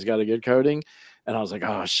 like, you guys got a good coating? And I was like,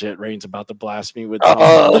 oh shit, Rain's about to blast me with shit.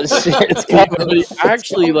 But he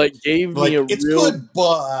actually gave me good,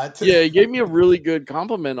 but he gave me a really good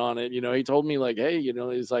compliment on it. He told me like, hey,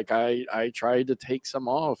 he's like, I tried to take some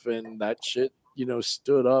off and that shit,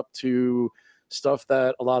 stood up to stuff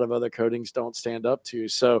that a lot of other coatings don't stand up to.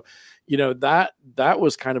 So, that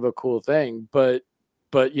was kind of a cool thing. But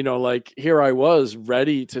like, here I was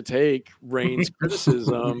ready to take Rain's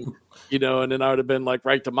criticism, and then I would have been like,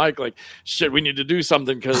 right to Mike, like, shit, we need to do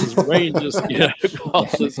something because Rain just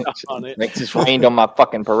calls us out on it. Makes us rained on my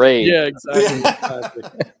fucking parade. Yeah, exactly.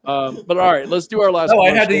 But all right, let's do our last. I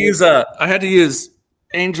had to use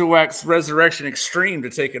Angel Wax Resurrection Extreme to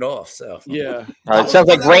take it off. So yeah, it sounds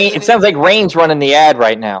like Rain. It sounds like Rain's running the ad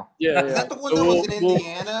right now. Yeah, Is that the one that was in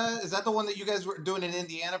Indiana? Is that the one that you guys were doing in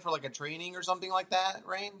Indiana for like a training or something like that,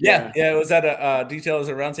 Rain? Yeah. It was at a Detail as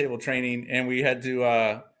a roundtable training, and we had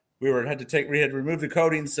to remove the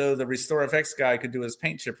coating so the Restore FX guy could do his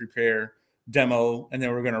paint chip repair demo, and then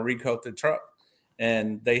we were going to recoat the truck.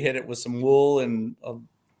 And they hit it with some wool and a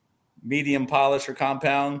medium polish or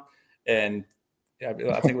compound, and I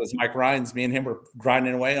think it was Mike Ryan's. Me and him were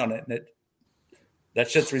grinding away on it, and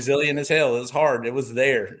that shit's resilient as hell. It was hard. It was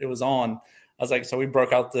there. It was on. I was like, so we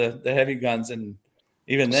broke out the heavy guns, and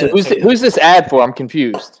even then. So who's this ad for? I'm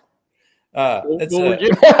confused. It's we'll a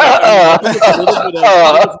get a little bit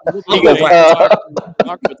of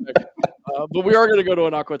Aquatech. But we are going to go to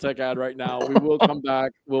an Aquatech ad right now. We will come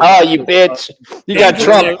back. You bitch. You got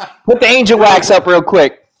Trump. Put the angel wax up real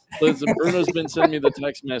quick. Listen, Bruno's been sending me the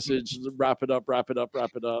text message. Wrap it up.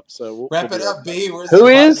 So wrap it up, B.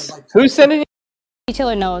 Who's sending it?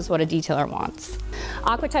 Detailer knows what a detailer wants.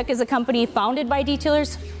 Aquatech is a company founded by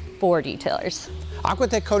detailers for detailers.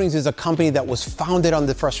 Aquatech Coatings is a company that was founded on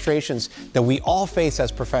the frustrations that we all face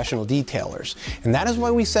as professional detailers. And that is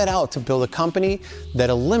why we set out to build a company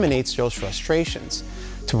that eliminates those frustrations,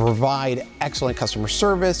 to provide excellent customer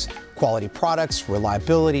service, quality products,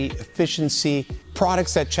 reliability, efficiency,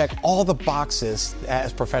 products that check all the boxes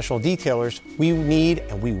as professional detailers we need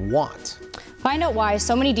and we want. Find out why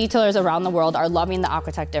so many detailers around the world are loving the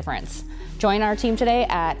Aquatech difference. Join our team today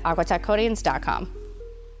at aquatechcoatings.com.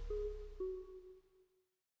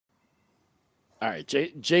 All right,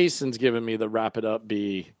 Jason's giving me the wrap it up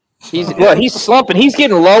B. He's slumping. He's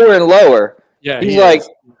getting lower and lower. Yeah, he's like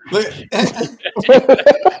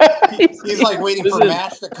he's like waiting for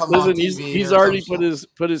MASH to come on TV. He's already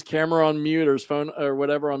put his camera on mute or his phone or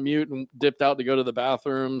whatever on mute and dipped out to go to the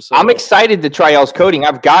bathroom. So I'm excited to try y'all's coating.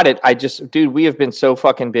 I've got it. Dude, we have been so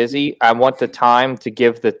fucking busy. I want the time to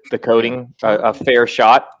give the coating a fair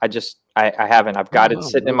shot. I haven't. I've got it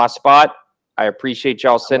sitting in my spot. I appreciate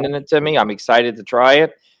y'all sending it to me. I'm excited to try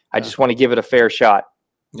it. I just want to give it a fair shot.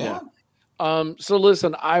 Yeah. So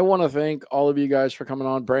listen, I want to thank all of you guys for coming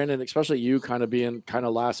on. Brandon, especially you kind of being kind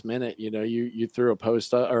of last minute, you threw a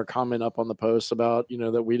post or a comment up on the post about,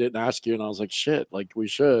 that we didn't ask you. And I was like, shit, like we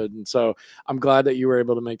should. And so I'm glad that you were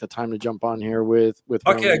able to make the time to jump on here with.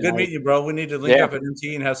 Okay. Good meeting you, bro. We need to link up at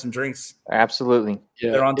MT and have some drinks. Absolutely.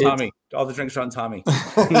 Yeah, they're on Tommy. All the drinks are on Tommy.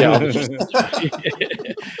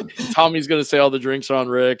 Tommy's going to say all the drinks are on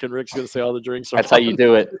Rick and Rick's going to say all the drinks are That's how you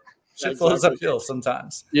do it. Shit flows uphill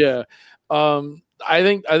sometimes. Yeah. I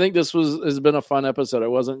think this has been a fun episode. I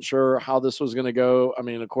wasn't sure how this was going to go. I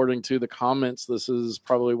mean, according to the comments, this is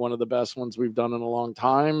probably one of the best ones we've done in a long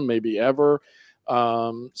time, maybe ever.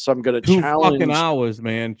 So I'm going to challenge. 2 fucking hours,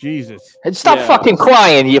 man. Jesus. And stop fucking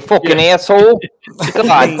crying, you fucking asshole.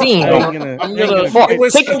 Come on, It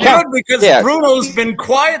was so good because Bruno's been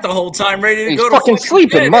quiet the whole time, ready to go to fucking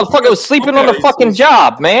sleeping. Motherfucker was sleeping on the fucking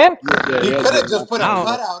job, man. He could have just put a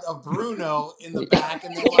cutout of Bruno in the back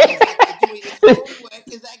and then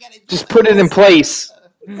just put it in place.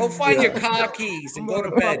 Go find your car keys and go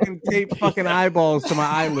to bed. Fucking tape fucking eyeballs to my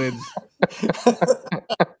eyelids.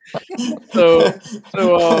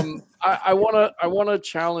 I want to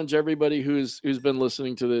challenge everybody who's been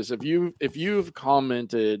listening to this. If you've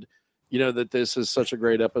commented, that this is such a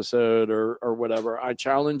great episode or whatever, I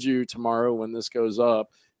challenge you tomorrow when this goes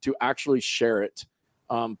up to actually share it,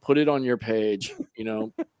 put it on your page.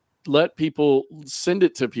 Let people send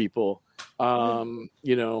it to people.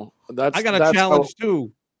 That's I got a challenge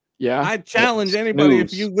too. Yeah, I challenge anybody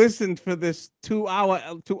if you listened for this 2 hour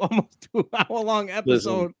to almost 2 hour long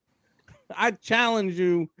episode. I challenge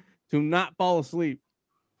you to not fall asleep.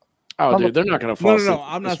 Oh, dude, they're not going to fall asleep. No.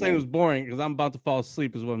 I'm not saying it was boring because I'm about to fall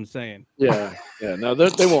asleep is what I'm saying. Yeah. No,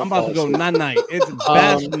 they won't. I'm about to go night. It's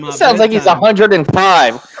best. It sounds like he's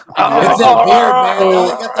 105. It's that beard,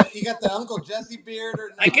 man. You got the Uncle Jesse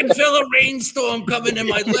beard. I can feel a rainstorm coming in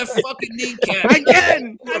my left fucking kneecap.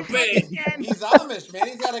 Again. He's Amish, man.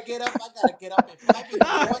 He's got to get up. I got to get up at 5 in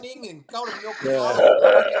the morning and go to milk the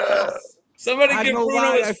house. Somebody give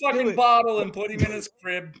Bruno his fucking bottle and put him in his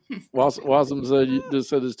crib. Wasm said you just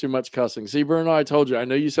said there's too much cussing. See, Bruno, I told you. I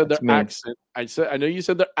know you said their accent. I know you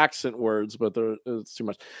said their accent words, but it's too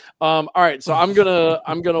much. All right, so I'm gonna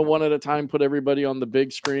one at a time put everybody on the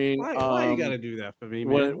big screen. Why you gotta do that for me,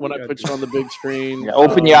 man? When I put you on the big screen,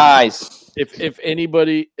 open your eyes. If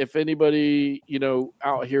anybody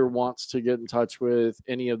out here wants to get in touch with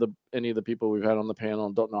any of the people we've had on the panel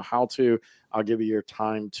and don't know how to, I'll give you your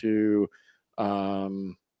time to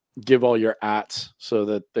give all your ats so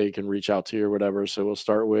that they can reach out to you or whatever. So we'll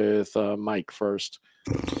start with Mike first.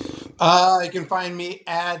 You can find me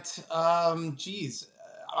at Aquatech.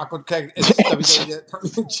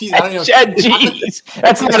 Jeez, I don't know. Jeez,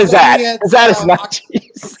 that's not his ad. His ad is not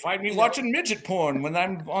cheese. Find me watching midget porn when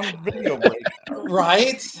I'm on video break.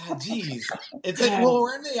 Right? Jeez, it's like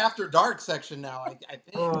we're in the after dark section now. I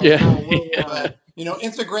think. Yeah. But,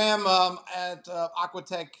 Instagram at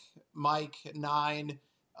Aquatech Mike 9.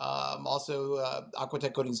 Also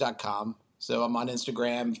aquatechcoatings.com. So I'm on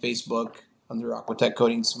Instagram, Facebook under Aquatech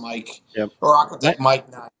Coatings Mike. Yep. Or Aquatech Mike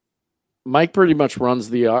 9. Mike pretty much runs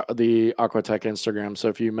the Aquatech Instagram. So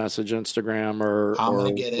if you message Instagram or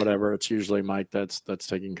whatever, it's usually Mike that's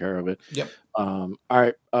taking care of it. Yep. All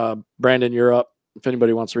right, Brandon, you're up. If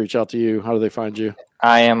anybody wants to reach out to you, how do they find you?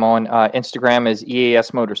 I am on Instagram as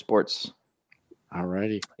EAS Motorsports. All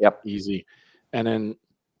righty. Yep. Easy. And then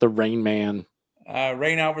the Rain Man.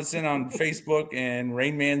 Rain Albertson on Facebook and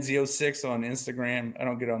Rainman06 on Instagram. I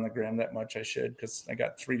don't get on the gram that much. I should, because I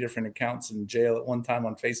got 3 different accounts in jail at one time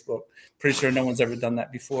on Facebook. Pretty sure no one's ever done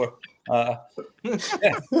that before.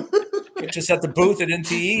 Just at the booth at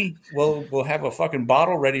NTE, we'll have a fucking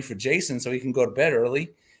bottle ready for Jason so he can go to bed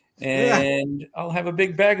early. And I'll have a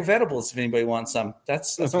big bag of edibles if anybody wants some.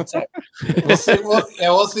 That's what's up. We'll see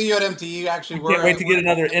you at MTE. Actually, Can't wait to get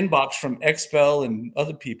another inbox from Expel and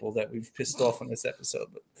other people that we've pissed off on this episode.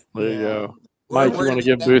 But there you go, Mike. You want to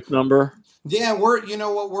give booth number? Yeah, you'll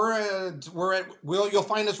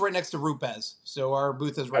find us right next to Rupes. So our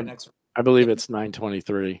booth is right next to. I believe it's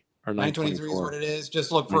 923 or 923 is what it is.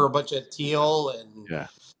 Just look for a bunch of teal and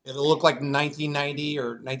it'll look like 1990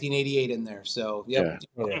 or 1988 in there. So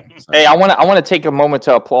Hey, I want to take a moment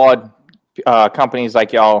to applaud companies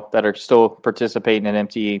like y'all that are still participating in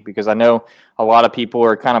MTE, because I know a lot of people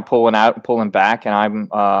are kind of pulling out and pulling back, and I'm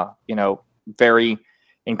very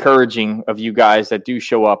encouraging of you guys that do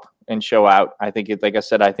show up and show out. I think like I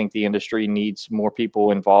said, I think the industry needs more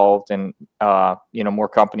people involved and more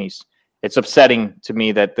companies. It's upsetting to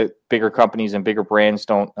me that the bigger companies and bigger brands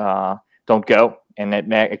don't go, and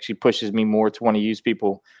that actually pushes me more to want to use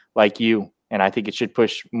people like you. And I think it should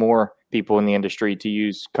push more people in the industry to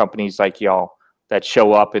use companies like y'all that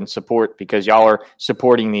show up and support, because y'all are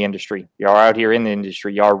supporting the industry. Y'all are out here in the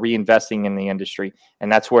industry. Y'all are reinvesting in the industry,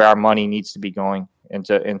 and that's where our money needs to be going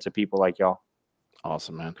into people like y'all.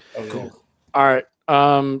 Awesome, man. Oh, cool. All right.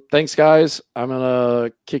 Thanks, guys. I'm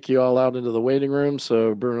gonna kick you all out into the waiting room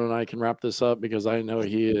so Bruno and I can wrap this up, because I know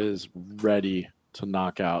he is ready to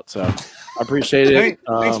knock out. So I appreciate it.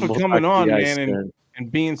 Thanks for coming on, man,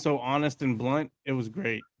 and being so honest and blunt. It was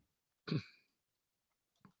great.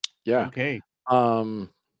 Yeah. Okay. Oh,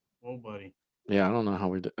 buddy. Yeah, I don't know how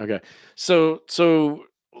we did. Okay. So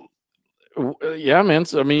yeah, man.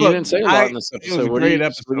 So, I mean, Look, you didn't say a lot in this episode. What do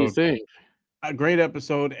you think? A great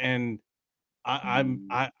episode, and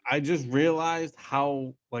I just realized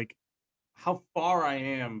how far I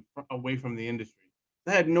am away from the industry.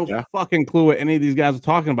 I had no fucking clue what any of these guys are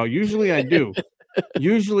talking about. Usually I do.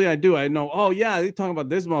 I know, oh yeah, they're talking about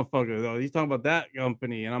this motherfucker, though. He's talking about that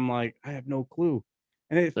company, and I'm like, I have no clue.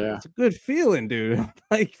 And it's a good feeling, dude.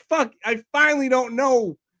 Like, fuck, I finally don't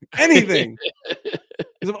know anything.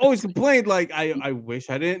 Because I've always complained, like, I wish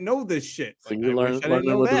I didn't know this shit. So like, you learning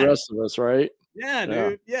with the rest of us, right? Yeah,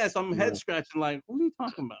 dude. Yeah, so I'm head scratching, like, what are you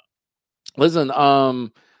talking about? Listen,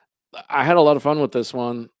 I had a lot of fun with this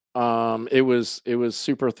one. It was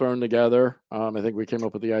super thrown together. I think we came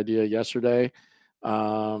up with the idea yesterday,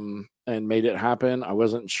 and made it happen. I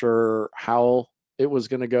wasn't sure how it was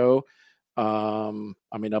going to go.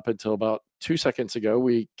 I mean, up until about 2 seconds ago,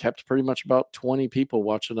 we kept pretty much about 20 people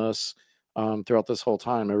watching us throughout this whole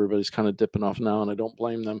time. Everybody's kind of dipping off now, and I don't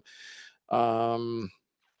blame them.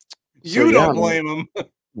 You don't blame them.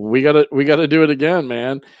 We gotta do it again,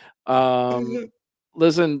 man.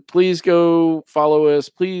 Listen, please go follow us.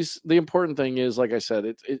 Please, the important thing is, like I said,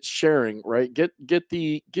 it's sharing, right? Get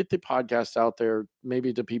the podcast out there,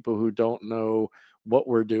 maybe to people who don't know what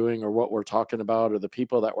we're doing or what we're talking about, or the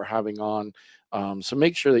people that we're having on. So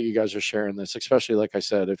make sure that you guys are sharing this, especially, like I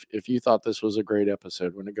said, if you thought this was a great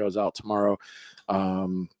episode when it goes out tomorrow,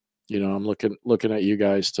 I'm looking at you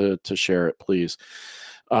guys to share it, please.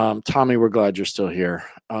 Tommy, we're glad you're still here.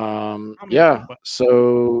 Yeah.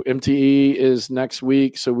 So MTE is next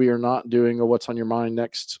week. So we are not doing a What's on Your Mind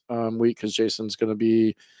next week, because Jason's going to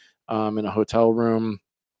be in a hotel room.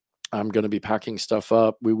 I'm going to be packing stuff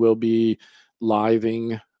up. We will be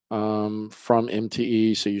living from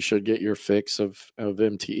MTE. So you should get your fix of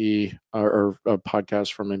MTE or a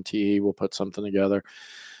podcast from MTE. We'll put something together.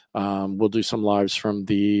 We'll do some lives from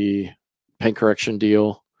the paint correction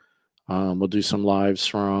deal. We'll do some lives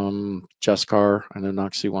from Jesscar. I know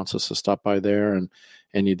Noxie wants us to stop by there, and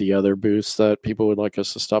any of the other booths that people would like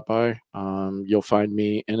us to stop by. You'll find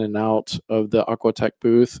me in and out of the Aquatech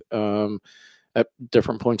booth at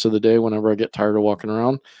different points of the day whenever I get tired of walking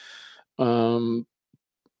around. And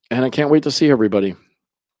I can't wait to see everybody.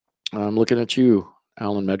 I'm looking at you,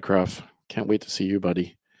 Alan Medcroft. Can't wait to see you,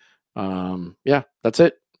 buddy. Yeah, that's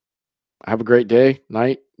it. Have a great day,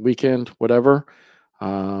 night, weekend, whatever.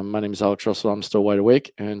 My name is Alex Russell. I'm still wide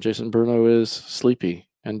awake, and Jason Bruno is sleepy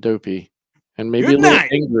and dopey and maybe a little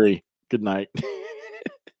angry. Good night.